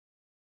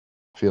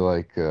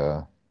like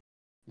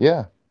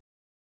yeah,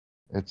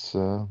 it's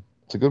a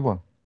good one.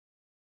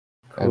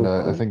 And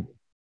Cool.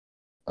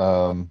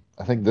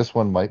 I think this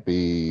one might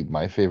be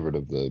my favorite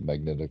of the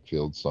Magnetic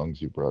Field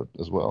songs you brought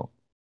as well.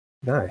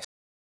 Nice.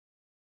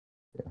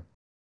 Yeah.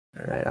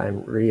 All right,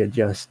 I'm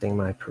readjusting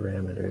my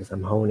parameters.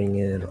 I'm honing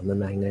in on the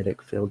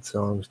magnetic field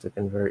songs to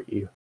convert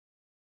you.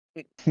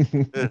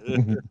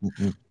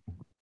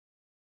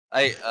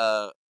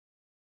 I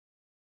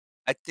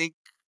think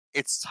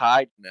it's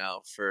tied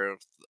now for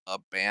a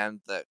band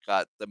that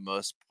got the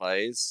most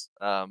plays.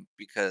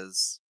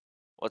 Because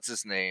what's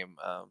his name?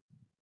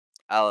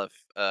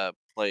 Aleph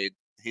played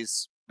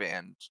his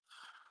band,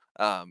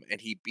 and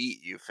he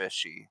beat you,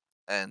 Fishy,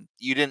 and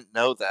you didn't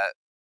know that.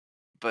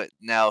 But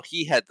now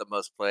he had the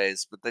most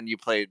plays. But then you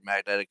played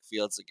Magnetic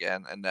Fields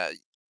again, and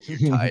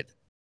You're tied.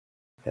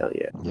 Hell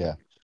yeah. Yeah.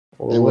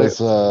 Well, It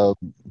was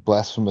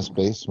Blasphemous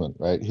Basement,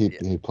 right? He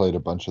Yeah. played a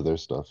bunch of their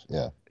stuff.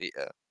 Yeah.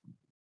 Yeah.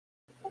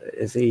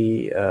 is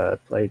he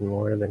played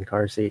more than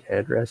Car Seat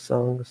Headrest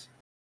songs?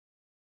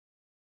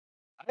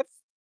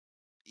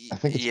 I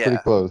think it's pretty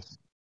Yeah. close.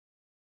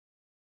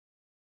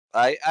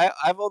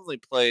 I've only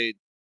played.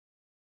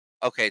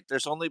 Okay,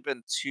 there's only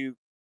been two.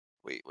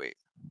 Wait.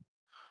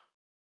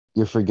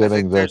 You're I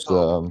forgetting think there's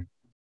that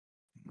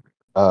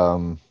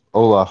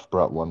Olaf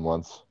brought one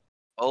once.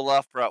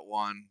 Olaf brought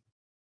one.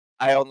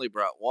 I only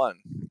brought one.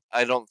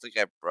 I don't think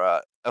I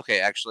brought. Okay,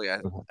 actually,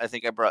 I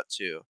think I brought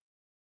two.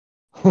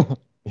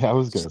 Yeah, I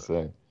was gonna So,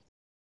 say.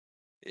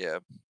 yeah,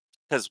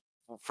 because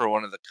for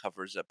one of the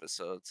covers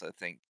episodes, I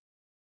think.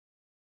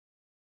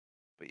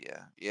 But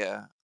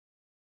yeah.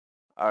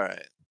 All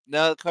right.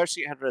 No, the car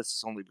seat headrest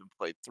has only been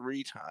played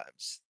 3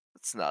 times.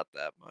 It's not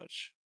that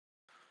much.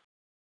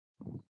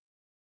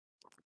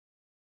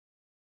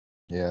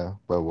 Yeah,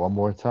 but one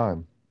more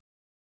time.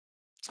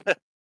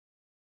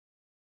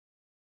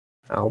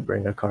 I'll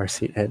bring a Car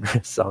Seat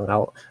Headrest song.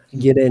 I'll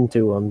get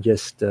into them.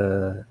 Just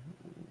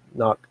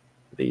knock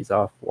these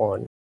off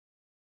one.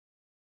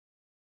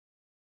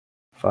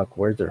 Fuck,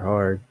 words are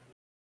hard.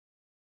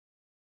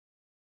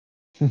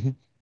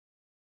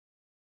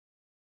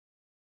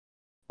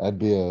 I'd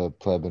be a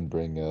pleb and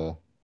bring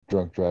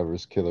Drunk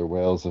Drivers Killer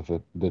Whales if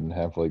it didn't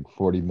have like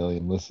 40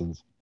 million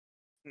listens.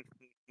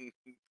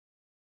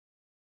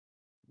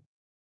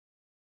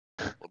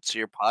 Well, it's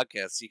your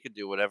podcast. You can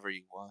do whatever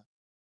you want.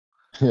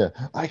 Yeah,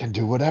 I can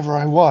do whatever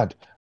I want.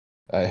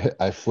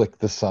 I flick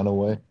the sun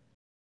away.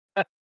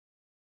 I'm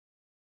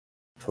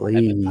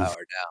Please,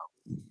 empowered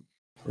now.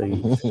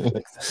 please,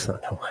 flick the sun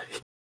away.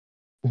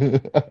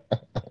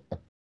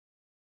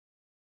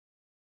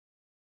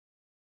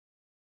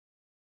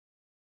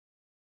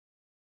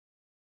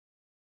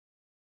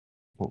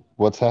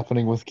 What's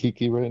happening with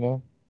Kiki right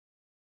now?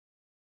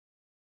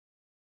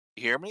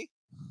 You hear me?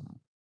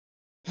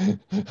 I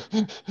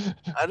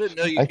didn't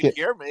know you I could can,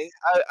 hear me.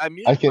 I I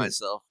muted can,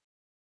 myself.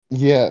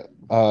 yeah.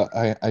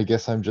 I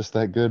guess I'm just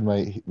that good.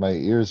 My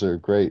ears are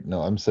great.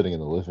 No, I'm sitting in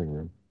the living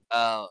room.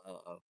 Oh.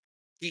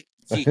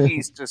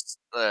 He's just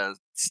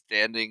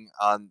standing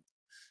on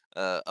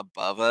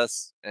above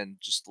us and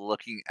just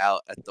looking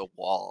out at the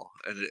wall,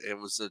 and it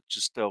was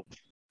just a.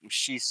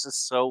 She's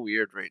just so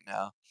weird right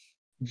now.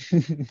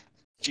 She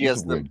She's a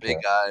has them weird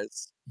big cat.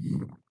 eyes.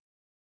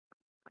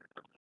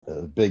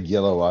 Big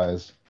yellow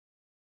eyes.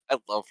 I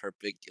love her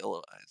big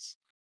yellow eyes.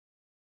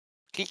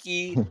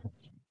 Kiki.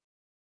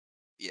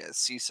 Yeah,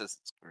 she says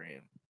it's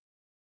green.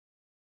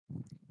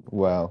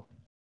 Wow.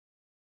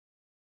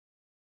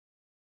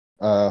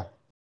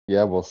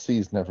 Yeah. Well,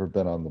 C's never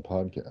been on the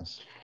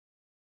podcast.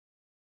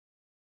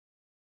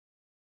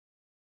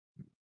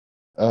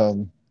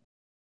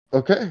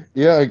 Okay.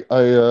 Yeah.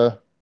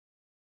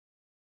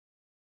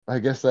 I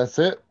guess that's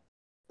it.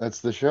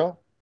 That's the show.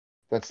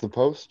 That's the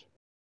post.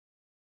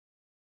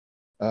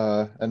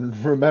 And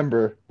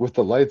remember, with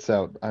the lights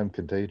out, I'm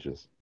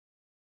contagious.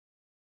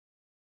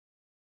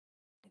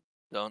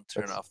 Don't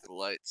turn That's off the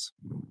lights.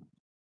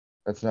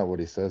 that's not what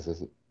he says,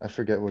 is it? I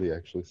forget what he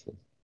actually says.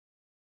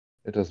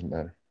 It doesn't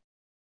matter.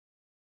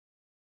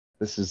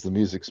 This is the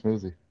Music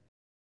Smoothie.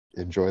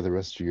 Enjoy the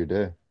rest of your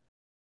day.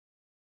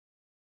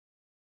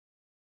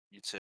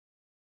 You too.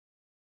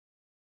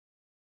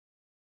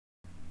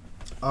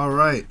 All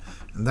right,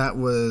 and that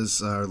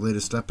was our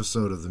latest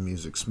episode of the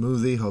Music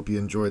Smoothie. Hope you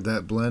enjoyed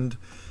that blend.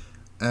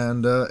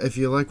 And if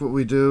you like what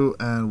we do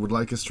and would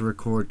like us to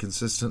record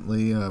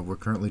consistently, we're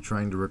currently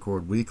trying to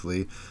record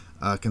weekly.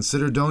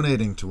 Consider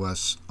donating to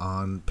us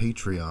on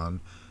Patreon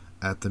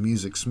at the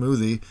Music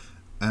Smoothie,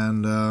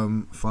 and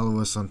follow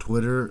us on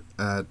Twitter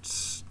at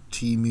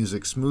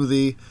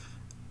tmusicsmoothie,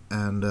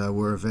 and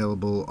we're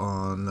available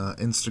on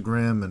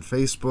Instagram and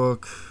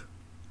Facebook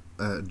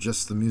at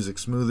just the Music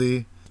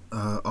Smoothie.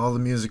 All the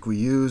music we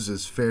use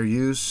is fair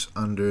use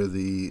under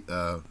the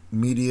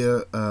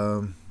media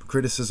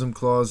criticism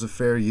clause of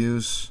fair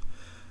use.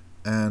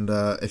 And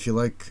if you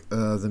like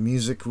the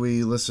music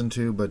we listen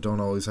to but don't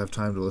always have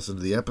time to listen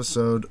to the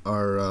episode,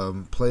 our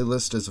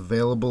playlist is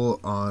available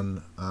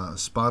on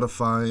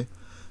Spotify.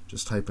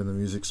 Just type in the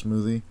Music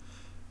Smoothie,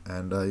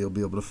 and you'll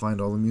be able to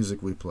find all the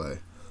music we play.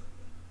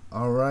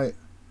 All right.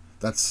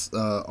 That's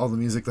all the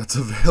music that's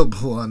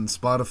available on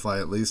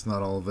Spotify, at least.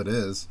 Not all of it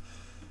is.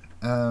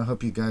 I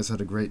hope you guys had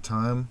a great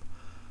time,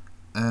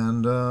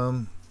 and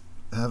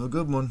have a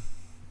good one.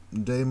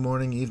 Day,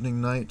 morning,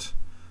 evening, night,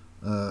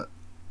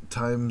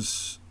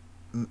 times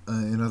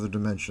in other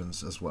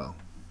dimensions as well.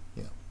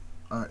 Yeah.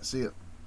 All right, see ya.